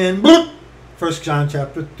about in 1 John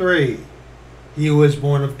chapter 3. He who is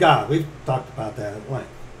born of God. We've talked about that at length.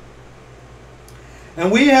 And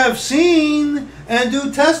we have seen and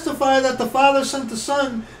do testify that the Father sent the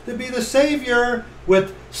Son to be the Savior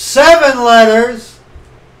with 7 letters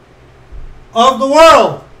of the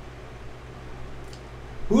world.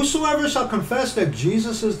 Whosoever shall confess that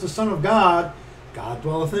Jesus is the Son of God, God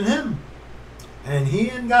dwelleth in him, and he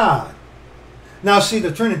in God. Now see,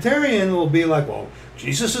 the Trinitarian will be like, well,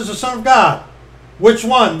 Jesus is the Son of God. Which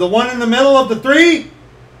one? The one in the middle of the 3?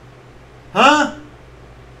 Huh?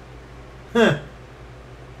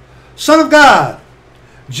 Son of God.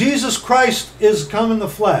 Jesus Christ is come in the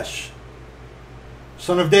flesh.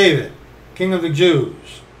 Son of David. King of the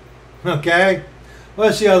Jews. Okay?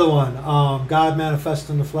 What's the other one? God manifest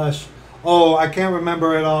in the flesh. Oh, I can't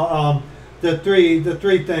remember it all. The three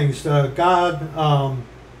things. God.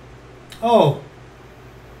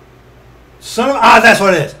 Son of. That's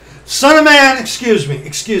what it is. Son of Man. Excuse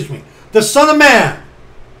me. The Son of Man.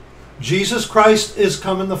 Jesus Christ is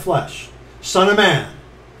come in the flesh. Son of Man.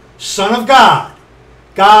 Son of God.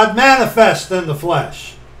 God manifest in the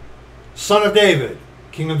flesh. Son of David.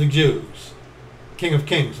 King of the Jews. King of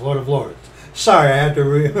Kings. Lord of Lords. Sorry, I had to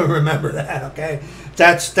remember that, okay?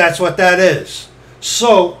 That's what that is.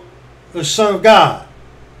 So, the Son of God.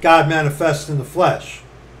 God manifest in the flesh.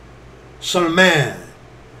 Son of Man.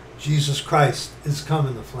 Jesus Christ is come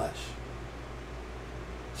in the flesh.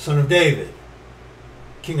 Son of David.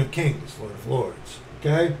 King of Kings. Lord of Lords.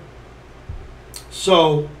 Okay?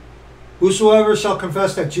 So, whosoever shall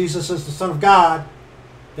confess that Jesus is the Son of God,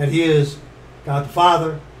 that he is God the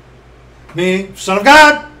Father, meaning Son of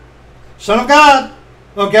God. Son of God.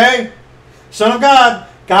 Okay? Son of God.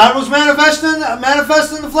 God was manifest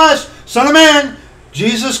in the flesh. Son of Man.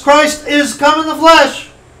 Jesus Christ is come in the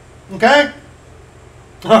flesh. Okay?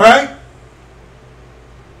 Alright?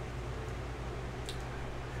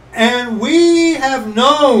 And we have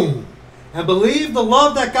known and believed the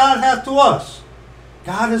love that God hath to us.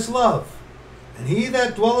 God is love. And he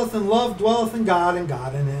that dwelleth in love dwelleth in God, and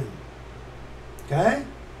God in him. Okay?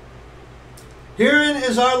 Herein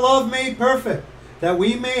is our love made perfect, that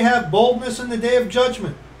we may have boldness in the day of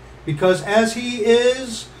judgment. Because as he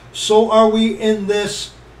is, so are we in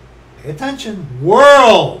this, pay attention,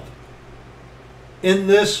 world. In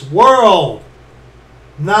this world.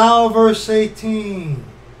 Now verse 18.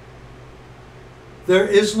 There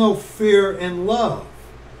is no fear in love,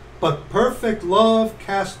 but perfect love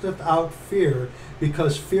casteth out fear,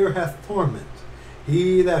 because fear hath torment.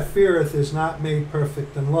 He that feareth is not made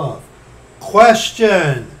perfect in love.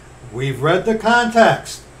 Question. We've read the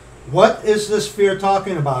context. What is this fear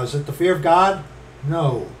talking about? Is it the fear of God?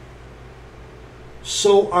 No.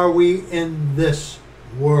 So are we in this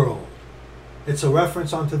world. It's a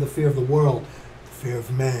reference onto the fear of the world, the fear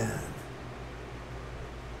of man.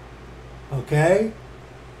 Okay?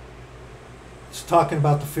 It's talking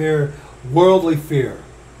about the fear, worldly fear.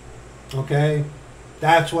 Okay?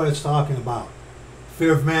 That's what it's talking about.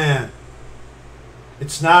 Fear of man.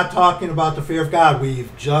 It's not talking about the fear of God.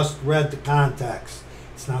 We've just read the context.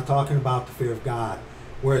 It's not talking about the fear of God,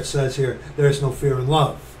 where it says here, there is no fear in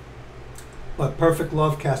love. But perfect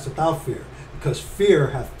love casteth out fear, because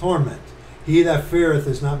fear hath torment. He that feareth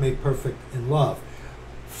is not made perfect in love.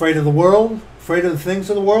 Afraid of the world? Afraid of the things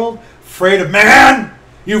of the world? Afraid of man?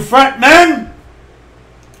 You fret men?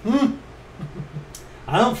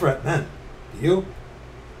 I don't fret men. Do you?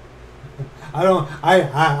 I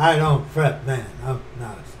don't fret man.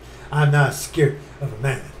 I'm not scared of a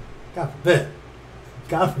man. God forbid.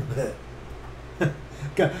 God forbid.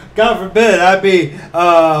 God forbid I'd be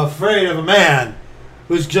afraid of a man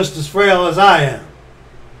who's just as frail as I am.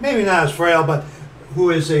 Maybe not as frail, but who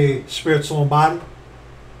is a spirit, soul, and body.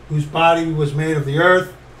 Whose body was made of the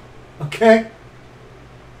earth. Okay?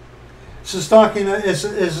 This is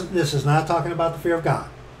not talking about the fear of God.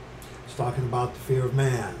 It's talking about the fear of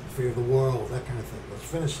man, the fear of the world, that kind of thing. Let's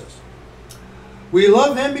finish this. We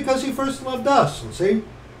love him because he first loved us. And see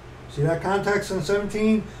that context in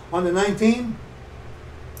 17 on the 19?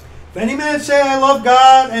 If any man say, I love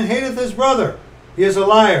God, and hateth his brother, he is a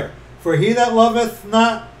liar. For he that loveth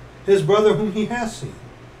not his brother whom he hath seen,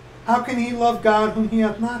 how can he love God whom he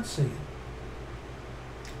hath not seen?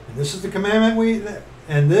 And this is the commandment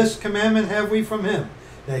this commandment have we from him,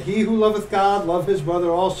 that he who loveth God love his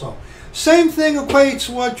brother also. Same thing equates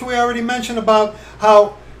what we already mentioned about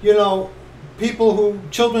how you know,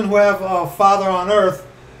 children who have a father on earth,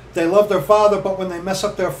 they love their father, but when they mess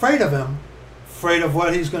up, they're afraid of him, afraid of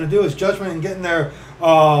what he's going to do, his judgment, and getting their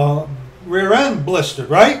rear end blistered,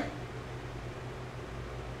 right?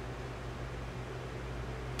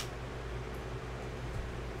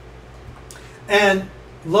 And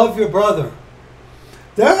love your brother.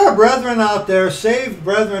 There are brethren out there, saved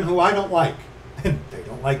brethren, who I don't like. And they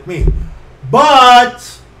don't like me.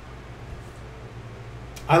 But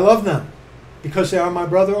I love them because they are my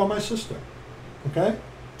brother or my sister. Okay?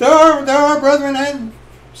 There are brethren and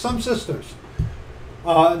some sisters.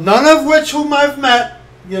 None of which whom I've met,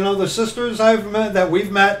 you know, the sisters I've met, that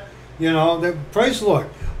we've met, you know, praise the Lord.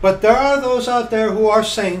 But there are those out there who are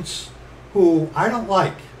saints who I don't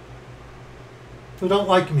like, who don't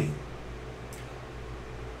like me.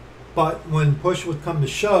 But when push would come to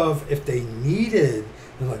shove, if they needed,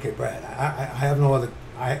 they're like, hey, Brad, I have no other,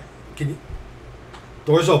 can you,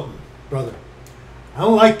 doors open, brother. I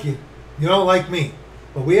don't like you. You don't like me.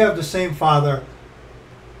 But we have the same Father,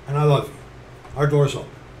 and I love you. Our door's open.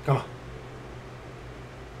 Come on.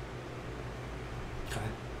 Okay?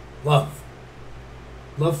 Love.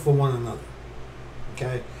 Love for one another.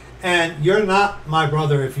 Okay? And you're not my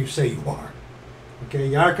brother if you say you are. Okay?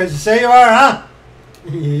 You are because you say you are, huh?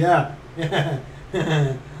 Yeah. Yeah.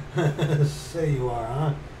 Say you are,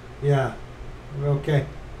 huh? Yeah. Okay.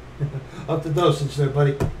 Up the dosage there,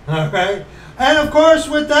 buddy. All right? And of course,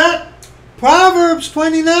 with that, Proverbs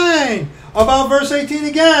 29, about verse 18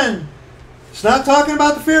 again. It's not talking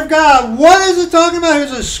about the fear of God. What is it talking about?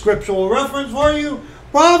 Here's a scriptural reference for you.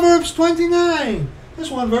 Proverbs 29. This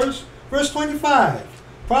one verse. Verse 25.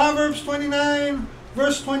 Proverbs 29,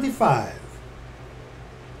 verse 25.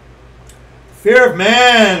 Fear of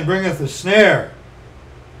man bringeth a snare,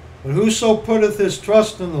 but whoso putteth his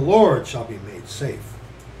trust in the Lord shall be made safe.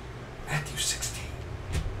 Matthew 16.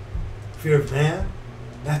 Fear of man.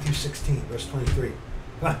 Matthew 16, verse 23.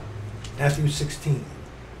 Come on. Matthew 16,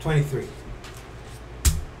 23.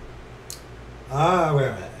 Where am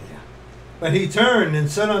I? Yeah. But he turned and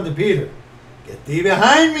said unto Peter, Get thee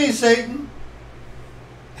behind me, Satan.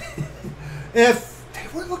 If they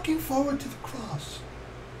were looking forward to the cross,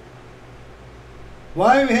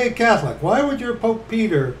 why, hey Catholic, why would your Pope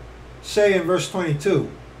Peter say in verse 22,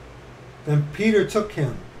 Then Peter took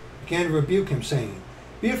him, began to rebuke him, saying,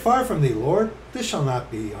 Be it far from thee, Lord, this shall not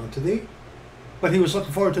be unto thee. But he was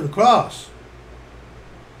looking forward to the cross.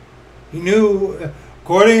 He knew,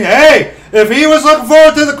 if he was looking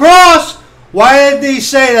forward to the cross, why did he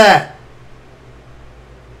say that?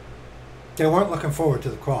 They weren't looking forward to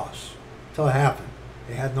the cross until it happened.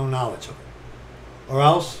 They had no knowledge of it. Or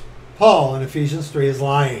else, Paul in Ephesians 3 is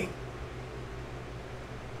lying.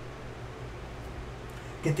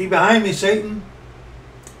 Get thee behind me, Satan.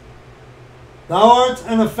 Thou art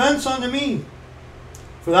an offense unto me.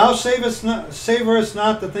 For thou savorest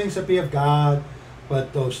not the things that be of God,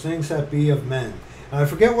 but those things that be of men. And I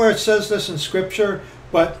forget where it says this in Scripture,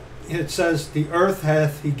 but it says, The earth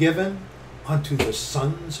hath he given unto the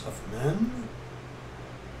sons of men.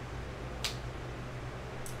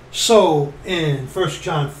 So in 1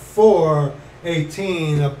 John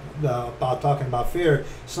 4:18, about talking about fear,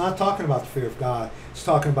 it's not talking about the fear of God. It's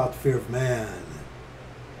talking about the fear of man.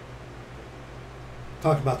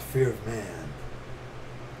 Talking about the fear of man.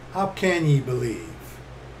 How can ye believe,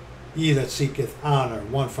 ye that seeketh honor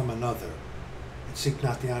one from another, and seek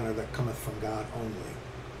not the honor that cometh from God only?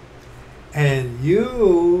 And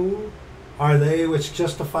you are they which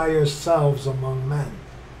justify yourselves among men.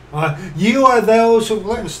 You are those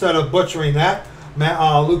who, instead of butchering that,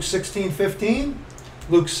 Luke 16:15.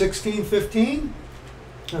 Luke 16:15.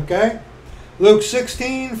 Okay? Luke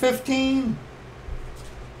 16:15.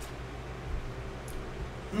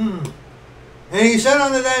 And he said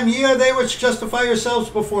unto them, Ye are they which justify yourselves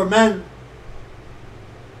before men,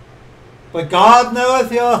 but God knoweth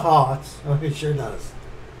your hearts. Oh, he sure does.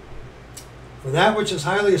 For that which is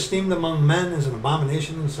highly esteemed among men is an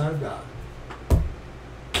abomination in the sight of God.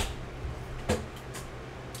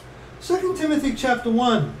 2 Timothy chapter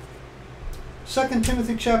 1. 2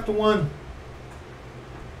 Timothy chapter 1.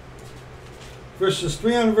 Verses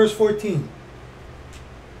 3 on verse 14.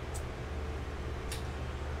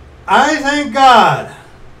 I thank God,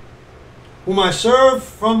 whom I serve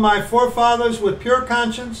from my forefathers with pure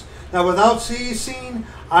conscience, that without ceasing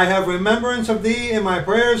I have remembrance of thee in my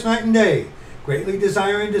prayers night and day, greatly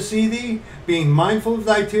desiring to see thee, being mindful of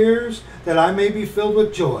thy tears, that I may be filled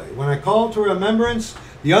with joy, when I call to remembrance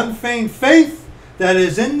the unfeigned faith that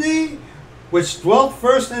is in thee, which dwelt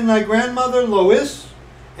first in thy grandmother Lois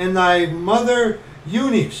and thy mother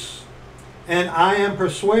Eunice. And I am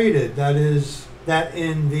persuaded, that is that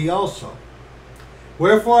in thee also.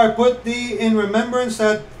 Wherefore I put thee in remembrance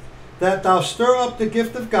that thou stir up the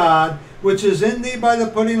gift of God, which is in thee by the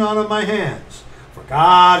putting on of my hands. For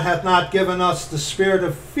God hath not given us the spirit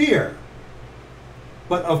of fear,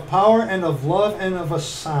 but of power and of love and of a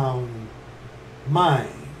sound mind.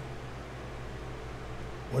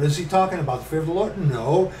 What is he talking about? The fear of the Lord?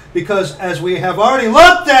 No, because as we have already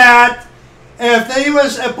looked at,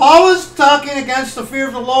 if Paul was talking against the fear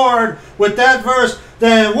of the Lord with that verse,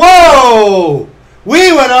 then whoa,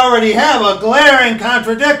 we would already have a glaring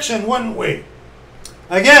contradiction, wouldn't we?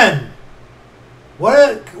 Again,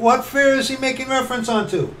 what fear is he making reference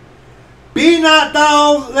unto? Be not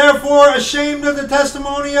thou therefore ashamed of the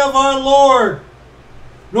testimony of our Lord,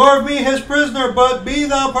 nor of me his prisoner, but be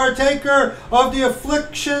thou partaker of the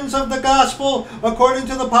afflictions of the gospel according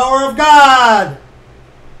to the power of God.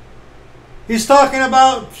 He's talking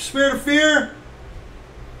about spirit of fear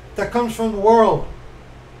that comes from the world.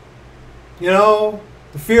 You know,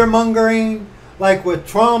 the fear-mongering, like with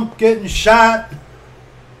Trump getting shot,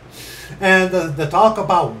 and the talk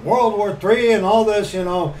about World War III and all this, you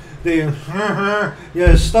know, the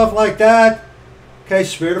stuff like that. Okay,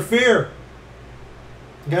 spirit of fear.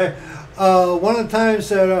 Okay, one of the times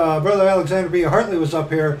that Brother Alexander B. Hartley was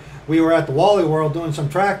up here, we were at the Wally World doing some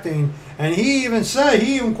tracting, and he even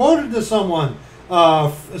quoted to someone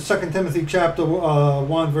 2 Timothy chapter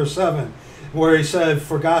 1 verse 7, where he said,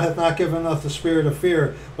 "For God hath not given us the spirit of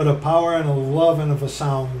fear, but of power and of love and of a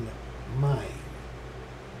sound mind."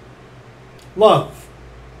 Love.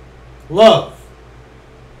 Love.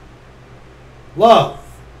 Love.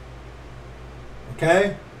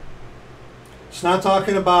 Okay? It's not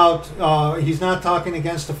talking about, he's not talking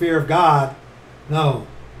against the fear of God. No.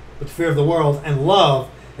 But the fear of the world. And love.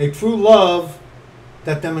 A true love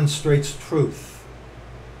that demonstrates truth.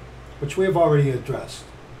 Which we have already addressed.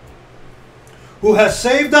 Who has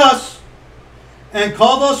saved us and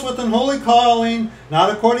called us with an holy calling, not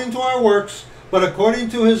according to our works, but according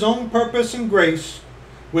to his own purpose and grace,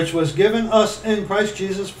 which was given us in Christ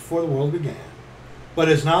Jesus before the world began, but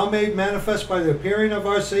is now made manifest by the appearing of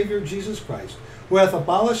our Savior Jesus Christ, who hath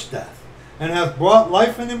abolished death, and hath brought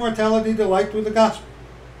life and immortality to light through the gospel.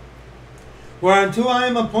 Whereunto I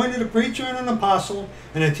am appointed a preacher and an apostle,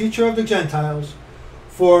 and a teacher of the Gentiles,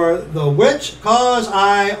 for the which cause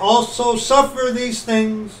I also suffer these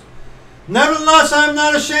things. Nevertheless I am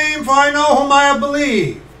not ashamed, for I know whom I have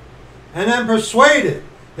believed, and am persuaded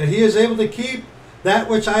that he is able to keep that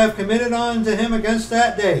which I have committed unto him against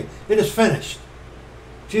that day. It is finished.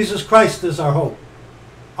 Jesus Christ is our hope.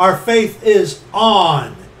 Our faith is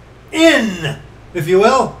in, if you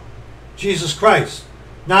will, Jesus Christ,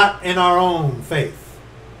 not in our own faith.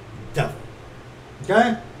 Devil.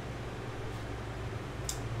 Okay?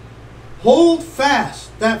 Hold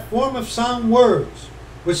fast that form of sound words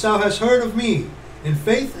which thou hast heard of me, in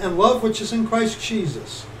faith and love which is in Christ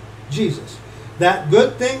Jesus. That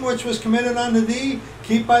good thing which was committed unto thee,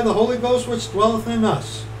 keep by the Holy Ghost which dwelleth in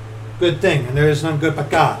us. Good thing, and there is none good but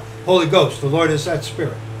God. Holy Ghost, the Lord is that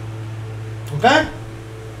Spirit. Okay?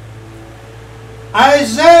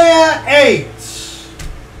 Isaiah 8.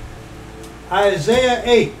 Isaiah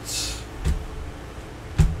 8.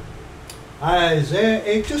 Isaiah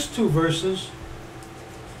 8, just 2 verses.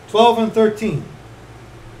 12 and 13.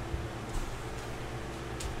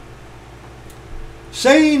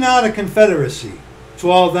 Say ye not a confederacy to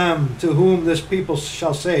all them to whom this people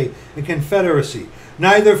shall say a confederacy.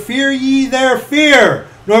 Neither fear ye their fear,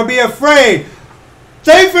 nor be afraid.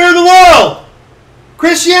 They fear the world.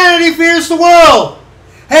 Christianity fears the world.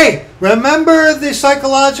 Hey, remember the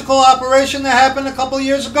psychological operation that happened a couple of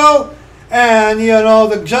years ago? And, you know,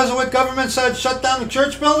 the Jesuit government said shut down the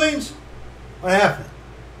church buildings? What happened?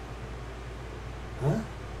 Huh?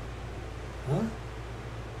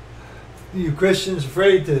 You Christians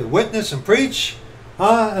afraid to witness and preach?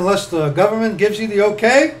 Unless the government gives you the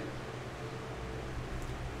okay?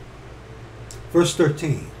 Verse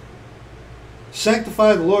 13.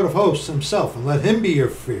 Sanctify the Lord of hosts himself, and let him be your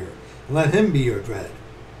fear, and let him be your dread.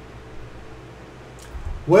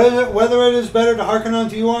 Whether it is better to hearken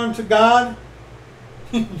unto you or unto God,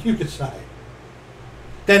 you decide.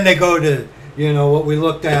 Then they go to, you know, what we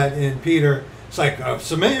looked at in Peter. It's like,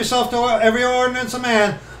 submit yourself to every ordinance of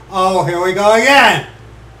man. Oh, here we go again.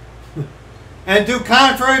 And do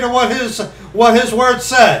contrary to what his word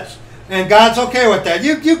says. And God's okay with that.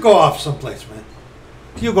 You go off someplace, man.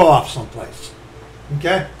 You go off someplace.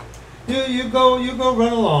 Okay? You go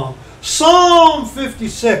run along. Psalm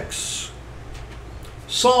 56.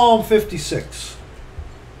 Psalm 56.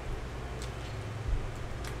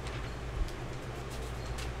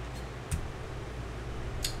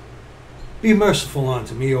 Be merciful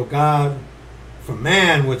unto me, O God, for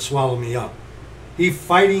man would swallow me up. He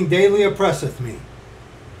fighting daily oppresseth me.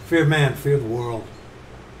 Fear man, fear the world.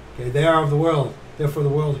 Okay, they are of the world, therefore the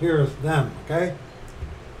world heareth them. Okay?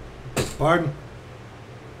 Pardon?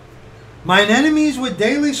 Mine enemies would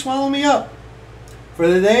daily swallow me up.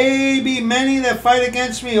 For they be many that fight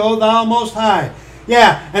against me, O thou most high.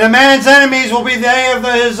 Yeah, and a man's enemies will be they of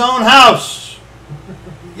his own house.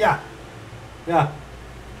 Yeah. Yeah.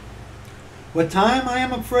 What time I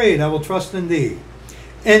am afraid, I will trust in thee.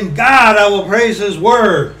 In God I will praise his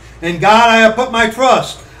word. In God I have put my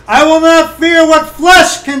trust. I will not fear what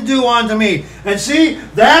flesh can do unto me. And see,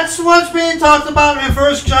 that's what's being talked about in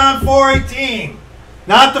 1 John 4:18.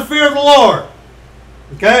 Not the fear of the Lord.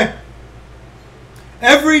 Okay?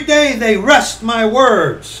 Every day they wrest my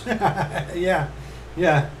words. Yeah.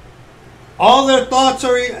 Yeah. All their thoughts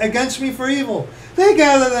are against me for evil. They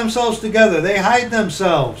gather themselves together. They hide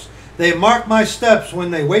themselves. They mark my steps when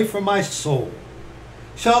they wait for my soul.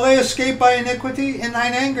 Shall they escape by iniquity? In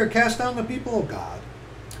thine anger cast down the people, O God.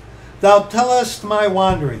 Thou tellest my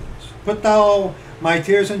wanderings. Put thou my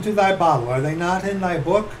tears into thy bottle. Are they not in thy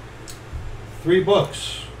book? 3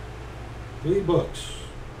 books. 3 books.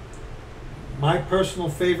 My personal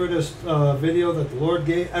favoriteest video that the Lord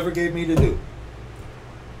ever gave me to do.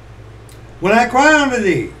 When I cry unto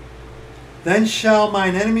thee, then shall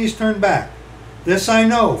mine enemies turn back. This I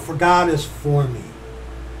know, for God is for me.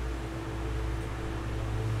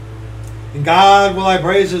 In God will I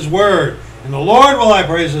praise his word. In the Lord will I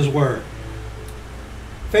praise his word.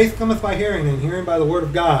 Faith cometh by hearing, and hearing by the word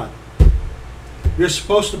of God. You're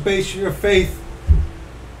supposed to base your faith.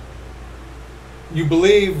 You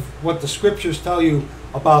believe what the scriptures tell you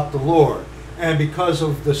about the Lord. And because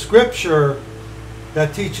of the scripture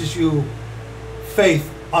that teaches you faith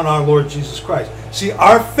on our Lord Jesus Christ. See,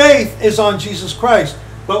 our faith is on Jesus Christ,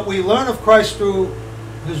 but we learn of Christ through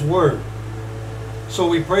his word. So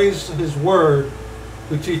we praise his word,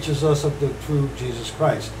 who teaches us of the true Jesus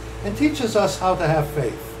Christ and teaches us how to have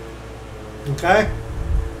faith. Okay?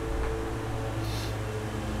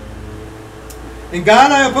 In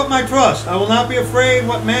God I have put my trust. I will not be afraid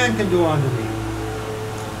what man can do unto me.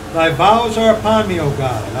 Thy vows are upon me, O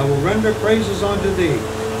God. I will render praises unto thee.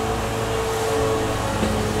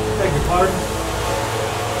 Beg your pardon.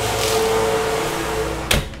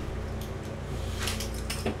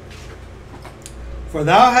 For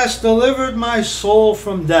thou hast delivered my soul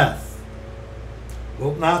from death.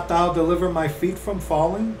 Wilt not thou deliver my feet from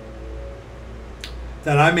falling?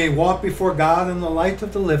 That I may walk before God in the light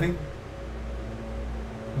of the living.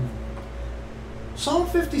 Psalm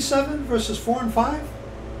 57, verses 4 and 5.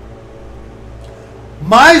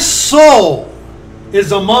 My soul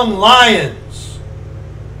is among lions,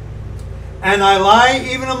 and I lie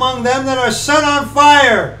even among them that are set on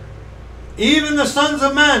fire, even the sons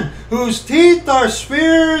of men, whose teeth are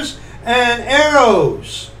spears and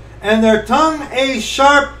arrows, and their tongue a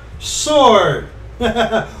sharp sword.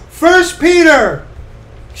 1 Peter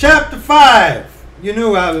chapter 5. You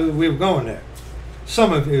knew how we were going there.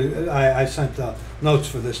 Some of you, I sent notes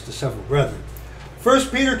for this to several brethren. 1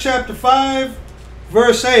 Peter chapter 5,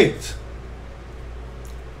 verse 8.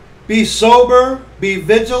 Be sober, be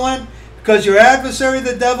vigilant, because your adversary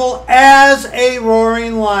the devil, as a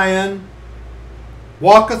roaring lion,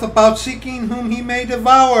 walketh about seeking whom he may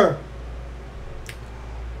devour.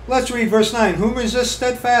 Let's read verse 9. Whom resist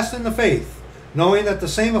steadfast in the faith, knowing that the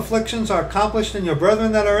same afflictions are accomplished in your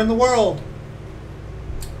brethren that are in the world.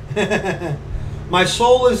 My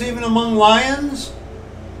soul is even among lions,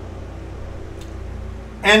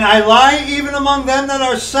 and I lie even among them that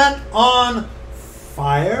are set on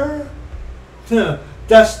fire,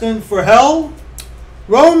 destined for hell.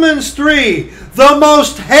 Romans 3, the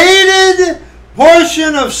most hated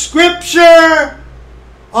portion of Scripture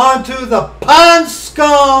unto the pond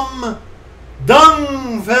scum,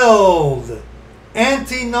 dung-filled,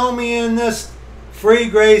 antinomianist, free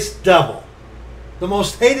grace devil. The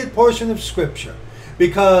most hated portion of Scripture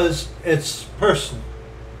because it's personal.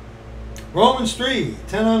 Romans 3,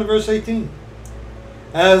 10 on to verse 18.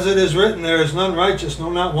 As it is written, there is none righteous, no,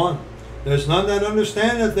 not one. There is none that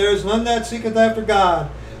understandeth, there is none that seeketh after God.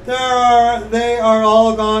 They are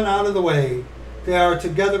all gone out of the way. They are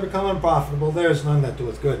together become unprofitable. There is none that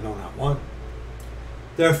doeth good, no, not one.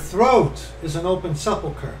 Their throat is an open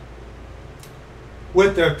sepulchre.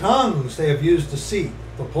 With their tongues they have used deceit.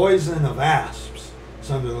 The poison of asps is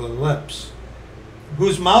under their lips.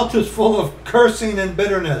 Whose mouth is full of cursing and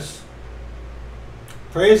bitterness.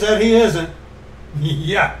 Praise that he isn't.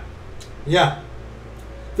 Yeah.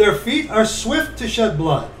 Their feet are swift to shed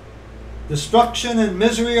blood. Destruction and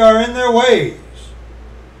misery are in their ways.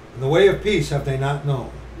 And the way of peace have they not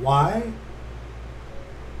known. Why?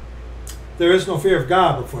 There is no fear of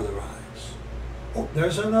God before their eyes. Oh,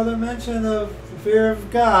 there's another mention of the fear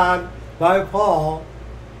of God by Paul.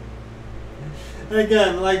 And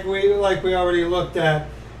again, like we already looked at,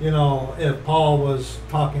 if Paul was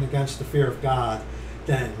talking against the fear of God,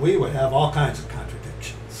 then we would have all kinds of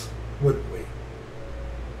contradictions, wouldn't we?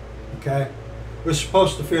 Okay? We're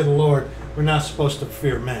supposed to fear the Lord. We're not supposed to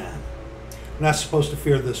fear man. We're not supposed to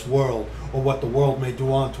fear this world or what the world may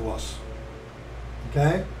do unto us.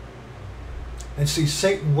 Okay? And see,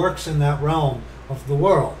 Satan works in that realm of the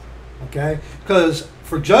world. Okay? Because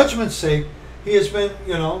for judgment's sake, he has been,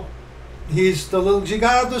 he's the little g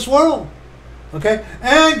god of this world. Okay?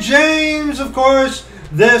 And James, of course,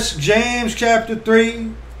 James chapter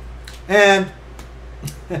 3. And,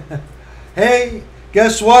 hey,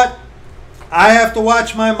 guess what? I have to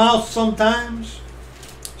watch my mouth sometimes.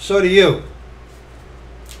 So do you.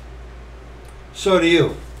 So do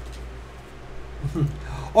you.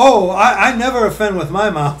 Oh, I never offend with my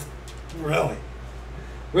mouth. Really?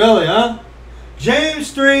 Really, huh?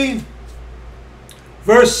 James 3,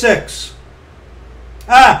 verse 6.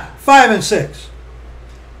 5 and 6.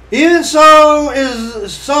 Even so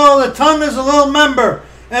the tongue is a little member,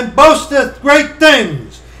 and boasteth great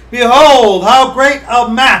things. Behold, how great a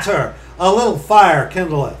matter a little fire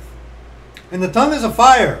kindleth. And the tongue is a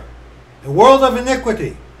fire, a world of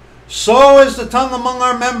iniquity. So is the tongue among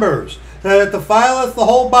our members, that it defileth the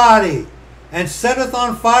whole body, and setteth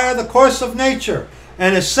on fire the course of nature,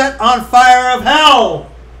 and is set on fire of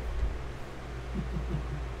hell.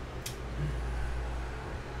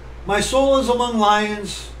 My soul is among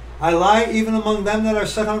lions. I lie even among them that are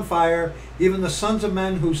set on fire, even the sons of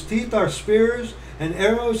men whose teeth are spears and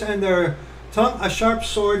arrows, and their tongue a sharp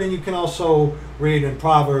sword. And you can also read in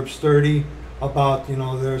Proverbs 30 about,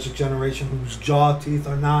 there's a generation whose jaw teeth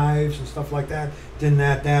are knives and stuff like that. Didn't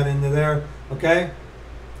add that into there. Okay?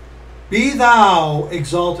 Be thou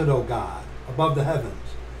exalted, O God, above the heavens.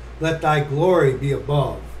 Let thy glory be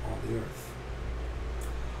above all the earth.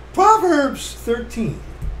 Proverbs 13.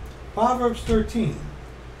 Proverbs 13.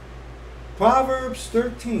 Proverbs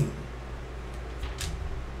 13.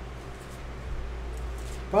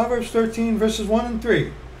 Proverbs 13, verses 1 and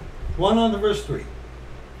 3. 1 on to verse 3.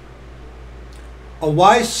 A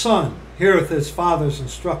wise son heareth his father's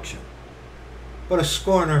instruction, but a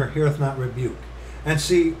scorner heareth not rebuke. And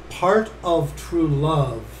see, part of true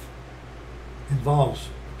love involves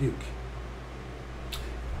rebuke.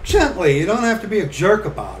 Gently, you don't have to be a jerk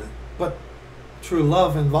about it, but true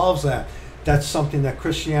love involves that. That's something that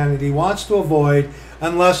Christianity wants to avoid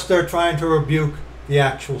unless they're trying to rebuke the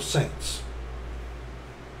actual saints.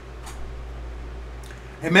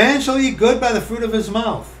 A man shall eat good by the fruit of his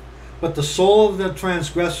mouth, but the soul of the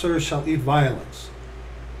transgressor shall eat violence.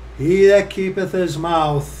 He that keepeth his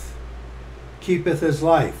mouth keepeth his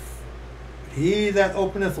life, but he that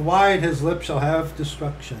openeth wide his lips shall have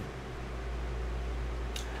destruction.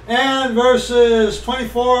 And verses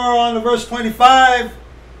 24 on to verse 25.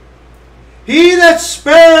 He that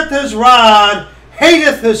spareth his rod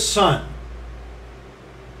hateth his son,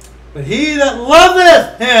 but he that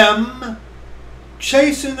loveth him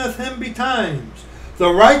chasteneth him betimes.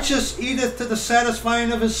 The righteous eateth to the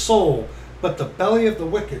satisfying of his soul, but the belly of the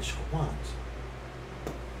wicked shall want.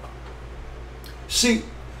 See,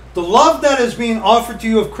 the love that is being offered to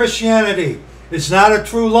you of Christianity is not a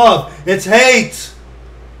true love. It's hate.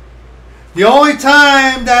 The only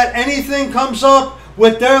time that anything comes up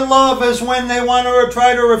with their love is when they want to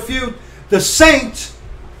try to refute the saint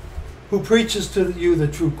who preaches to you the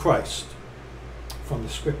true Christ from the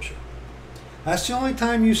Scripture. That's the only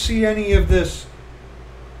time you see any of this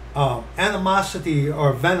animosity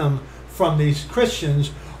or venom from these Christians,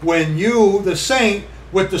 when you, the saint,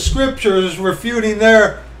 with the Scriptures refuting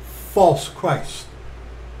their false Christ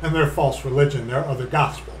and their false religion, their other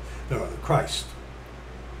gospel, their other Christ.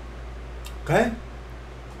 Okay?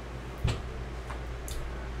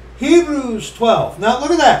 Hebrews 12. Now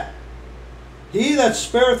look at that. He that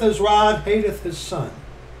spareth his rod hateth his son,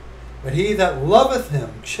 but he that loveth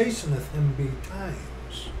him chasteneth him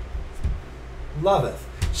betimes. Loveth.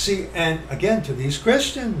 See, and again, to these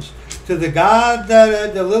Christians, to the God,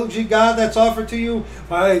 that the little g God that's offered to you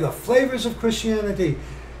by the flavors of Christianity,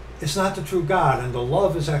 it's not the true God, and the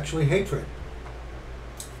love is actually hatred.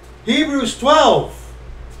 Hebrews 12.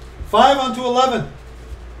 5 on to 11.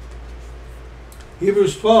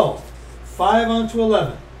 Hebrews 12, 5 on to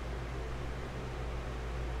 11.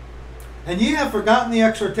 And ye have forgotten the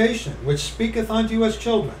exhortation which speaketh unto you as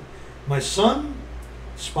children. My son,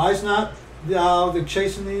 despise not thou the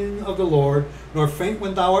chastening of the Lord, nor faint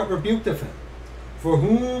when thou art rebuked of him. For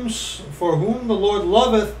whom the Lord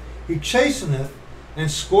loveth, he chasteneth, and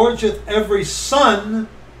scourgeth every son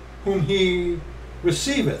whom he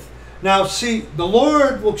receiveth. Now, see, the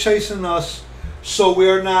Lord will chasten us so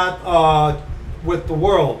we're not with the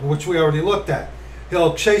world, which we already looked at.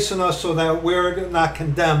 He'll chasten us so that we're not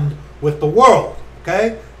condemned with the world.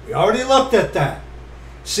 Okay? We already looked at that.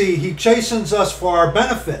 See, he chastens us for our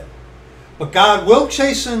benefit. But God will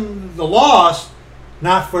chasten the lost,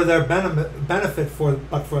 not for their benefit,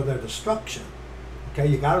 but for their destruction. Okay?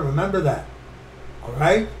 You got to remember that. All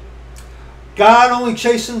right? God only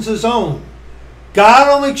chastens his own. God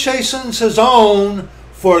only chastens his own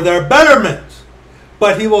for their betterment.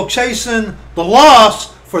 But he will chasten the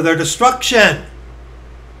lost for their destruction.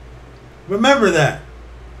 Remember that.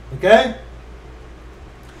 Okay?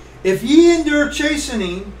 If ye endure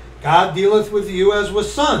chastening, God dealeth with you as with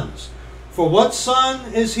sons. For what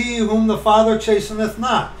son is he whom the Father chasteneth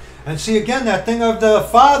not? And see again that thing of the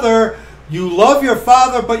Father, you love your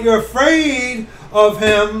Father, but you're afraid of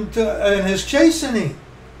him and his chastening.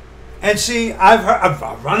 And see,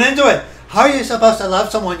 I've run into it. How are you supposed to love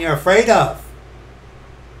someone you're afraid of?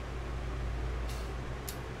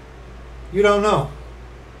 You don't know.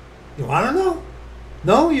 You want to know?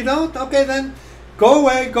 No, you don't? Okay, then go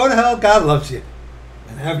away, go to hell. God loves you.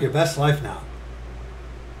 And have your best life now.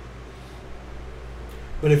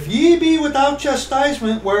 But if ye be without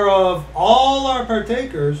chastisement, whereof all are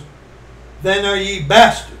partakers, then are ye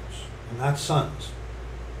bastards, and not sons.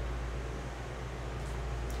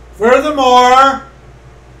 Furthermore,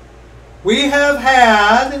 we have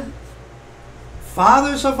had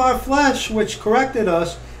fathers of our flesh which corrected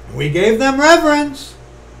us, and we gave them reverence.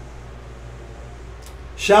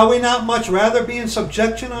 Shall we not much rather be in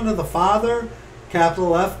subjection unto the Father,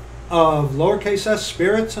 capital F, of lowercase s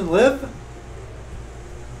spirits, and live?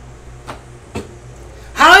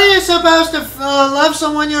 How are you supposed to love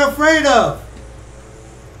someone you're afraid of?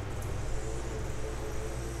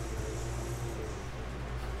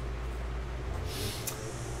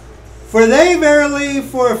 For they verily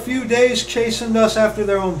for a few days chastened us after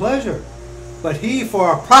their own pleasure, but he for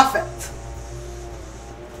our profit,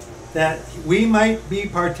 that we might be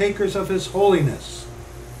partakers of his holiness.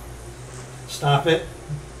 Stop it.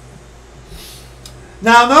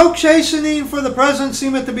 Now no chastening for the present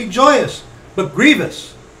seemeth to be joyous, but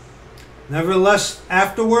grievous. Nevertheless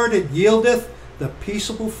afterward it yieldeth the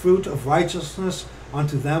peaceable fruit of righteousness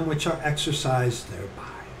unto them which are exercised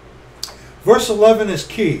thereby. Verse 11 is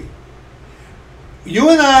key. You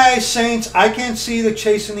and I, saints, I can't see the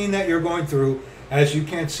chastening that you're going through as you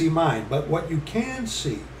can't see mine. But what you can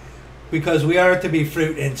see, because we are to be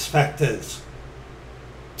fruit inspectors,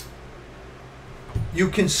 you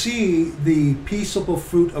can see the peaceable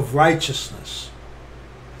fruit of righteousness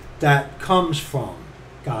that comes from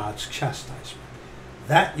God's chastisement.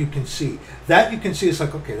 That you can see. That you can see. It's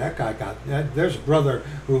like, okay, that guy there's a brother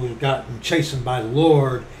who got chastened by the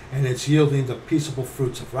Lord, and it's yielding the peaceable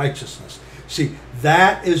fruits of righteousness. See,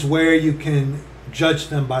 that is where you can judge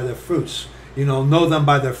them by their fruits. Know them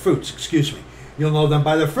by their fruits. Excuse me. You'll know them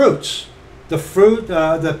by their fruits. The fruit,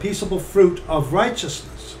 the peaceable fruit of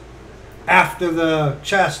righteousness after the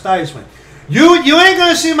chastisement. You ain't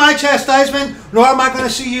going to see my chastisement, nor am I going to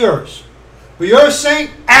see yours. But you're a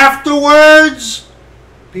saint afterwards.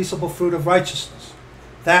 Peaceable fruit of righteousness.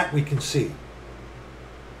 That we can see.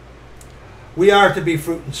 We are to be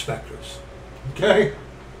fruit inspectors. Okay?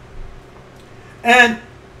 And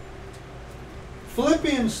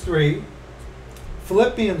Philippians 3,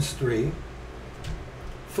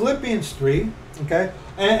 okay?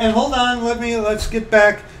 And hold on, let's get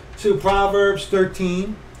back to Proverbs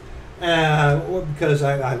 13, because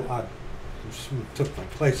I took my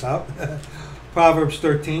place out. Proverbs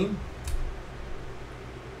 13.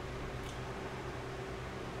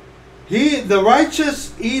 The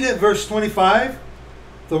righteous eateth, verse 25,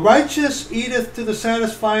 the righteous eateth to the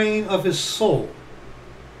satisfying of his soul,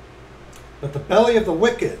 but the belly of the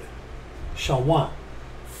wicked shall want.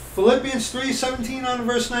 Philippians 3:17 on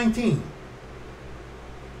verse 19.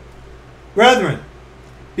 Brethren,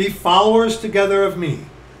 be followers together of me.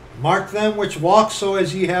 Mark them which walk so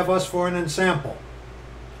as ye have us for an ensample.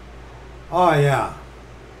 Oh yeah.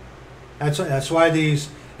 That's why these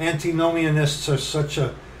antinomianists are such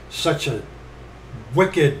a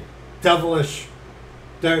wicked, devilish.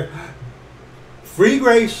 Free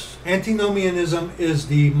grace, antinomianism is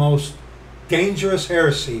the most dangerous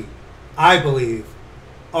heresy, I believe,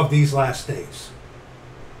 of these last days.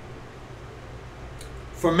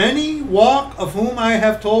 For many walk, of whom I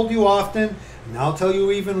have told you often, and I'll tell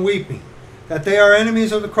you even weeping, that they are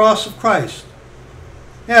enemies of the cross of Christ.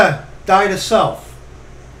 Yeah, die to self.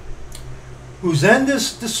 whose end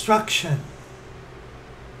is destruction,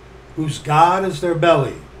 whose God is their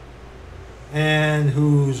belly, and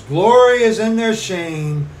whose glory is in their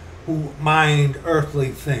shame, who mind earthly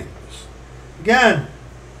things. Again,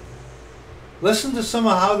 listen to some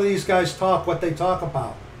of how these guys talk, what they talk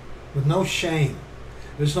about, with no shame.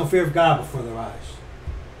 There's no fear of God before their eyes.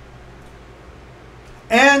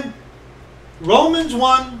 And Romans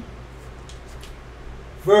 1,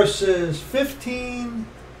 verses 15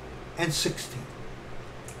 and 16.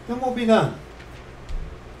 Then we'll be done.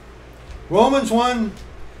 Romans 1,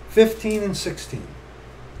 15 and 16.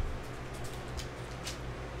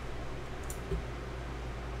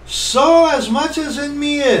 So as much as in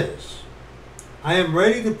me is, I am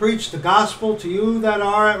ready to preach the gospel to you that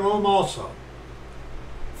are at Rome also.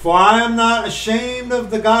 For I am not ashamed of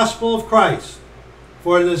the gospel of Christ,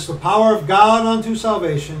 for it is the power of God unto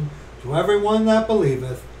salvation to everyone that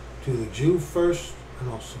believeth, to the Jew first and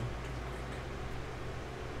also to the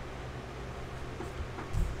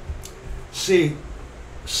Greek. See,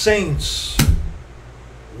 saints,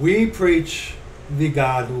 we preach the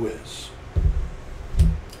God who is.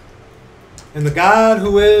 And the God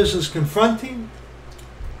who is confronting.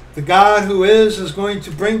 The God who is going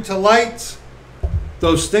to bring to light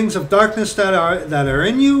those things of darkness that are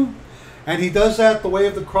in you. And he does that the way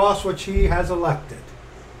of the cross, which he has elected.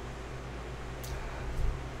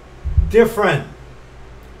 Dear friend,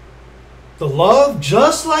 the love,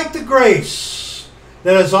 just like the grace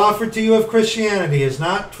that is offered to you of Christianity, is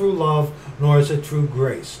not true love, nor is it true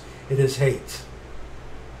grace. It is hate.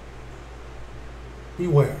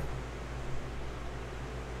 Beware.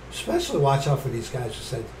 Especially watch out for these guys who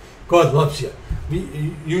said, God loves you.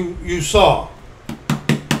 You saw.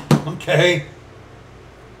 Okay?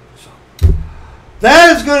 So,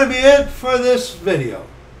 that is going to be it for this video.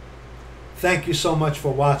 Thank you so much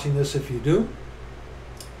for watching this if you do.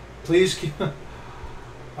 Please keep...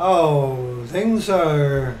 Oh, things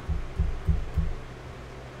are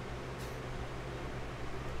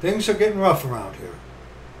getting rough around here.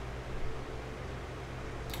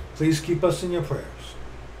 Please keep us in your prayers.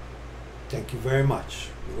 Thank you very much.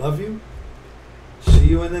 We love you. See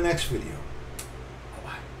you in the next video.